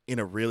in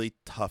a really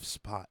tough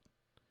spot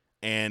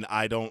and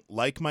I don't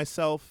like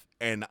myself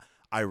and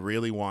I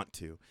really want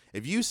to.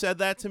 If you said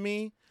that to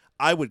me,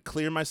 I would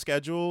clear my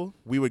schedule.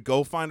 We would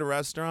go find a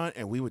restaurant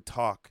and we would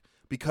talk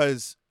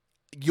because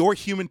your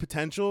human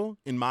potential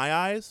in my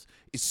eyes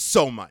is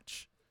so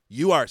much.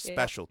 You are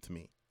special to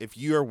me if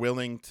you are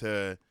willing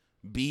to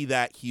be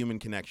that human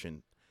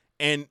connection.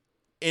 And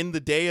in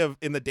the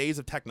days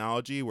of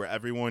technology where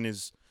everyone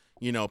is,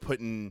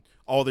 putting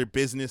all their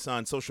business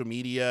on social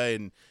media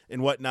and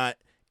whatnot,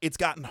 it's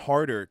gotten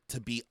harder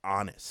to be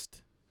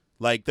honest.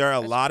 Like there are a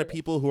lot of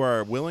people who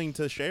are willing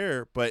to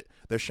share, but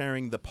they're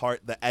sharing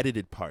the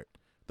edited part,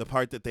 the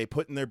part that they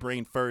put in their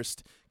brain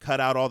first, cut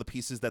out all the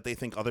pieces that they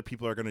think other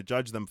people are going to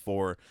judge them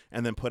for,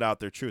 and then put out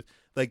their truth.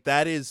 Like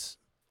that's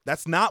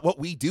not what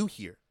we do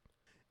here.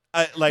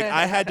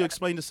 I had to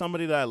explain to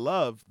somebody that I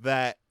love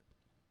that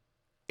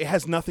it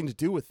has nothing to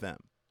do with them.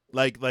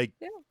 Like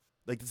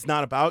it's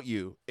not about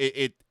you.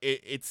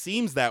 It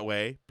seems that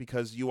way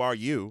because you are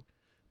you,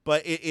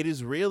 but it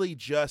is really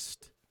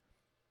just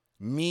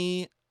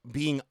me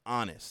being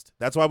honest.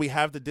 That's why we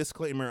have the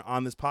disclaimer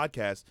on this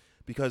podcast,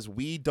 because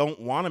we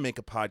don't want to make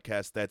a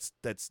podcast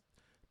that's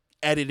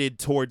edited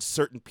towards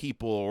certain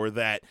people or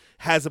that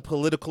has a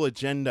political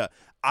agenda.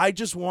 I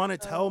just want to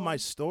tell my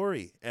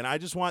story, and I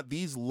just want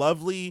these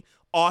lovely,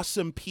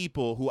 awesome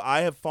people who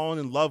I have fallen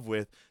in love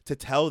with to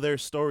tell their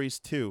stories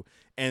too.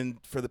 And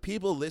for the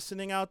people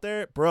listening out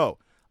there, bro,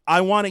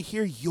 I want to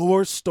hear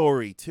your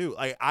story too.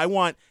 I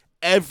want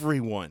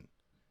everyone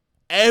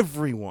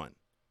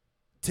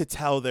to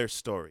tell their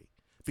story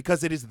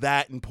because it is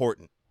that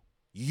important.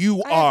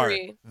 You are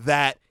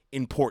that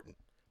important,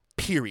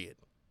 period.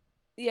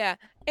 Yeah.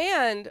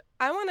 And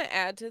I want to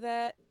add to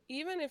that,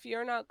 even if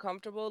you're not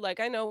comfortable, like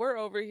I know we're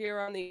over here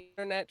on the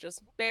internet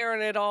just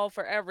bearing it all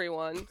for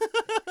everyone.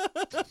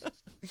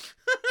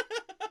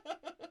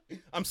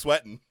 I'm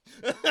sweating.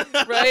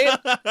 Right?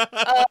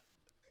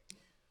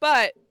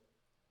 But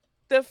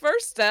the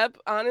first step,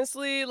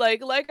 honestly,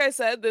 like I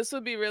said, this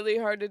would be really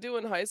hard to do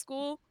in high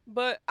school,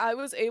 but I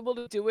was able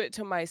to do it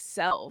to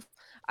myself.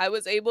 I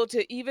was able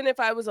to, even if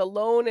I was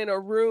alone in a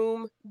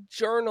room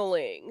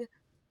journaling,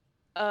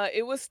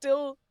 it was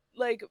still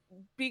like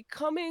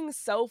becoming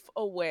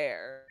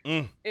self-aware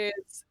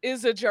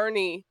is a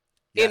journey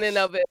in and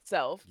of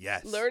itself.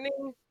 Yes.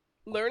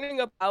 Learning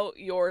about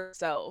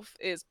yourself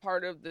is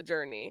part of the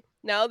journey.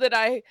 Now that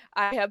I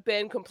have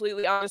been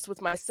completely honest with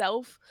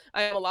myself,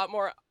 I am a lot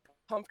more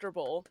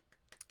comfortable,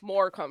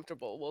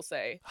 we'll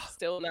say.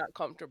 Still not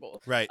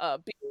comfortable. Right.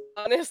 Being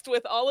honest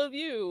with all of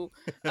you.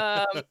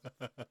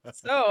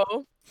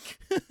 So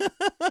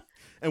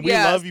and we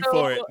love you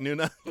for it,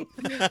 Nuna.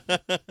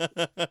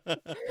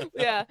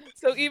 Yeah.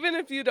 So even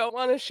if you don't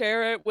want to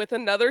share it with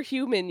another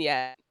human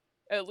yet,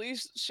 at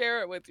least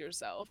share it with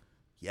yourself.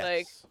 Yes.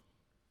 Like,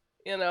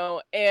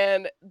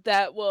 and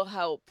that will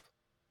help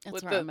That's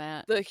with where I'm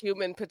at. the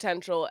human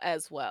potential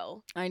as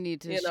well. I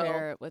need to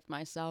share it with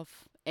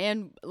myself.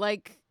 And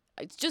like,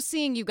 it's just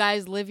seeing you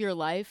guys live your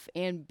life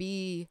and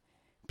be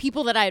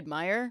people that I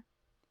admire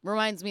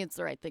reminds me it's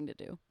the right thing to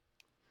do.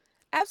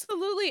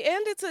 Absolutely,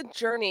 and it's a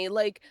journey.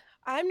 Like,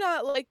 I'm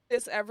not like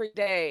this every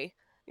day.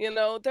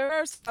 There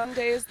are some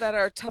days that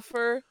are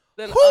tougher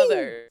than Whoo!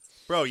 others.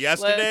 Bro, Like,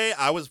 yesterday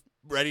I was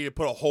ready to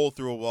put a hole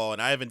through a wall,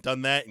 and I haven't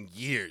done that in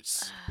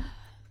years.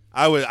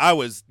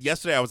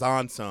 Yesterday I was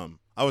on some.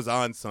 I was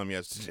on some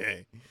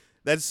yesterday.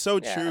 That's so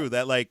yeah. true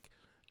that, like,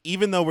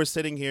 even though we're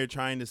sitting here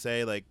trying to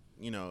say, like,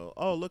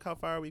 oh, look how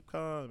far we've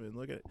come and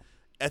look at it.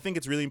 I think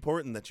it's really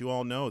important that you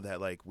all know that,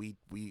 like, we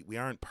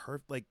aren't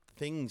perfect. Like,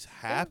 things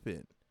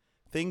happen.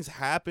 Things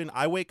happen.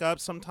 I wake up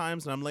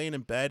sometimes and I'm laying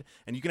in bed,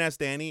 and you can ask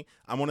Danny,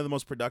 I'm one of the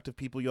most productive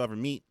people you'll ever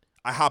meet.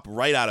 I hop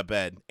right out of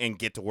bed and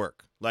get to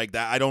work. Like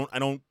that, I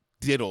don't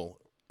diddle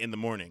in the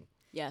morning.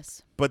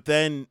 Yes. But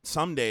then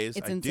some days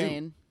It's I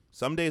insane. do.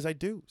 Some days I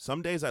do.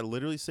 Some days I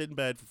literally sit in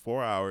bed for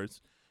 4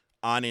 hours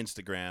on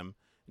Instagram,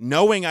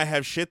 knowing I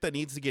have shit that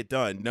needs to get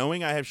done,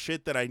 knowing I have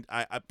shit that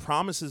I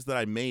promises that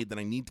I made that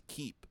I need to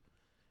keep,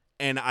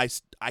 and I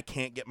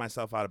can't get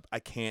myself out of. I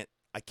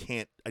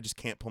just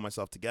can't pull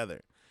myself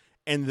together,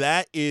 and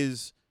that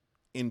is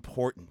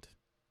important.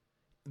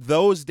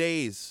 Those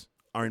days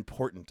are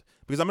important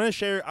because I'm gonna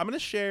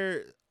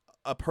share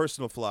a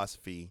personal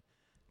philosophy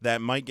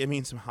that might get me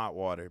in some hot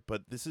water,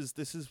 but this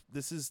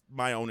is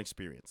my own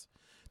experience.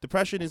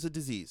 Depression is a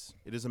disease.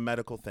 It is a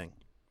medical thing.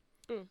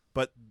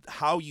 But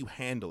how you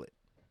handle it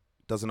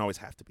doesn't always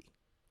have to be,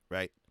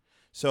 right?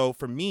 So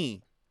for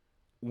me,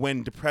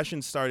 when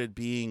depression started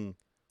being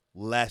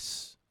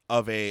less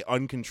of a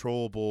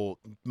uncontrollable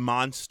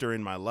monster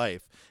in my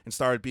life and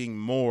started being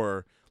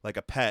more like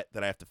a pet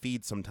that I have to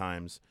feed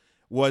sometimes,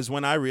 was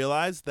when I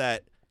realized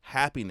that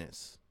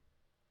happiness,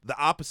 the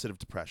opposite of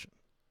depression,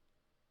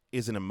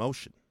 is an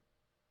emotion.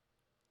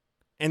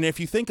 And if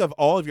you think of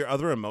all of your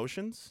other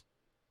emotions,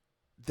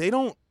 they're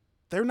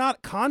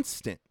not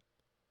constant.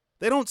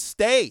 They don't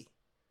stay.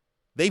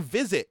 They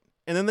visit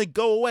and then they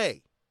go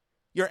away.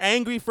 You're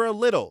angry for a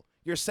little.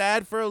 You're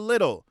sad for a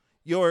little.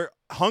 You're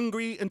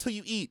hungry until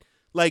you eat.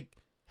 Like,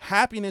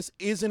 happiness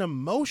is an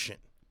emotion.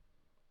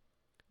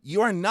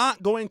 You are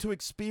not going to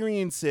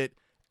experience it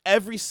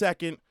every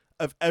second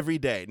of every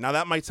day. Now,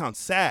 that might sound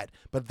sad,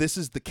 but this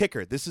is the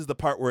kicker. This is the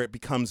part where it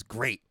becomes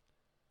great.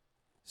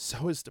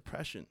 So is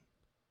depression.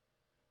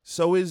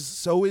 So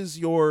is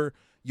your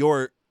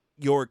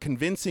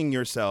convincing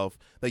yourself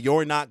that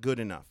you're not good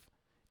enough.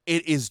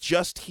 It is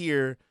just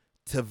here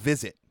to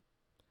visit.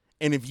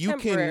 And if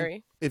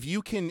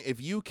you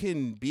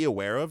can be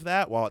aware of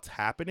that while it's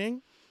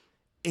happening,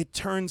 it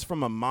turns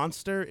from a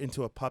monster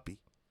into a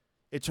puppy.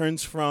 It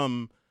turns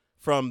from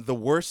the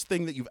worst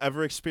thing that you've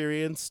ever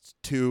experienced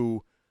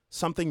to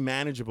something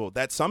manageable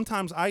that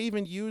sometimes I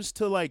even use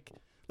to like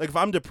if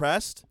I'm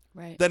depressed,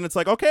 Right. then it's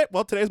like, okay,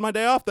 well, today's my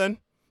day off then.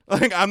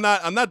 Like I'm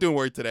not doing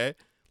work today.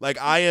 Like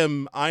I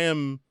am not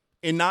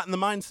in the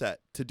mindset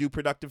to do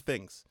productive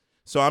things.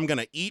 So I'm going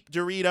to eat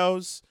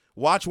Doritos,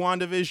 watch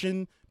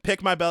WandaVision,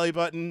 pick my belly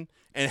button,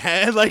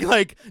 and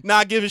like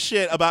not give a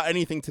shit about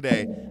anything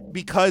today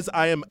because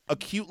I am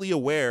acutely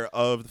aware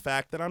of the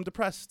fact that I'm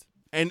depressed.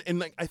 And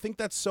like I think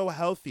that's so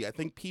healthy. I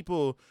think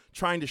people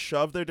trying to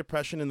shove their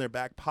depression in their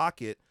back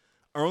pocket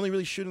are only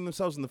really shooting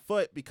themselves in the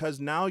foot because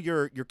now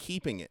you're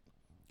keeping it.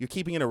 You're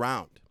keeping it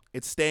around.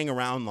 It's staying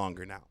around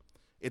longer now.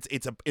 It's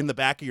in the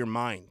back of your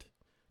mind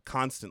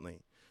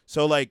constantly.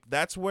 So like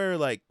that's where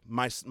like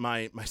my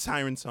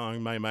siren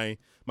song, my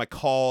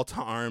call to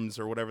arms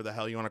or whatever the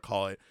hell you want to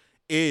call it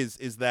is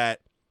that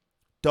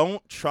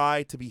don't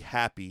try to be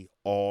happy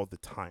all the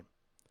time.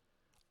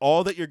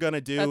 All that you're going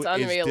to do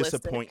is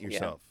disappoint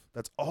yourself. Yeah.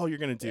 That's all you're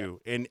going to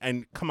do. Yeah.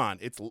 And come on,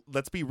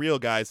 let's be real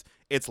guys,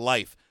 it's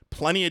life.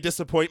 Plenty of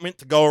disappointment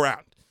to go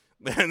around.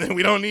 And then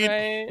we don't need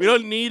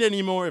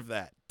any more of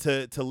that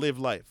to live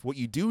life. What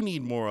you do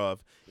need more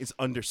of is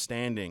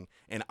understanding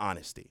and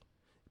honesty.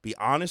 Be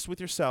honest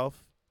with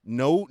yourself.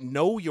 Know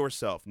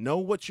yourself. Know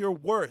what you're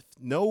worth.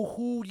 Know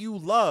who you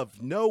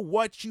love. Know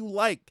what you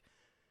like.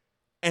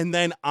 And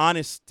then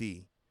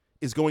honesty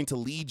is going to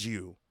lead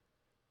you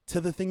to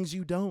the things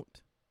you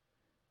don't.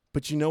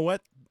 But you know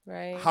what?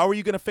 Right. How are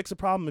you going to fix a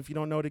problem if you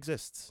don't know it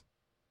exists?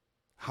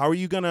 How are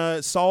you going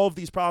to solve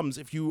these problems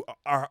if you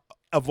are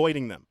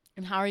avoiding them?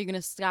 And how are you going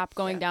to stop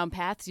going down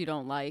paths you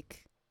don't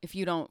like if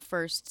you don't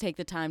first take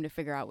the time to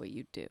figure out what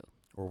you do?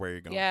 Or where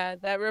you're going. Yeah,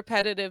 that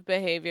repetitive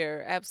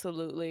behavior,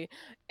 absolutely.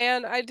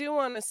 And I do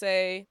want to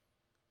say,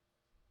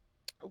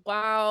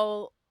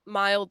 while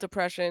mild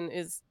depression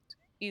is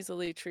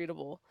easily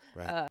treatable,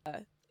 right.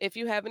 If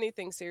you have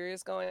anything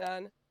serious going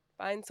on,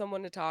 find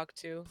someone to talk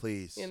to.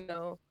 Please.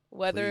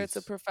 Whether Please. it's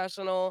a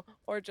professional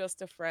or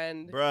just a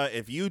friend. Bruh,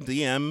 if you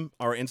DM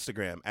our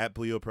Instagram at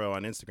BuyuePro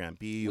on Instagram,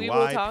 BuyuePro,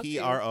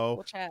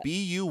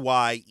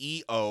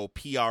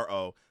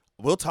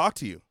 we'll talk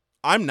to you.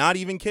 I'm not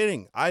even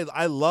kidding.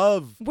 I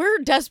love. We're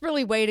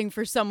desperately waiting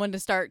for someone to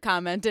start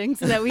commenting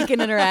so that we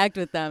can interact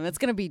with them. It's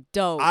gonna be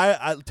dope.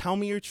 I tell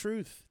me your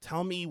truth.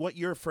 Tell me what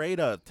you're afraid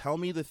of. Tell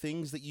me the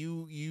things that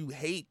you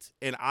hate,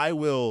 and I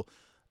will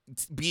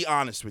be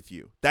honest with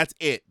you. That's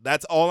it.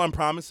 That's all I'm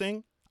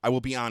promising. I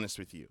will be honest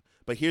with you.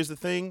 But here's the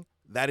thing.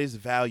 That is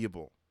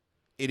valuable.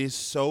 It is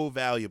so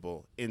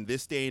valuable in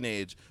this day and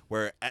age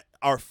where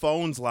our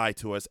phones lie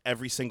to us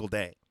every single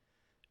day.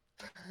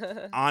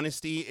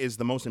 Honesty is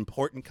the most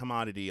important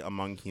commodity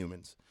among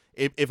humans.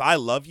 If I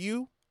love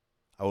you,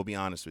 I will be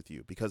honest with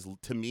you. Because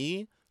to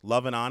me,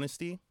 love and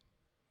honesty,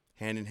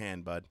 hand in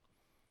hand, bud.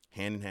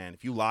 Hand in hand.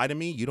 If you lie to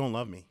me, you don't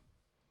love me.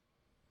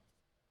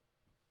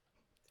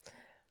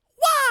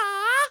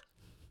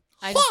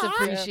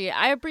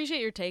 I appreciate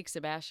your take,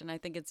 Sebastian. I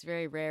think it's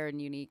very rare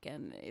and unique,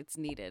 and it's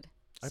needed.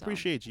 I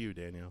appreciate you,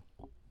 Danielle.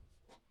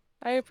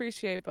 I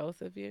appreciate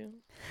both of you.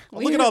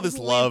 Look at all this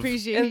love.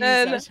 Appreciate And you,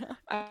 then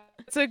Sasha.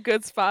 it's a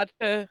good spot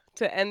to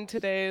end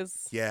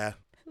today's. Yeah.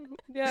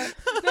 Yeah.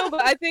 No,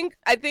 but I think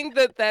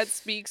that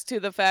speaks to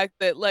the fact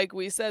that, like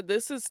we said,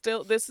 this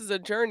is a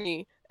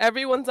journey.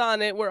 Everyone's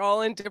on it. We're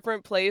all in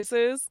different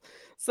places.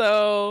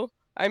 So,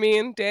 I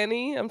mean,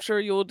 Danny, I'm sure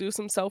you'll do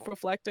some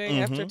self-reflecting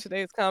after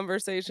today's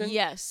conversation.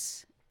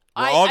 Yes.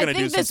 We're all going to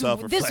I do think some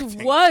self-reflecting.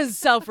 This was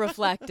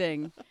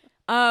self-reflecting.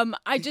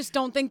 I just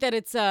don't think that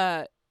it's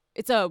a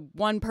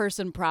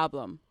one-person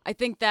problem. I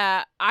think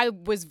that I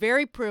was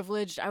very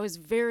privileged. I was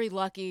very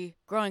lucky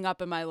growing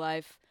up in my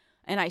life,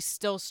 and I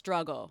still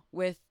struggle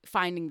with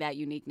finding that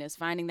uniqueness,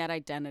 finding that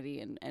identity,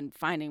 and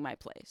finding my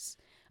place.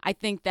 I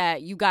think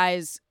that you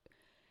guys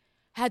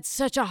had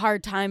such a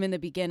hard time in the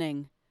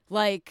beginning.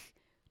 Like,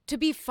 to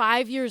be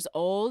 5 years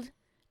old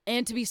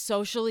and to be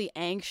socially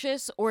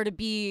anxious or to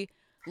be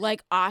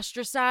like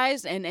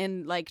ostracized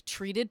and like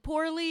treated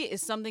poorly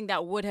is something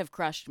that would have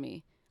crushed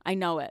me. I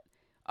know it.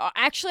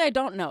 Actually, I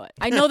don't know it.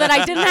 I know that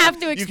I didn't have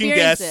to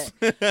experience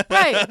it.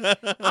 Right.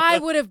 I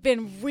would have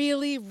been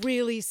really,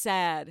 really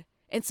sad.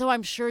 And so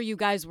I'm sure you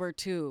guys were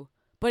too.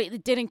 But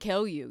it didn't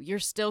kill you. You're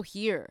still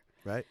here.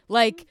 Right.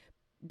 Like,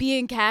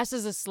 being cast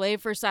as a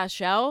slave for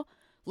Sachelle,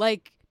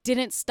 like,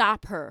 didn't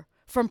stop her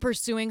from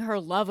pursuing her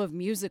love of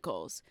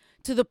musicals,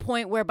 to the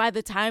point where by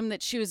the time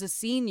that she was a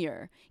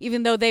senior,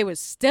 even though they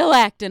was still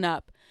acting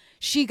up,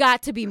 she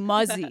got to be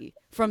Muzzy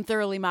from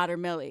Thoroughly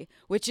Modern Millie,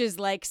 which is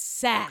like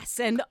sass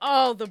and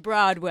all the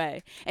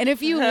Broadway. And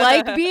if you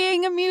like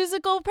being a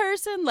musical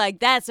person, like,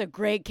 that's a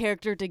great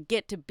character to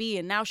get to be.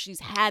 And now she's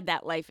had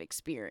that life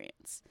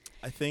experience.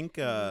 I think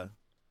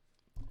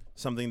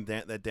something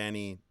that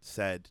Danny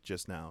said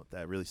just now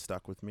that really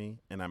stuck with me,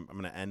 and I'm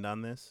going to end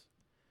on this,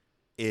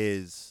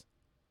 is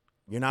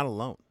you're not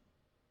alone.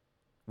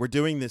 We're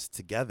doing this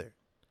together.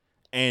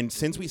 And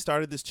since we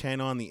started this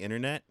channel on the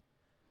internet,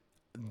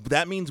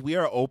 that means we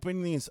are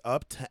opening these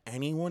up to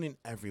anyone and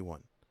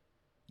everyone.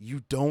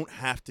 You don't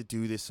have to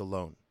do this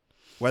alone.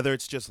 Whether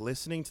it's just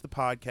listening to the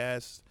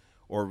podcast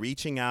or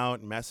reaching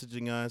out,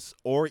 messaging us,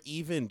 or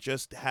even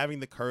just having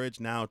the courage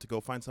now to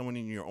go find someone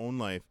in your own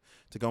life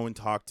to go and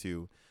talk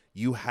to,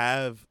 you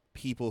have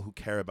people who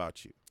care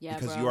about you. Yeah,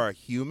 because bro. you are a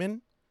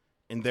human,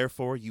 and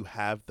therefore you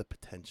have the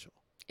potential.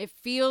 It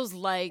feels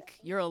like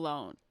you're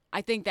alone.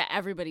 I think that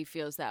everybody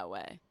feels that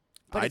way.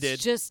 But I it's did.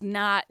 just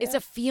not. It's a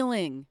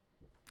feeling.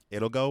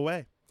 It'll go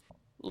away.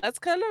 Let's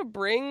kind of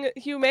bring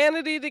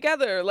humanity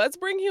together. Let's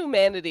bring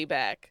humanity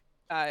back,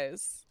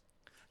 guys.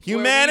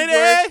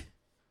 Humanity!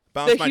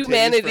 Bounce The my titties for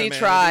humanity humanity.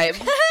 tribe.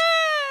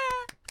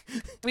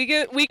 we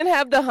can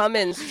have the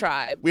Hummins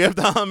tribe. We have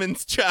the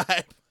Hummins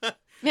tribe.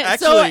 Yeah,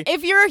 so Actually,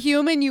 if you're a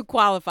human, you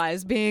qualify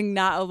as being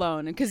not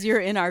alone because you're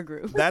in our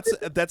group.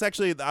 that's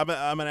actually, I'm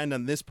gonna end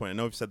on this point. I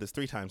know we've said this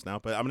 3 times now,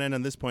 but I'm gonna end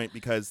on this point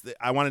because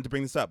I wanted to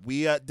bring this up.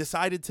 We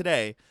decided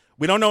today.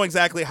 We don't know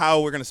exactly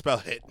how we're gonna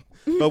spell it,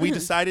 but we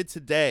decided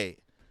today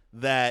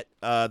that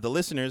the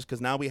listeners, because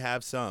now we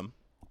have some,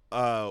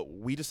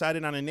 we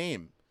decided on a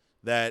name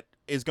that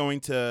is going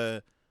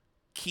to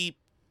keep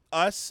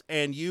us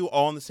and you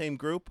all in the same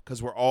group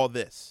because we're all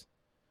this.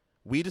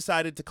 We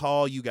decided to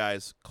call you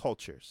guys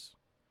cultures.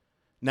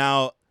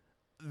 Now,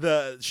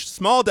 the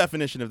small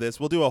definition of this,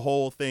 we'll do a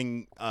whole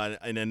thing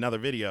in another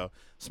video.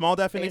 Small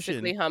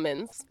definition Basically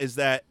Hummins. is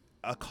that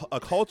a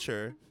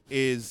culture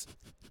is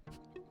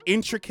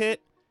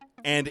intricate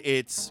and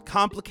it's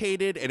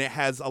complicated and it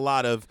has a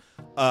lot of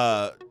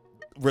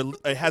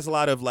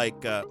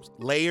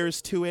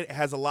layers to it. It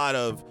has a lot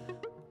of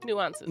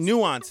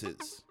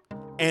nuances.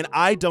 And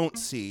I don't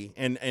see,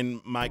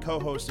 and my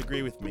co-hosts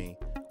agree with me,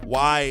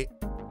 why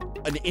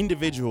an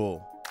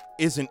individual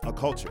isn't a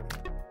culture.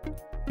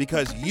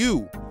 Because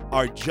you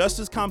are just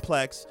as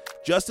complex,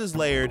 just as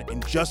layered,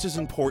 and just as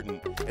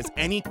important as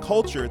any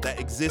culture that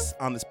exists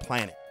on this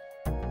planet.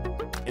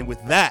 And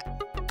with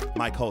that,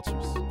 my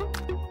cultures,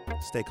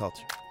 stay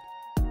cultured.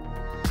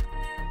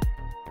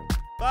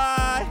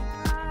 Bye.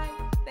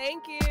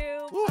 Thank you.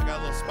 Ooh, I got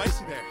a little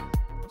spicy there.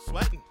 I'm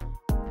sweating.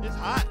 It's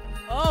hot.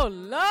 Oh,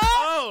 Lord.